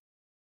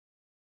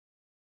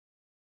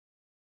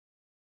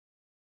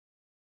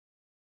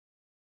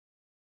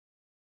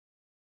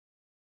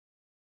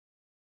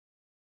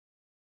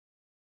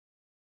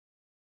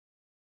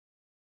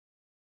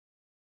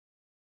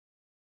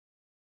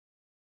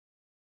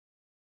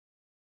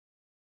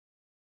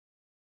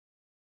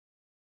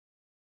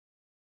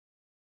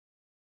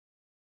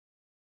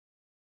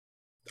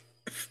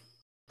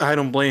 I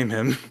don't blame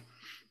him.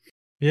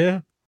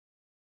 Yeah.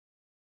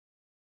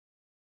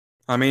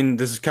 I mean,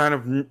 this is kind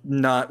of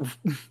not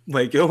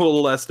like a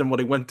little less than what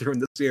he went through in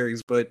the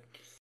series, but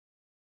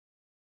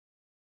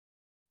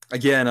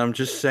again, I'm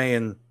just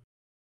saying,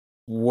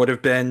 would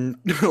have been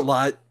a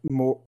lot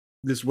more.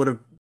 This would have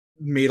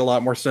made a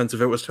lot more sense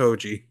if it was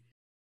Toji.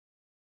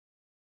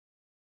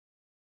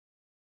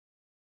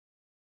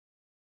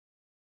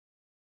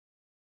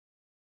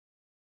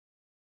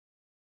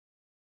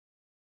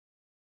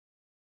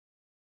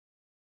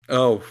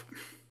 Oh,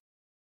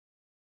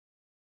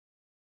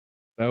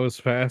 That was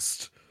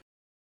fast.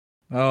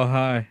 Oh,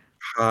 hi.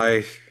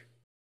 hi.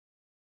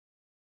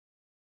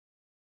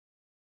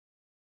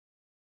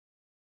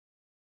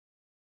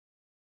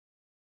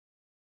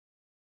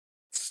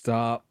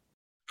 Stop.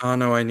 Oh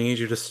no, I need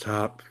you to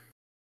stop.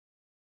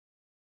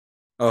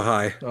 Oh,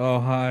 hi. Oh,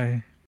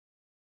 hi.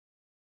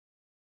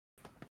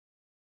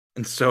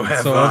 And so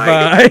have So have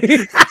I.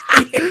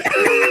 I.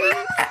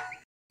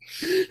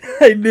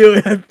 I knew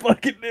it. I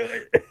fucking knew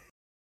it.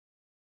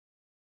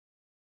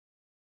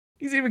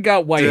 He's even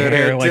got white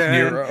hair like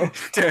Nero.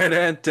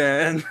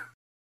 Dun.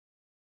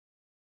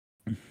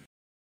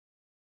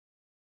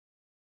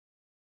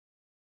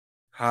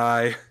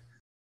 Hi.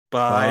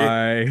 Bye.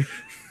 Bye.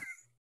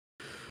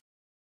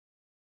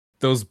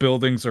 Those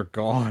buildings are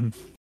gone.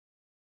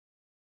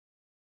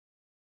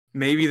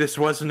 Maybe this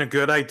wasn't a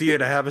good idea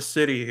to have a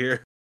city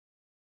here.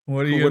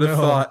 What do Who you would know? have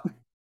thought?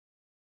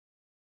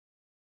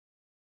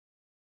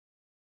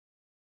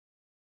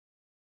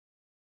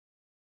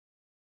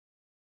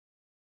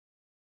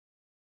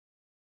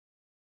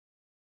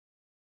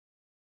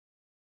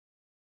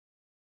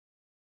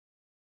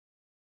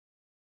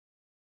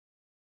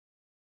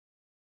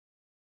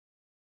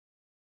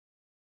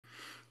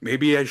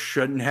 Maybe I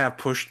shouldn't have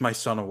pushed my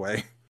son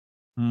away.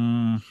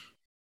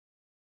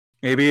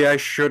 Maybe I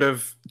should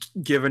have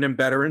given him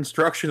better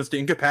instructions to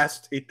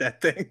incapacitate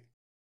that thing.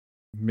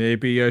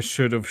 Maybe I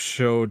should have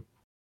showed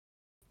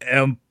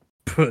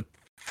empathy.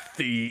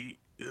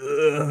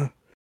 Ugh.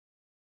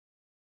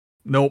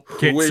 Nope,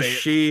 can't Who is say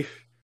she? it.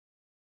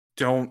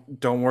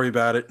 Don't worry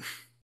about it.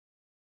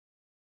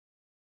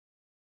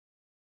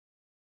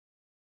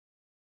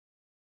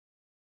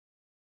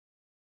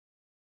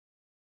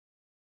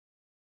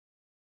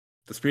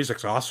 This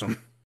music's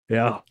awesome.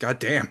 Yeah. God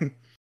damn.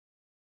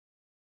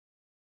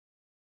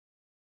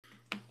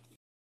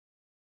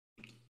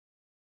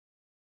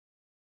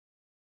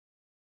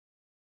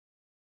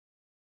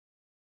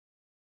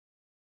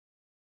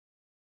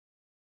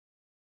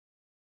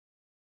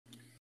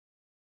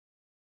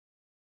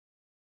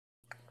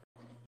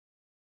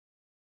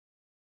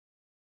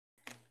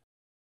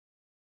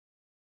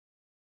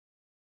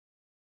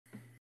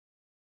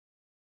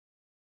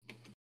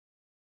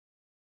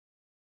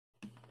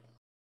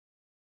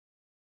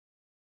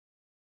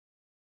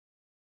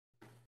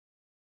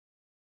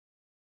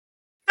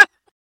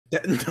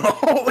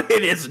 No,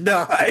 it is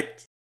not.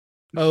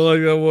 I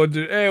like that one,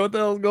 dude. Hey, what the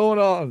hell's going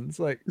on? It's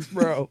like,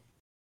 bro,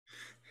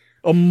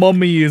 a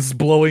mummy is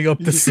blowing up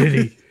the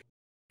city.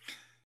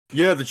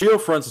 Yeah, the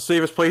geofront's the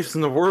safest place in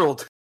the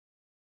world.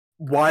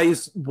 Why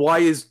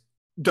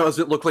does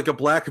it look like a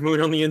black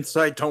moon on the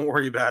inside? Don't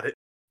worry about it.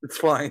 It's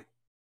fine.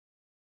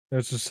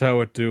 That's just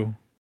how it do.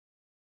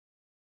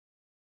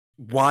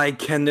 Why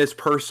can this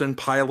person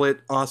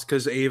pilot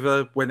Asuka's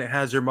Ava when it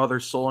has her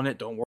mother's soul in it?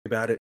 Don't worry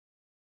about it.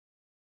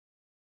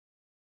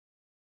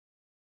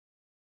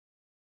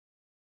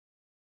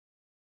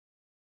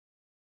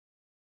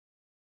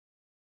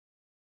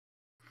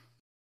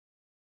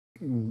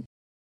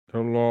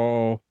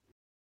 Hello.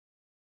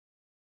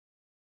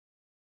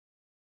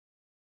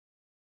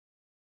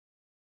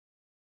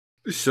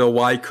 So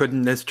why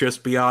couldn't this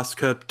just be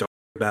Asuka? Don't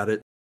worry about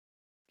it.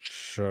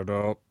 Shut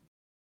up.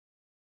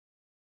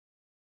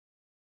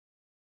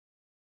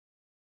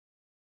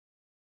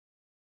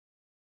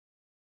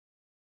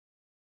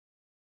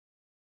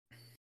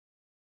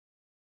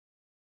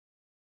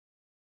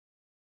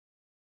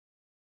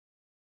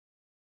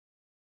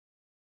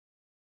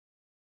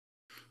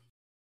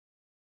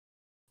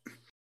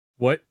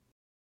 What?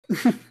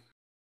 I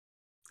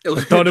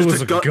thought it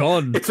was a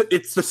gun.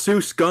 It's the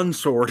Seuss gun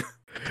sword.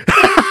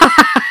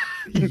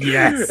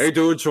 Yes. Hey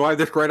dude, so I have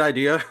this great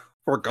idea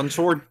for a gun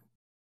sword.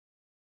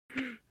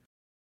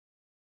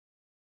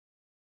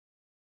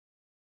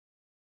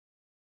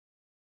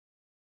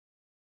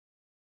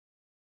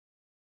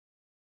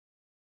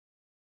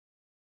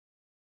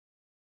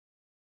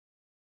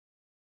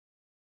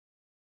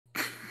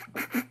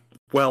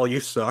 Well, you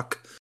suck.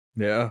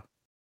 Yeah.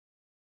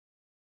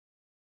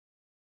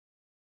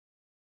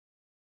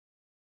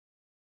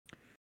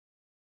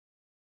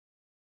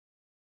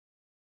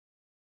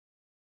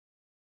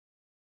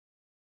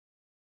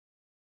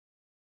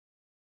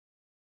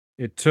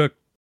 It took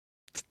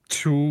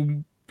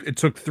it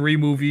took 3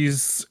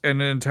 movies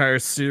and an entire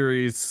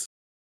series.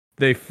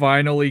 They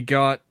finally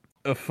got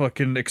a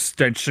fucking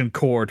extension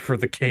cord for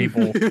the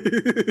cable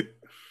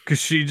because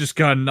she just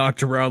got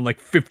knocked around like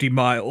 50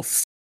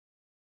 miles.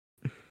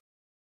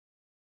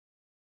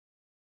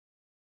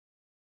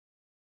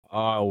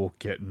 I will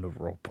get in the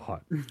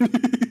robot.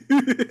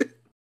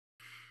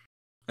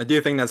 I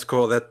do think that's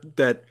cool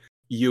that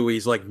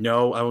Yui's like,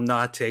 no, I will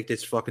not take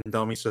this fucking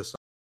dummy system.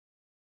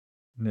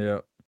 Yeah.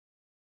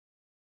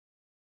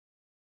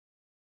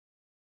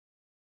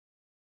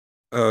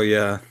 Oh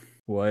yeah.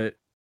 What?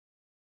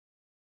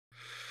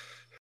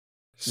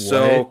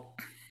 So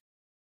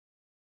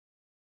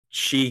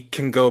she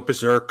can go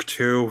berserk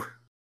too.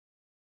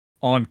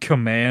 On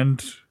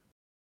command?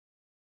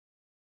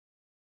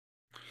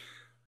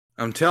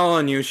 I'm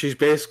telling you, she's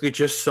basically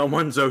just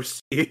someone's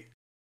OC.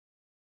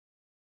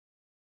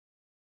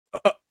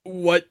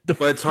 What the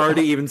But it's hard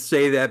to even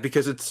say that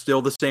because it's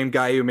still the same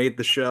guy who made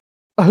the show.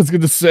 I was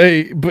gonna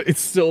say, but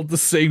it's still the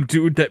same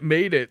dude that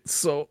made it,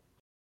 so.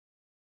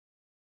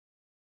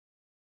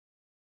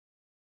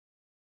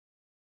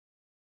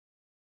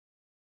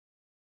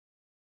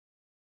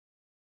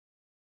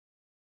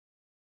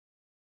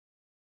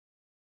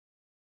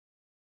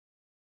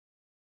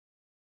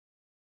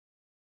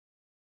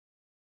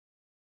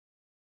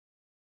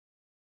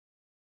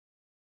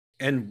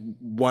 And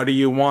what do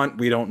you want?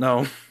 We don't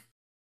know.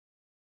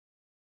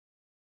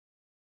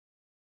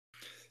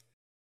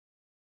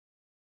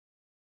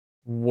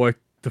 What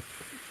the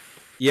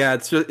Yeah,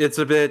 it's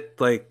a bit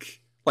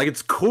like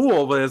it's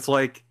cool, but it's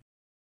like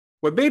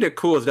what made it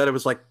cool is that it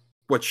was like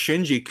what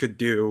Shinji could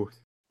do.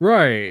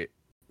 Right.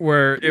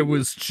 Where it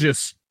was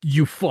just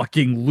you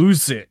fucking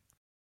lose it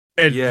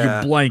and you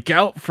Yeah. blank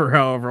out for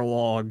however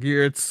long.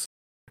 It's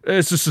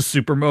just a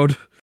super mode.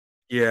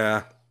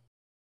 Yeah.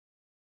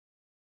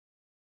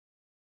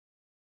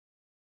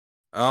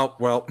 Oh,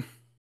 well.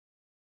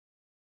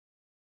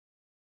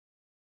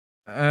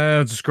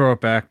 Just grow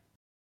it back.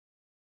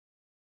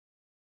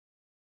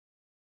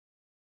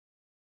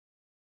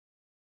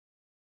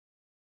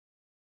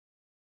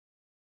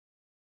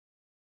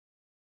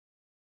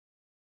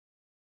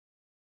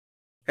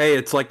 Hey,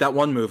 it's like that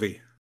one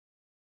movie.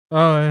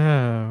 Oh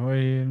yeah, what do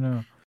you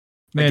know?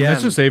 Man, that's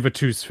Again, just Ava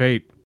 2's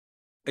fate.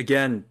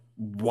 again,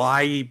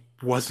 why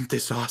wasn't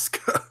this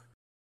Asuka?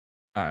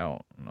 I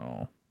don't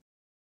know.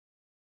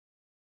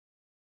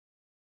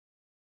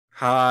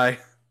 Hi.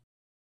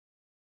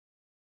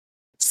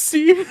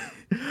 See,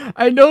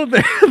 I know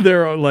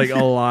they're like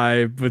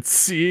alive, but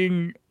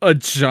seeing a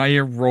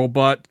giant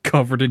robot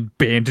covered in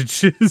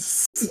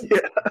bandages,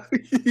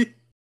 Yeah.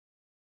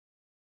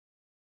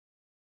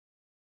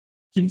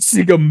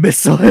 using a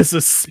missile as a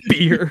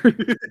spear.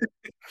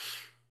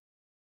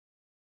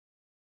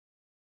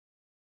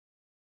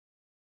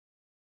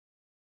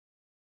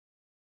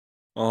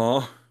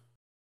 Oh,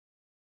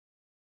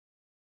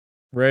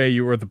 Ray,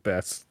 you were the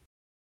best.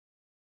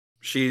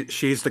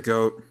 she's the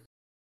goat.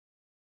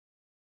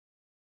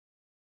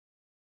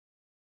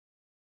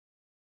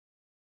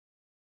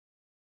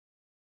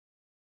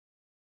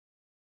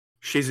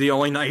 She's the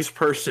only nice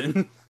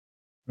person.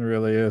 It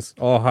really is.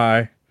 Oh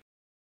hi.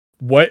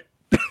 What?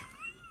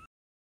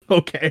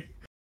 Okay.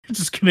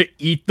 Just gonna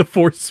eat the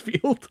force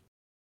field.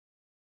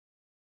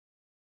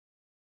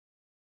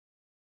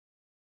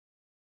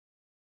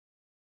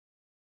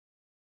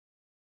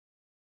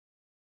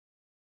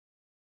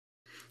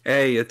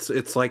 Hey,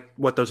 it's like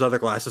what those other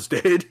glasses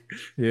did.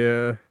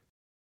 Yeah.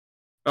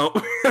 Oh,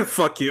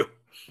 fuck you.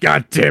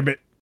 God damn it.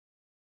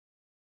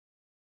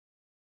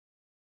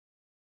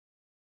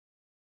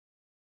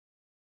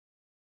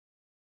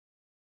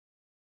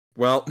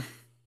 Well,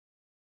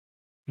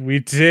 We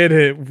did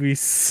it. We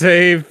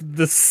saved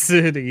the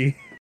city.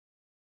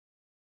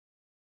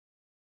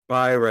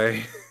 bye,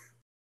 Ray.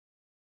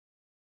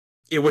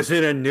 It was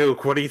in a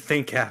nuke. What do you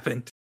think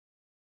happened?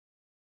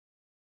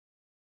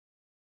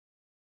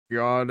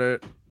 Got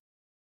it.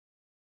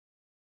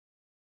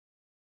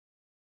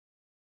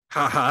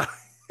 Haha.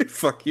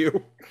 Fuck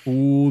you.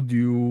 Fooled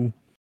you.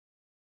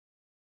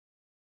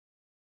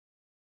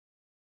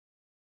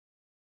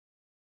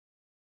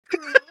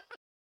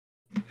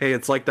 Hey,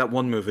 it's like that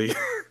one movie.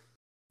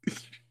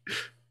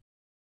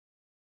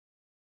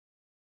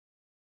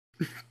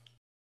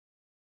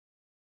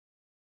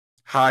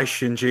 Hi,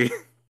 Shinji.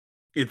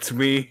 It's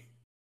me.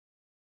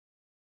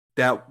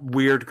 That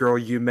weird girl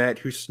you met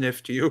who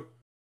sniffed you.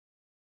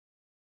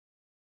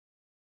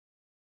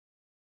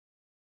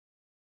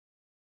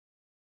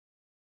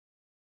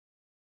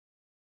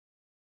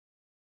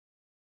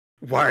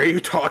 Why are you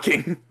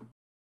talking?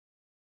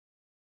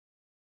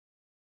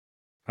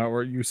 How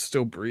are you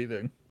still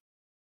breathing?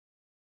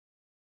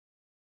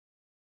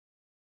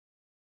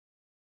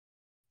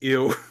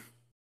 Ew.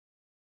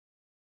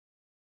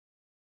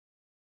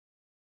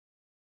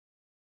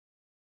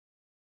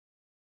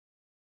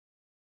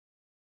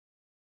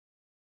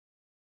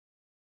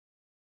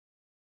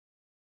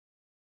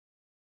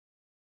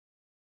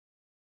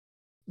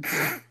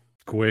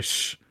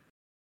 Squish.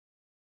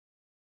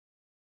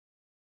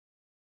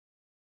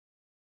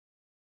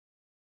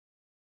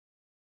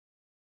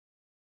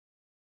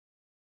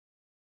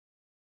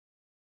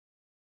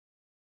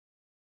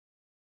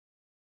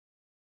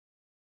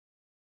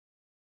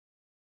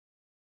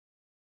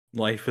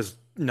 Life is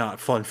not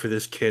fun for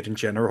this kid in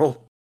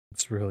general.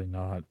 It's really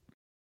not.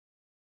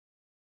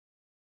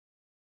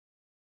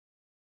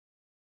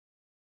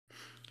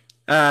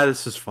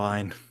 This is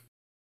fine.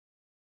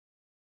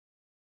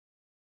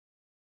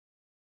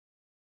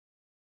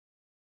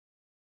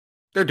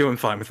 They're doing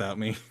fine without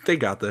me. They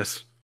got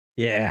this.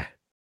 Yeah.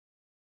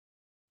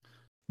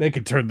 They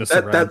can turn this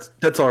That around.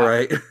 that's all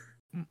right.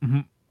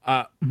 Mhm.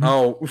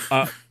 Oh,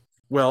 uh,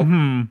 well.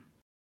 hmm.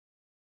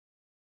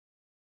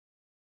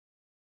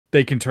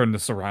 They can turn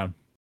this around.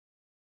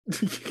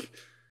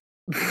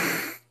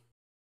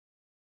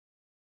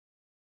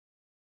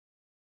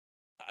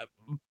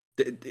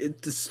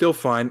 It's still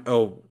fine.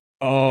 Oh,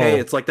 hey, Oh.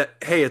 it's like that.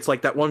 Hey, it's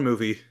like that one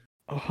movie.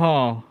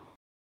 Huh.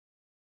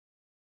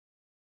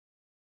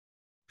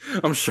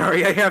 I'm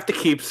sorry, I have to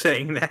keep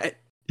saying that.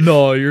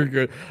 No, you're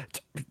good.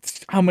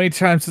 How many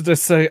times did I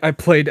say I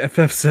played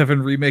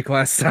FF7 Remake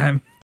last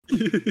time?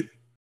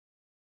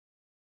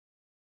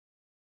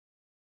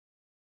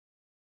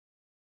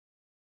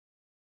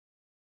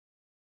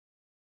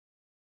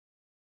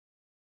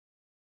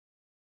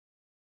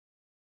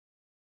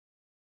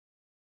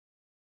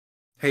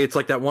 Hey, it's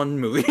like that one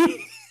movie.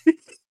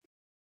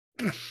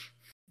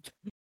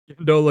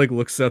 No, like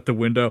looks out the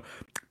window.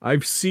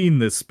 I've seen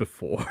this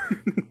before.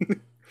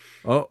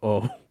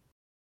 Uh-oh.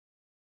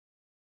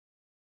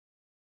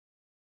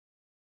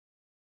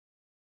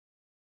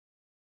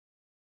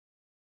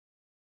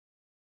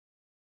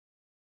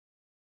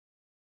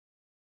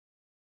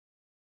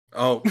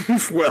 Oh,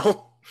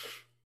 well,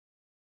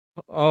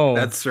 Oh.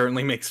 that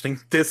certainly makes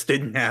things. This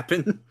didn't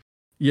happen.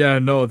 Yeah,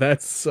 no,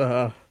 that's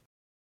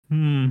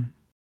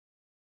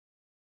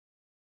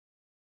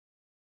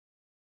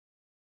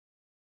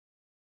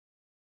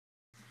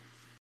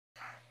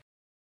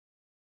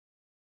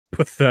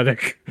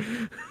pathetic.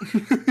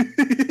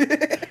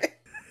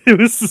 It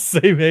was the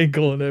same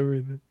angle and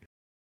everything.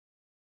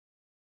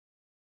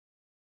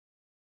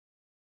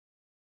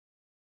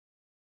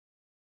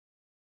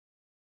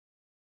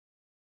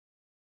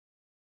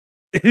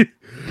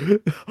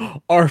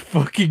 Our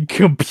fucking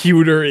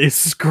computer is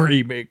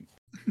screaming.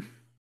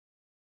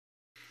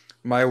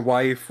 My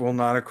wife will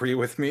not agree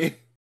with me.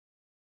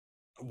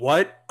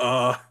 What?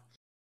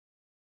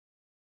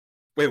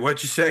 Wait,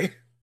 what'd you say?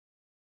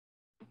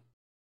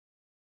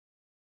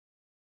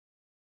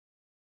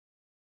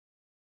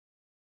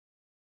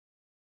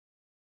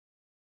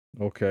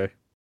 Okay.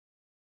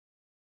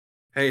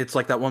 Hey, it's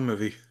like that one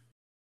movie.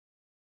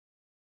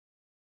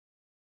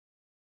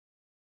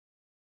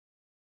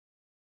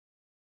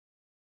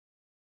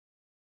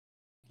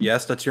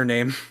 Yes, that's your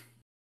name.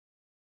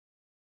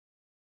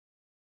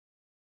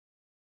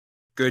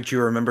 Good,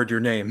 you remembered your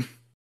name.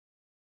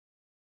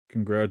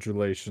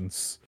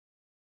 Congratulations.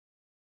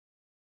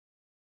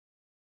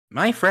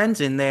 My friend's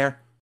in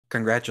there.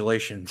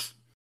 Congratulations.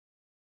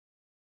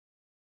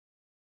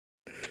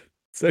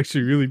 It's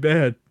actually really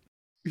bad.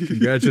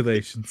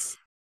 Congratulations.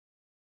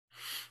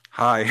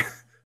 Hi,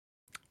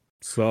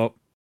 Sup?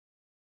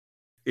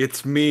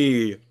 it's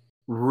me,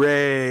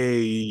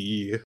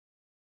 Ray.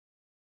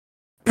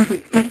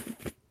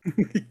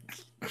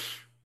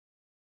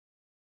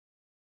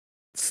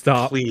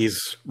 Stop.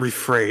 Please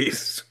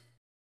rephrase.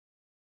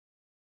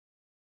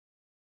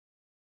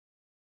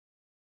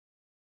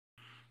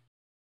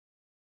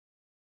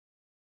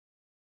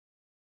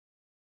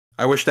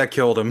 I wish that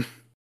killed him.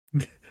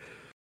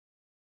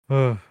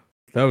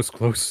 That was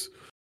close.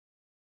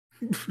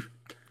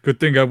 Good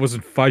thing I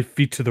wasn't 5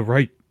 feet to the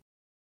right.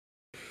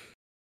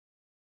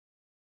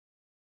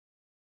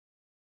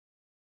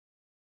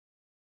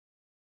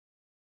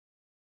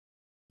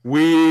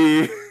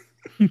 We.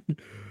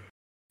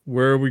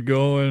 Where are we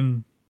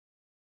going?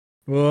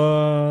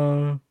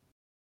 Uh,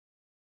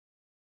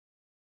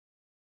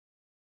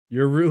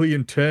 you're really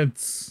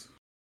intense.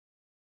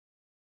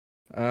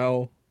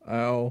 Ow,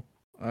 ow,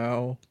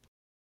 ow.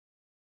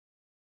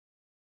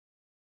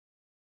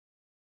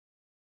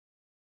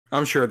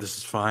 I'm sure this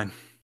is fine.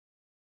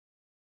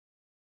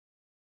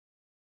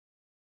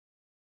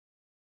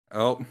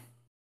 Oh,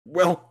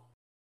 well,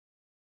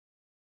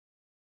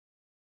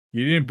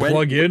 You didn't when.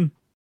 plug in?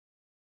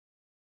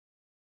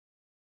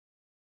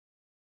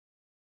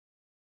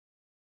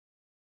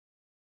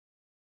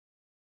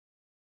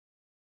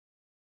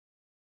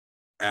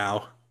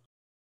 Ow.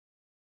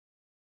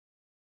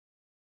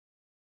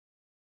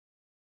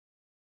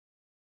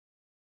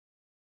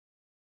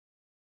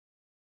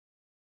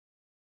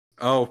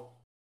 Oh,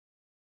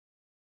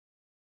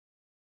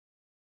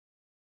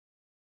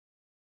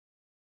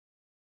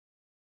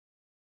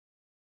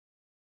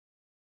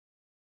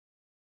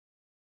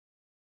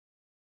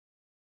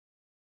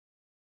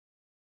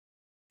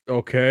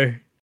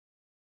 Okay.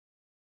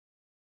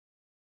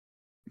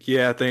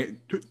 yeah,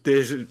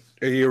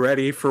 are you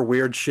ready for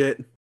weird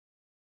shit?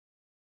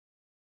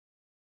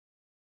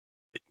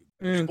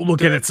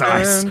 Look at its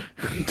eyes.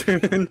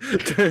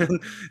 The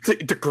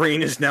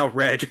green is now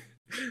red.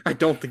 I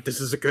don't think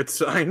this is a good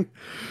sign.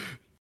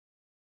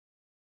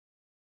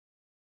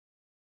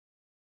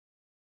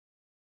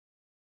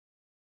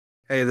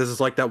 Hey, this is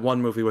like that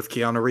one movie with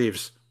Keanu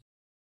Reeves.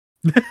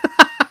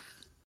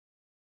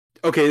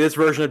 Okay, this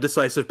version of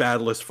Decisive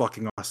Battle is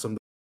fucking awesome.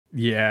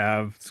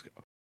 Yeah.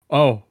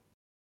 Oh.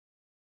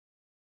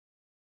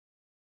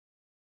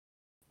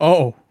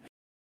 Oh.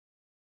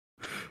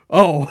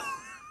 Oh.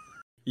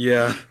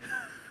 Yeah.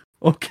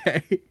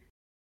 Okay.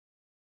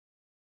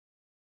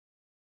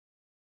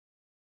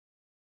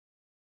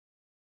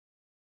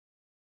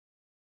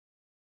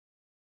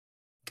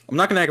 I'm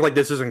not gonna act like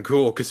this isn't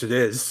cool, because it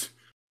is.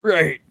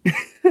 Right.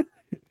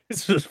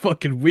 It's just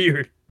fucking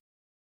weird.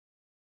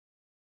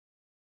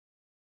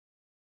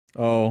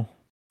 Oh.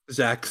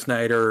 Zack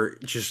Snyder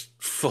just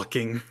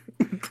fucking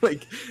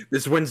like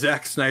this is when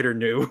Zack Snyder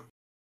knew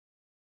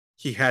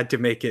he had to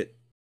make it.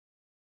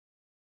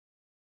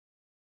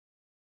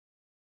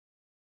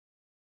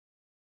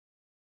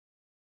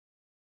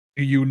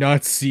 Do you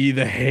not see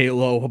the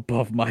halo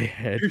above my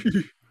head?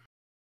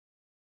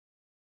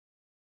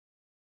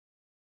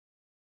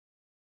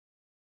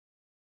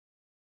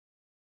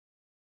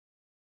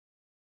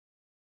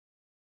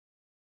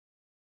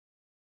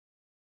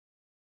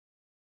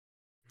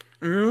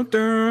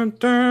 Dun,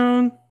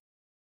 dun.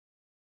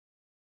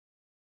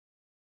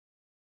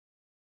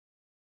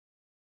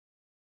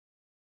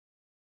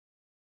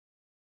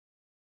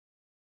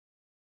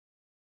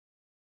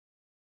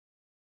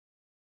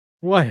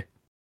 What?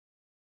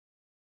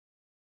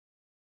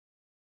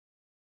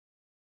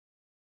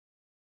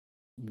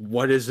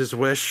 What is his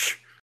wish?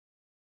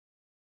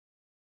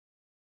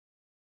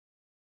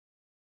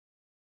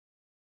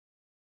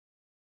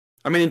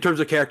 I mean, in terms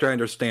of character, I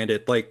understand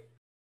it. Like,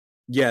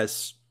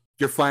 yes,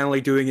 you're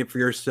finally doing it for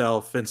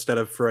yourself instead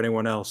of for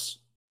anyone else.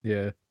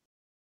 Yeah.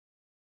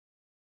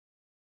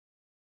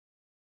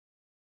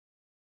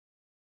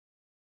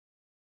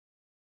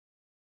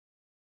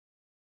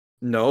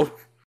 No.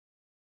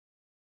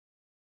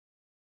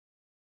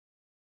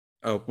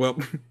 Oh, well.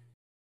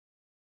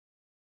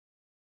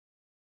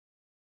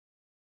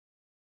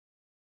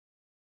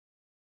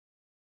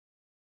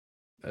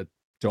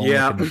 Don't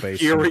Yeah, look in the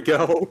here we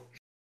basement.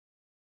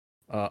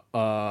 go.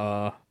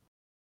 Uh,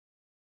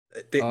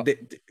 They- uh,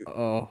 they-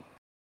 oh.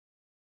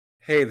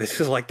 hey, this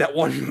is like that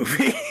one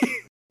movie.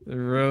 It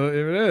really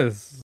it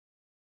is.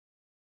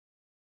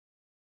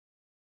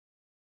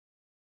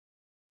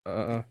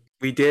 Uh,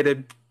 we did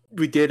a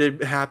we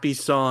did a happy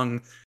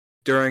song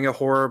during a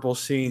horrible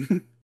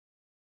scene.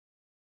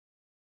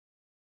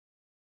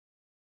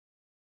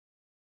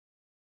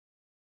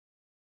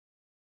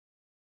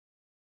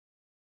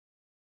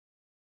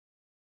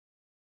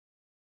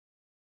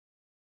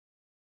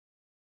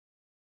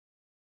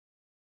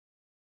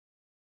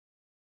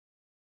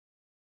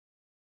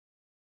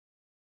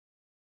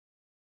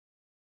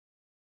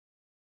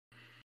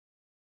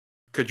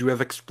 Could you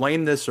have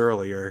explained this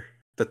earlier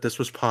that this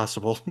was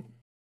possible?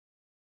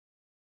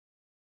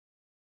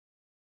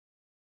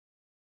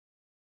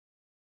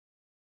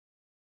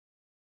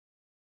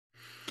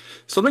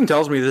 Something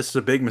tells me this is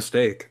a big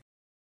mistake.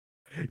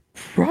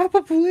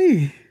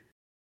 probably.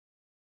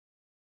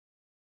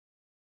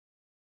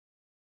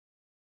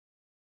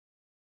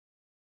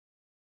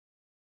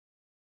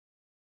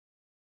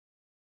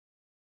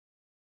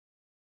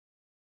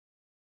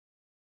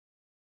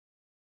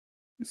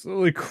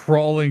 Slowly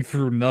crawling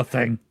through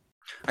nothing.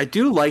 I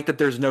do like that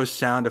there's no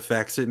sound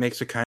effects. It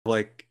makes it kind of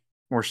like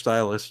more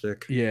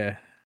stylistic. Yeah.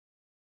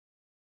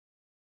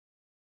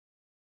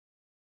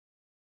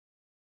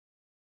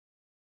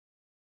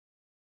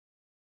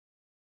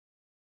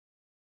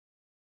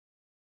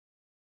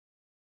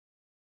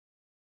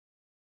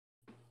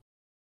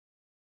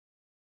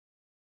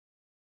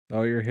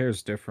 Oh, your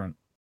hair's different.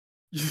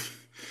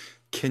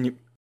 Can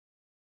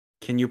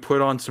you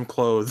put on some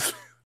clothes?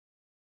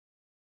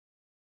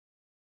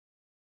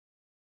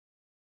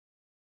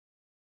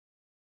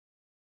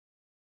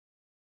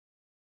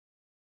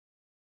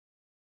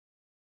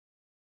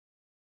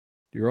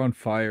 You're on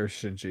fire,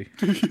 Shinji.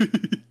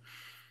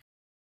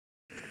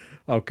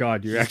 Oh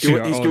god, you actually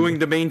are he's on. doing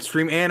the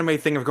mainstream anime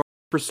thing of going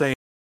for saying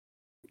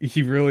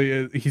He really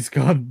is. He's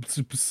gone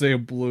Super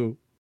Saiyan Blue.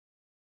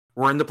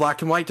 we're in the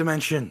black and white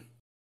dimension.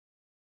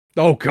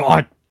 Oh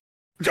god.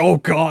 Oh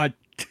god.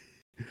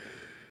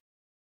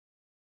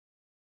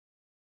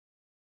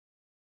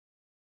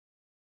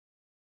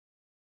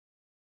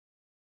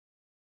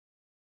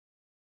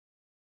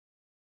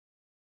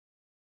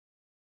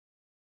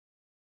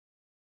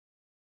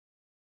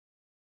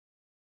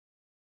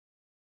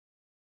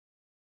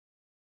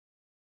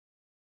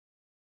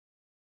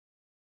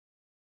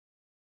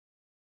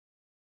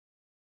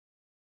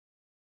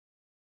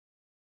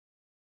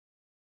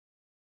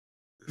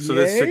 So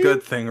this is a Yay?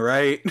 good thing,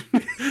 right?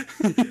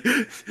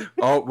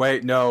 Oh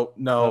wait, no,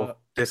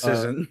 this uh,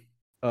 isn't.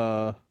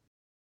 Uh.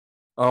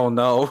 Oh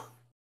no.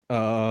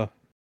 Uh.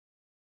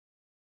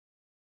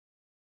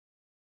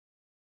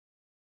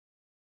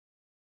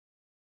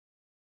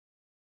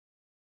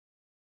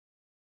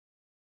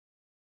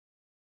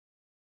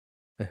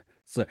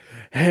 It's like,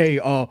 hey,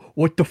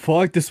 what the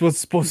fuck? This was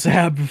supposed to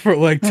happen for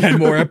like 10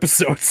 more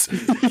episodes.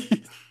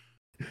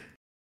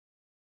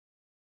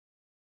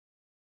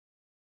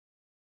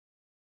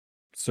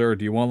 Sir,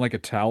 do you want like a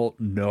towel?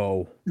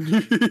 No.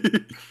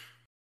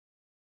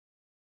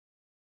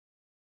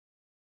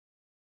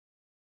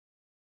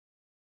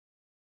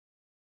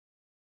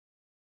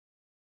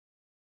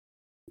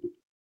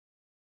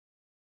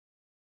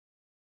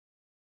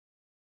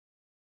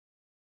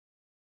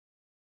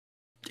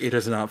 It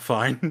is not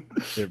fine.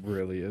 It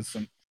really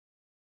isn't.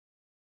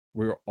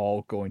 We're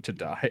all going to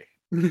die.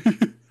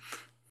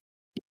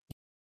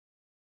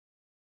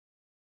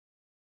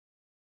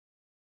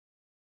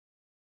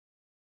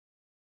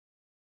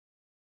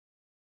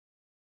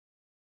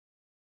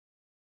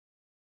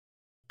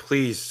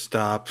 Please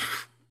stop.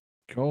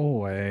 Go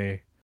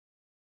away.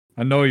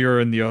 I know you're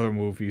in the other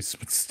movies,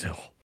 but still.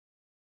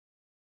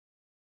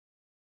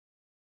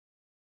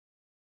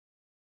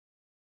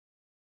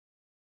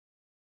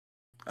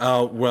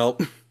 Oh, well.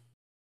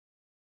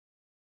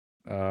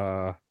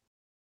 Oh,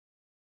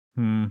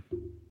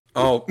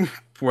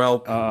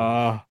 well.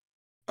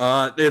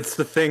 It's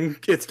the thing.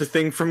 It's the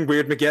thing from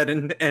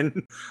Weirdmageddon,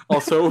 and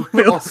also,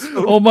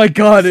 oh my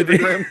god! It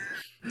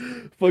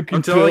Fucking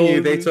I'm telling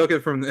you, they took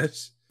it from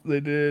this. They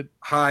did.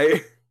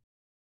 Hi.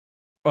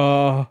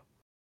 I've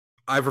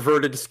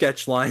reverted to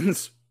sketch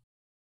lines.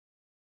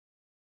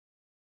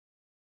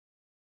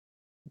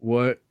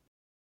 What?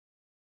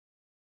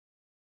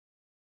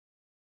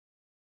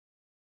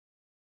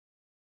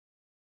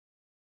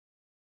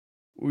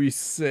 We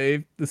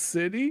saved the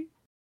city?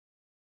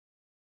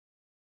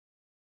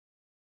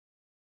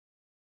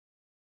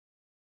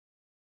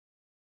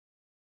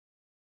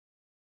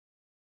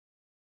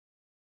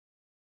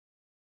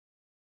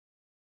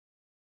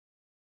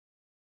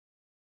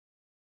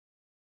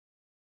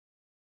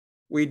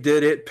 We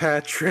did it,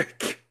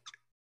 Patrick.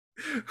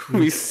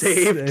 We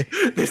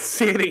saved the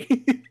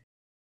city.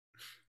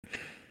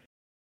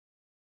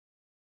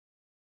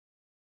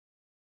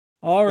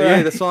 All right.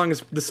 Yeah,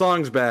 the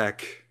song's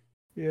back.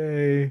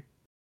 Yay.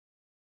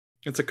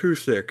 It's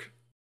acoustic.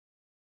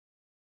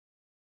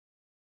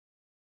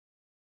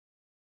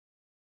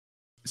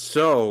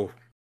 So,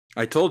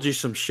 I told you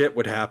some shit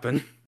would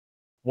happen.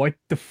 What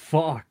the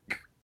fuck?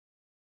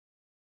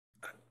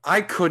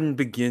 I couldn't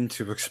begin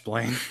to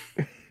explain.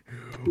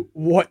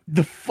 What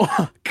the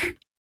fuck?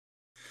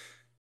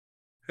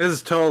 This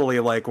is totally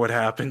like what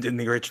happened in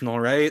the original,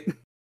 right?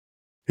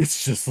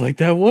 It's just like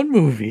that one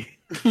movie.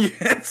 Yeah,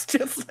 it's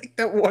just like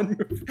that one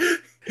movie.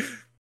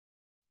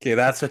 Okay,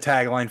 that's the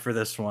tagline for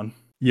this one.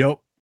 Yep.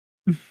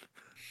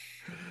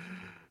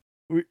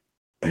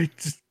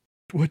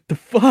 What the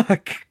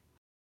fuck?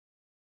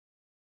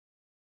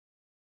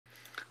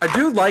 I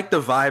do like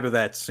the vibe of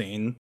that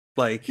scene.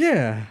 Like,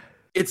 yeah.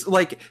 It's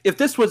like, if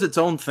this was its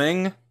own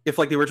thing, if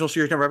like the original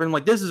series never happened,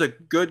 like this is a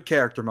good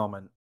character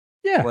moment.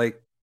 Yeah.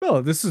 Like,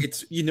 oh, this is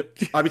it's, you know,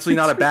 obviously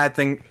not a bad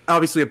thing.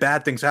 Obviously a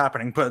bad thing's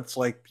happening, but it's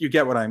like, you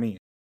get what I mean.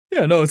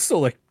 Yeah, no, it's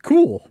still like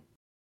cool.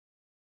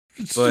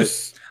 It's but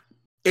just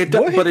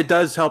but it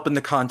does help in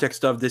the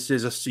context of this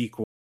is a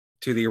sequel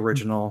to the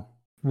original.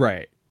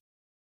 Right.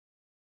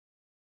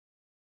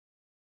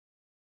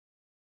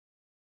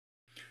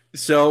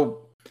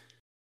 So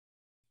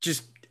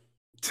just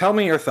tell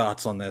me your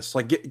thoughts on this.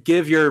 Like,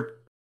 give your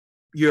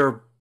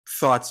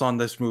thoughts on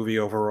this movie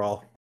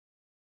overall.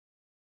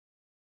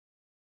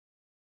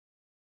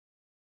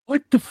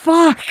 What the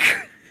fuck?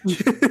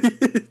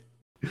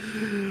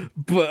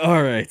 But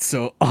all right,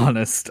 so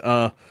honest,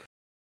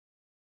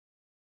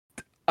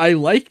 I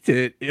liked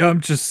it.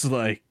 I'm just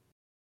like,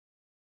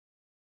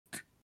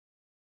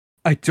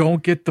 I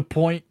don't get the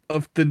point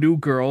of the new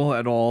girl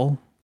at all.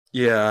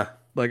 Yeah.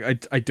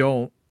 Like I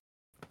don't.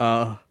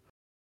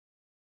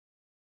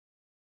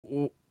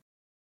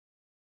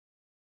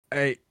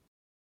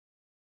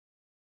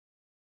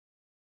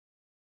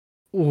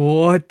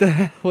 What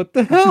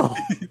the hell?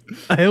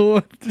 I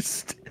don't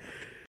understand.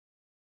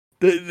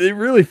 They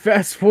really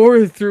fast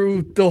forward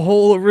through the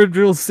whole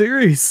original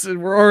series,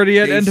 and we're already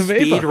at end of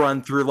Ava. Speed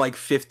run through like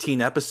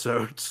 15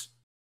 episodes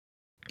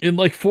in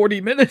like 40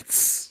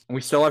 minutes.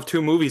 We still have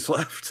 2 movies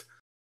left.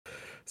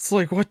 It's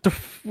like, what the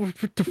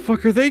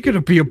fuck are they gonna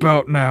be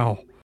about now?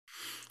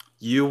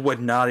 You would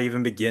not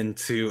even begin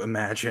to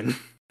imagine.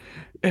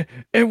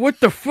 And what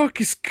the fuck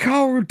is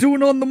Kaoru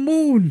doing on the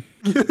moon?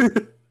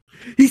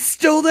 He's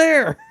still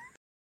there.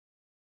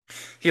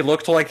 He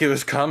looked like he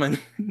was coming.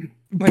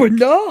 But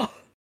no.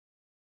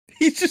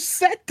 He just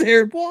sat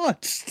there and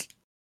watched.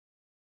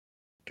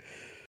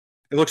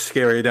 It looks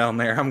scary down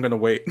there. I'm gonna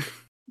wait.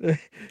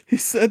 He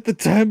said the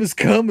time has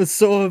come and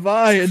so have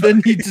I, and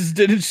then he just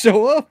didn't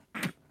show up.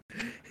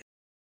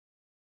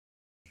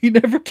 He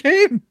never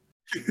came.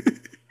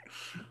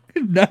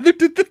 Neither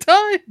did the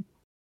time.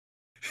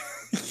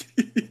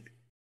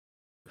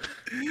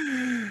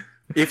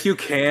 If you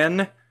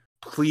can,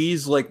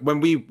 please, like, when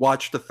we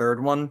watch the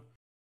third one,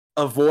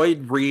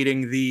 avoid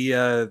reading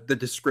the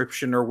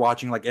description or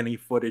watching like any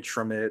footage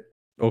from it.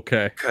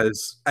 Okay.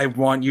 Because I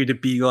want you to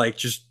be like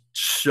just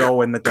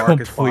so in the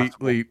dark as possible.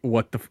 Completely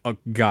what the fuck.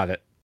 Got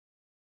it.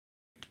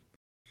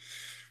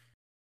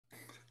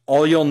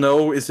 All you'll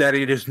know is that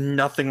it's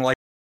nothing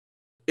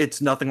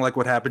like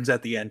what happens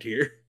at the end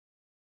here.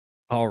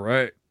 All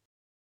right.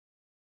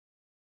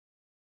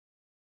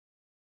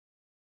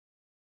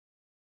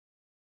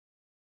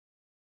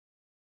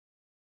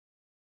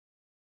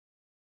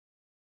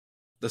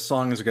 The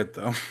song is good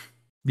though.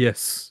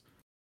 Yes.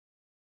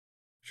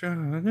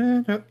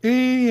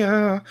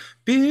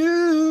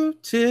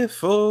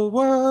 Beautiful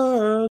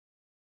world.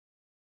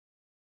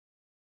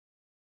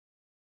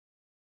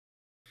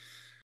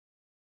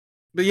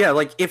 But yeah,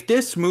 like if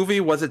this movie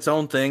was its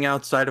own thing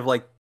outside of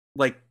like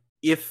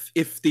if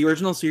the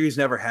original series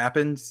never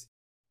happened,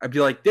 I'd be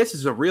like, this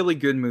is a really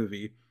good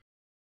movie.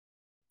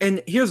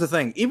 And here's the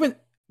thing, even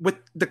with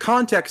the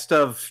context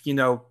of,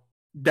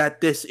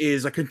 that this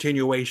is a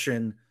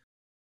continuation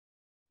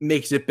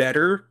makes it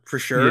better for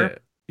sure. Yeah.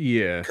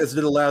 Yeah. Because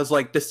it allows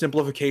like the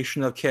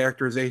simplification of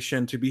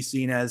characterization to be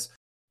seen as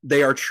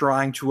they are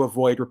trying to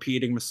avoid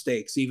repeating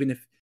mistakes, even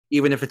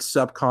if it's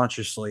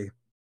subconsciously.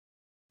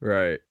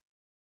 Right.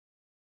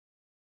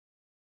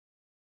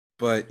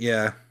 But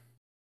yeah.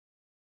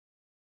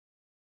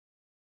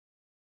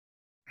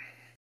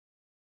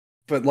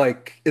 But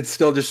like it's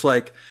still just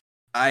like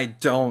I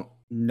don't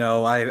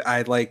know.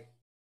 I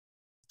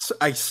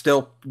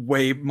still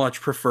way much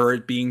prefer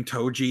it being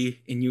Toji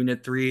in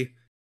Unit 3.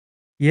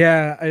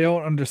 Yeah, I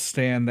don't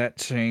understand that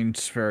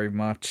change very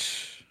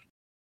much.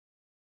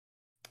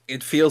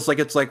 It feels like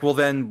it's like, well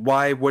then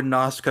why wouldn't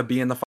Asuka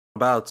be in the final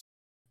bouts?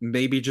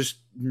 Maybe just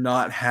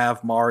not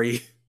have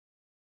Mari.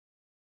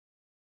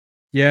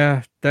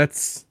 Yeah,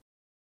 that's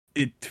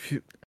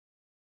it.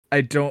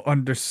 I don't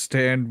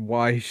understand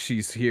why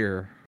she's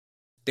here.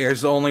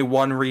 There's only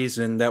one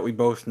reason that we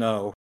both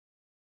know.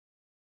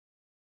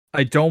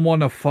 I don't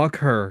want to fuck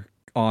her,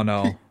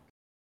 Anno.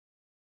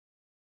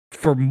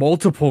 For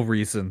multiple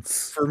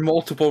reasons. For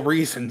multiple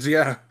reasons,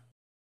 yeah.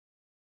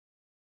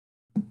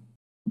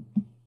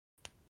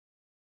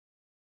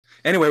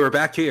 Anyway, we're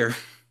back here.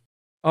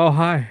 Oh,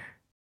 hi.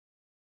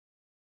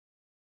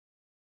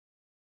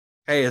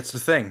 Hey, it's the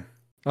thing.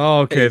 Oh,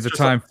 okay, Hey, the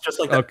time.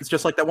 it's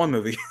just like that one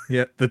movie.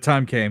 Yeah, the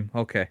time came.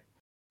 Okay.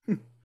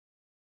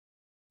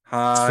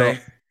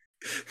 Hi.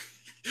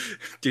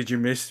 Did you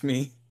miss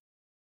me?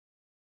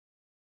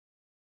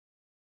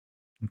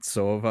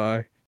 So have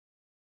I.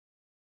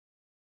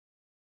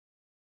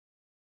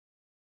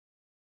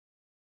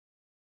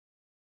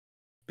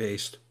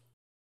 Based.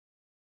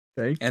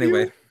 Thank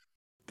Anyway. you.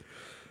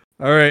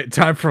 All right,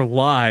 time for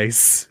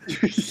lies.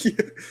 Yeah.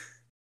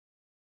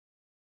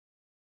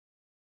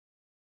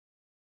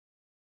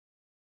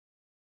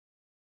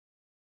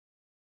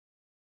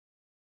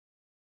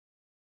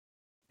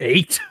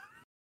 8?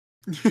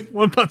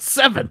 What about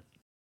 7?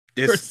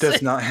 This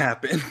does not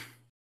happen.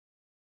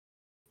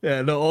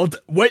 Yeah, no.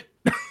 Wait.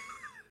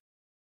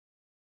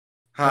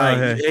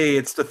 Hi. Hey,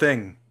 it's the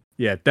thing.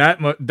 Yeah,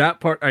 that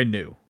part I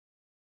knew.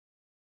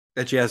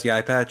 That she has the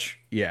eye patch?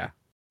 Yeah.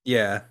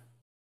 Yeah.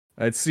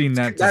 I'd seen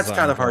that. That's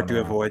kind of hard to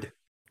around. avoid.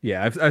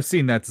 Yeah, I've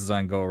seen that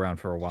design go around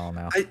for a while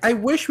now. I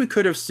wish we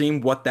could have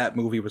seen what that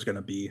movie was going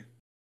to be.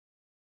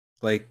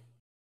 Like,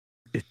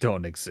 it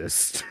don't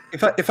exist.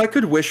 If I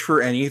could wish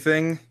for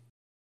anything,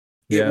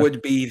 it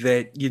would be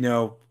that,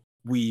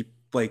 we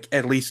like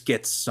at least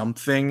get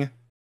something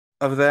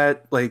of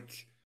that.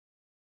 Like,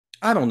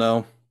 I don't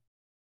know.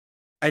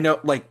 I know,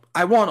 like,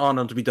 I want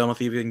Anno to be done with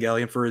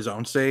Evangelion for his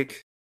own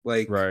sake.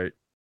 Like, right.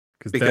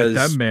 Because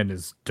that man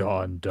is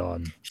done.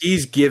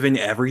 He's given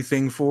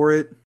everything for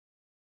it.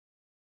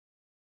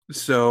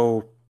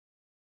 So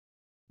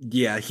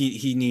yeah,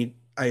 he need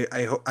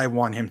I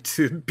want him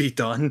to be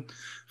done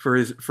for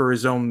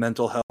his own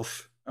mental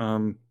health.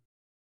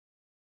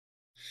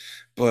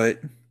 But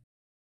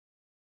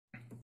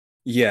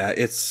yeah,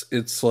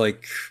 it's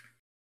like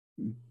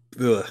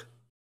ugh.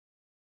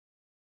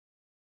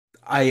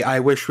 I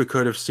wish we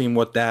could have seen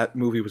what that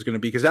movie was going to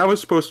be, because that was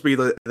supposed to be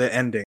the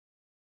ending.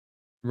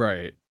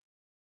 Right.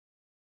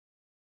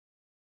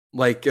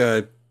 Like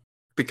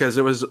because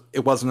it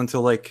wasn't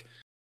until like,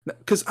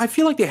 because I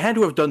feel like they had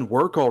to have done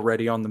work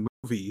already on the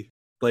movie,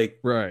 like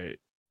right,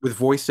 with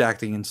voice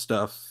acting and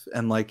stuff,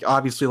 and like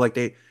obviously like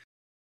they,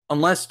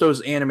 unless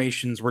those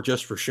animations were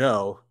just for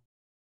show,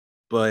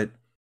 but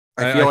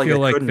I feel like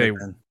they couldn't have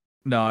been.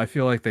 No, I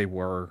feel like they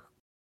were.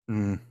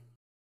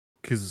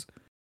 Because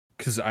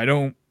I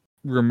don't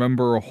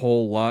remember a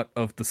whole lot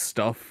of the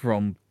stuff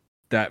from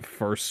that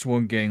first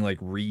one getting like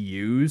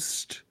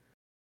reused.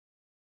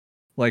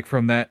 Like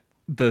from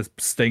the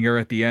stinger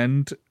at the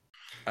end,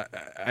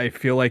 I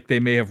feel like they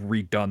may have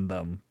redone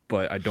them,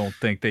 but I don't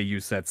think they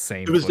used that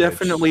same. It was footage.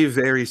 definitely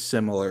very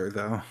similar,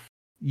 though.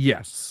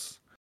 Yes,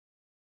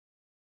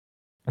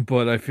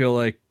 but I feel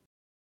like,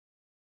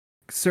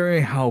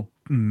 considering how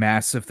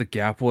massive the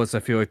gap was, I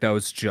feel like that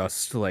was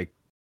just like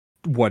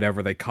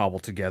whatever they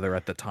cobbled together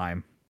at the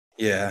time.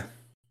 Yeah,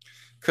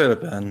 could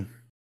have been.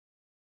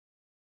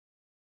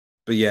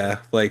 But yeah,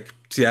 like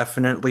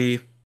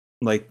definitely,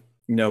 like,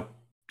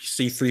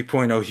 see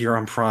 3.0 here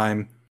on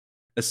Prime,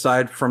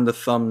 aside from the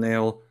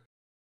thumbnail,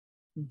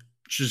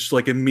 just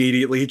like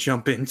immediately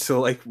jump in to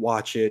like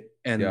watch it,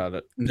 and Got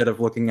it. instead of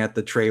looking at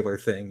the trailer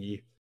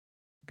thingy.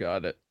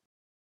 Got it.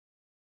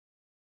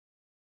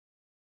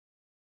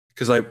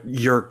 Because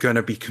you're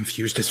gonna be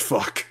confused as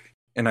fuck,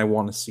 and I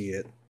want to see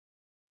it.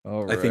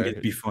 All I think right.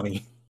 it'd be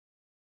funny.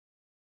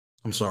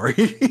 I'm sorry.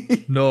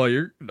 No,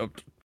 you're. No,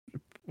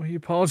 what are you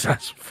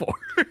apologizing for?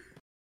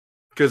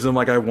 Because I'm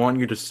like, I want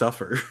you to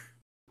suffer.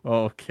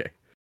 Oh, okay.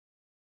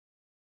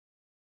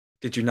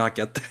 Did you not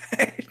get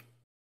that?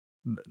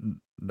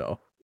 No.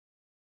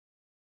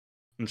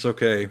 It's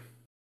okay.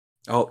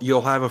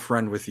 You'll have a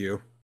friend with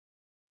you.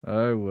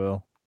 I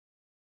will.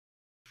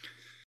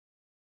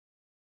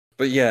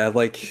 But yeah,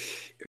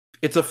 like,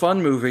 it's a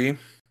fun movie.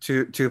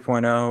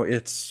 2.0.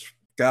 It's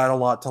got a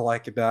lot to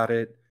like about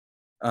it.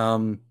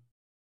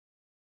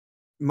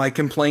 My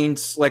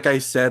complaints, like I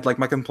said, like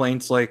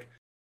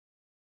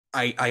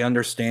I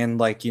understand,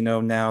 like,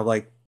 now,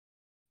 like,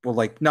 well,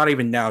 like, not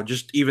even now,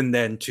 just even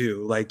then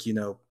too, like,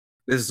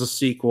 this is a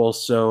sequel,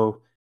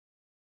 so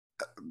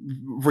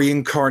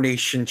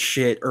reincarnation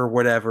shit or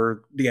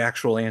whatever the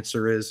actual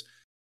answer is,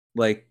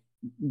 like,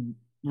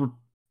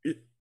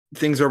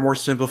 things are more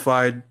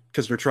simplified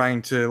because they're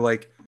trying to,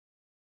 like,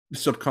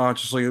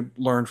 subconsciously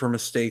learn from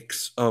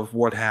mistakes of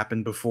what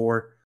happened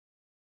before.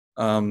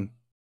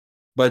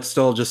 But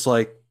still, just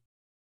like,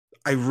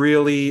 I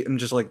really am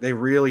just like, they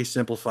really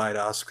simplified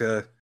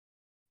Asuka.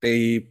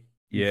 They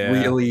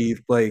really,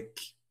 like,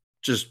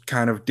 just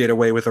kind of did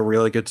away with a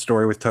really good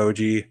story with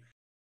Toji.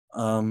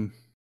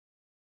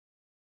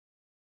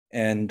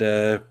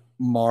 And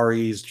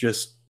Mari's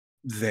just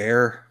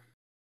there.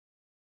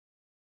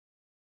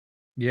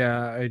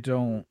 Yeah, I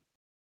don't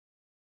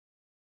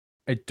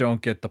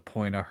get the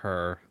point of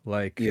her.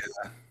 Like, Yeah.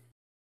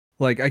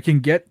 like I can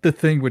get the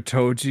thing with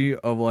Toji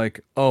of like,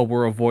 oh,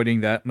 we're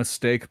avoiding that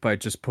mistake by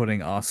just putting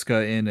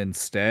Asuka in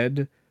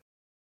instead.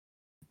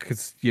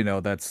 Cause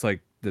that's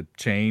like the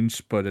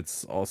change, but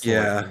it's also like,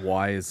 Yeah.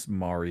 why is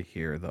Mari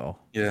here though?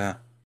 Yeah.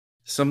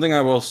 Something I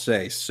will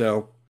say.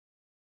 So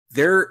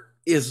there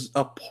is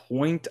a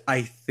point,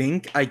 I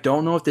think. I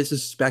don't know if this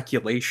is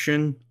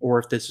speculation or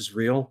if this is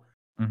real,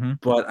 Mm-hmm.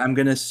 but I'm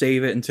going to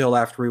save it until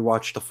after we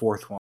watch the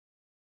fourth one.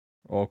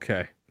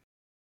 Okay.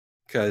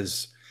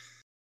 Because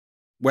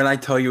when I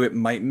tell you, it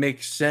might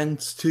make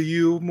sense to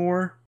you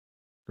more,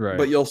 Right.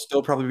 but you'll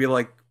still probably be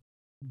like,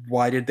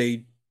 why did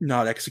they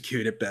not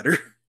execute it better?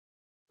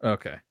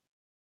 Okay.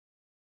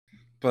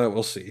 But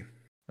we'll see.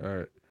 All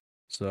right.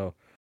 So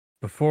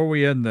before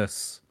we end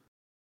this,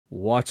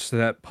 watch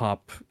that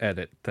pop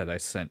edit that I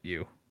sent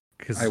you. I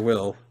Because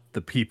will.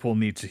 the people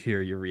need to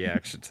hear your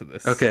reaction to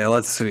this. Okay,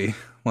 let's see.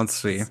 Let's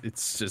see.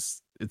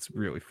 It's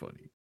really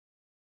funny.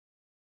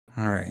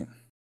 All right.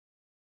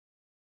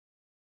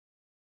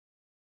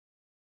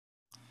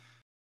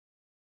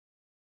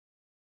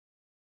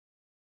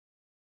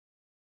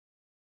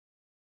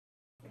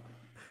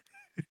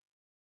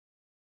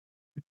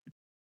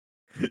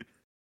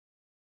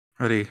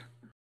 Ready?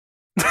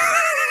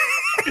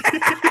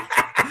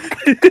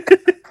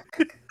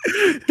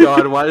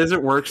 God, why does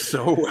it work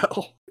so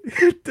well?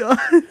 It does.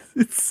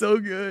 It's so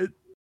good.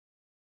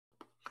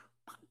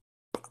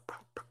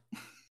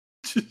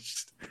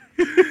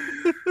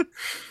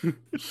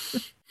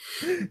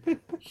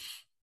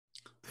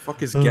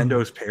 Fuck is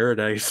Gendo's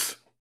Paradise?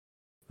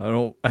 I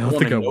don't wanna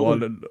think I know.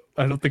 want to.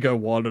 I don't think I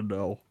want to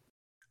know.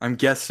 I'm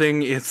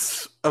guessing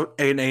it's an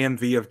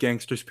AMV of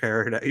Gangster's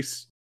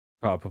Paradise.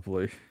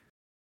 Probably.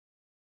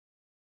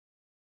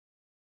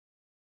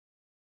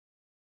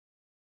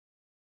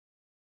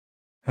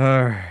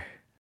 All right.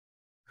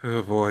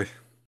 Oh boy.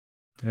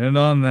 And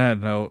on that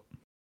note,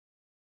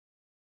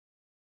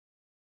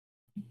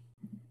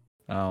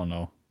 I don't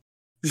know.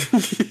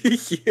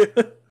 Yeah.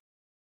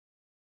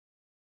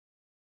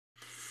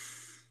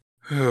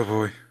 Oh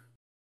boy.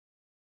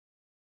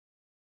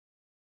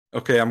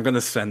 Okay, I'm gonna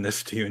send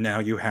this to you now.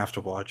 You have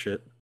to watch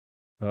it.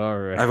 All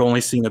right. I've only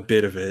seen a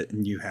bit of it,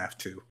 and you have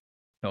to.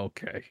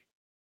 Okay.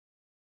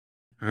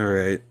 All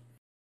right.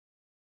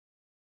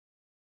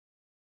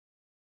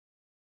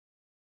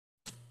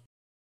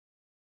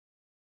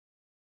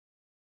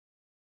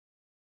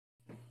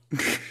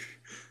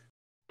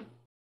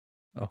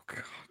 Oh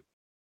god.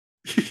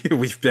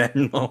 We've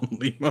been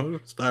lonely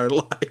most our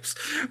lives,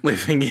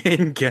 living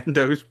in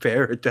Gendo's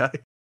Paradise.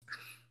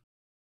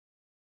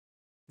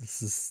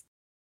 This is.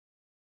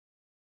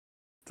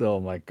 Oh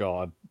my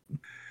god.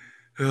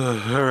 All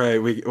right,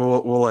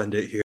 we'll end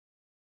it here.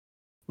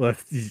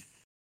 Let's.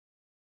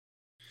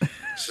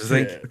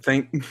 So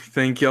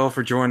thank y'all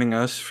for joining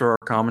us for our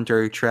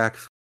commentary track,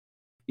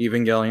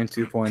 Evangelion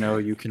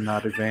 2.0. You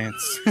cannot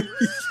advance.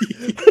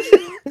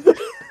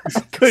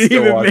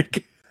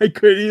 I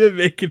couldn't even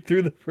make it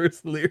through the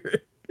first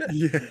lyric.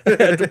 Yeah. I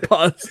had to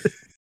pause it.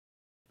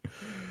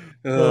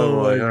 Oh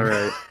boy! my All God.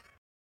 right,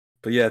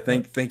 but yeah,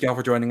 thank y'all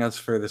for joining us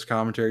for this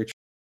commentary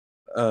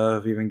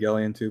of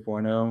Evangelion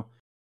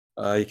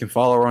 2.0. You can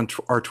follow on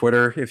our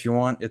Twitter if you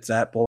want. It's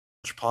at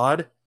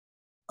BulletPod.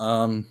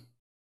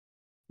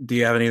 Do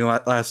you have any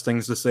last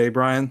things to say,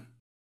 Brian?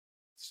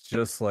 It's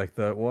just like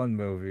that one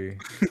movie.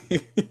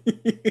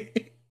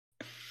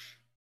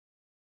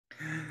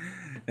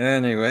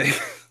 Anyway,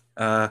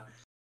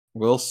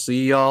 we'll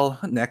see y'all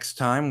next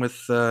time with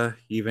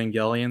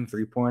Evangelion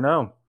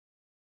 3.0.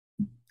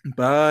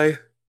 Bye.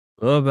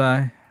 Bye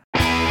bye.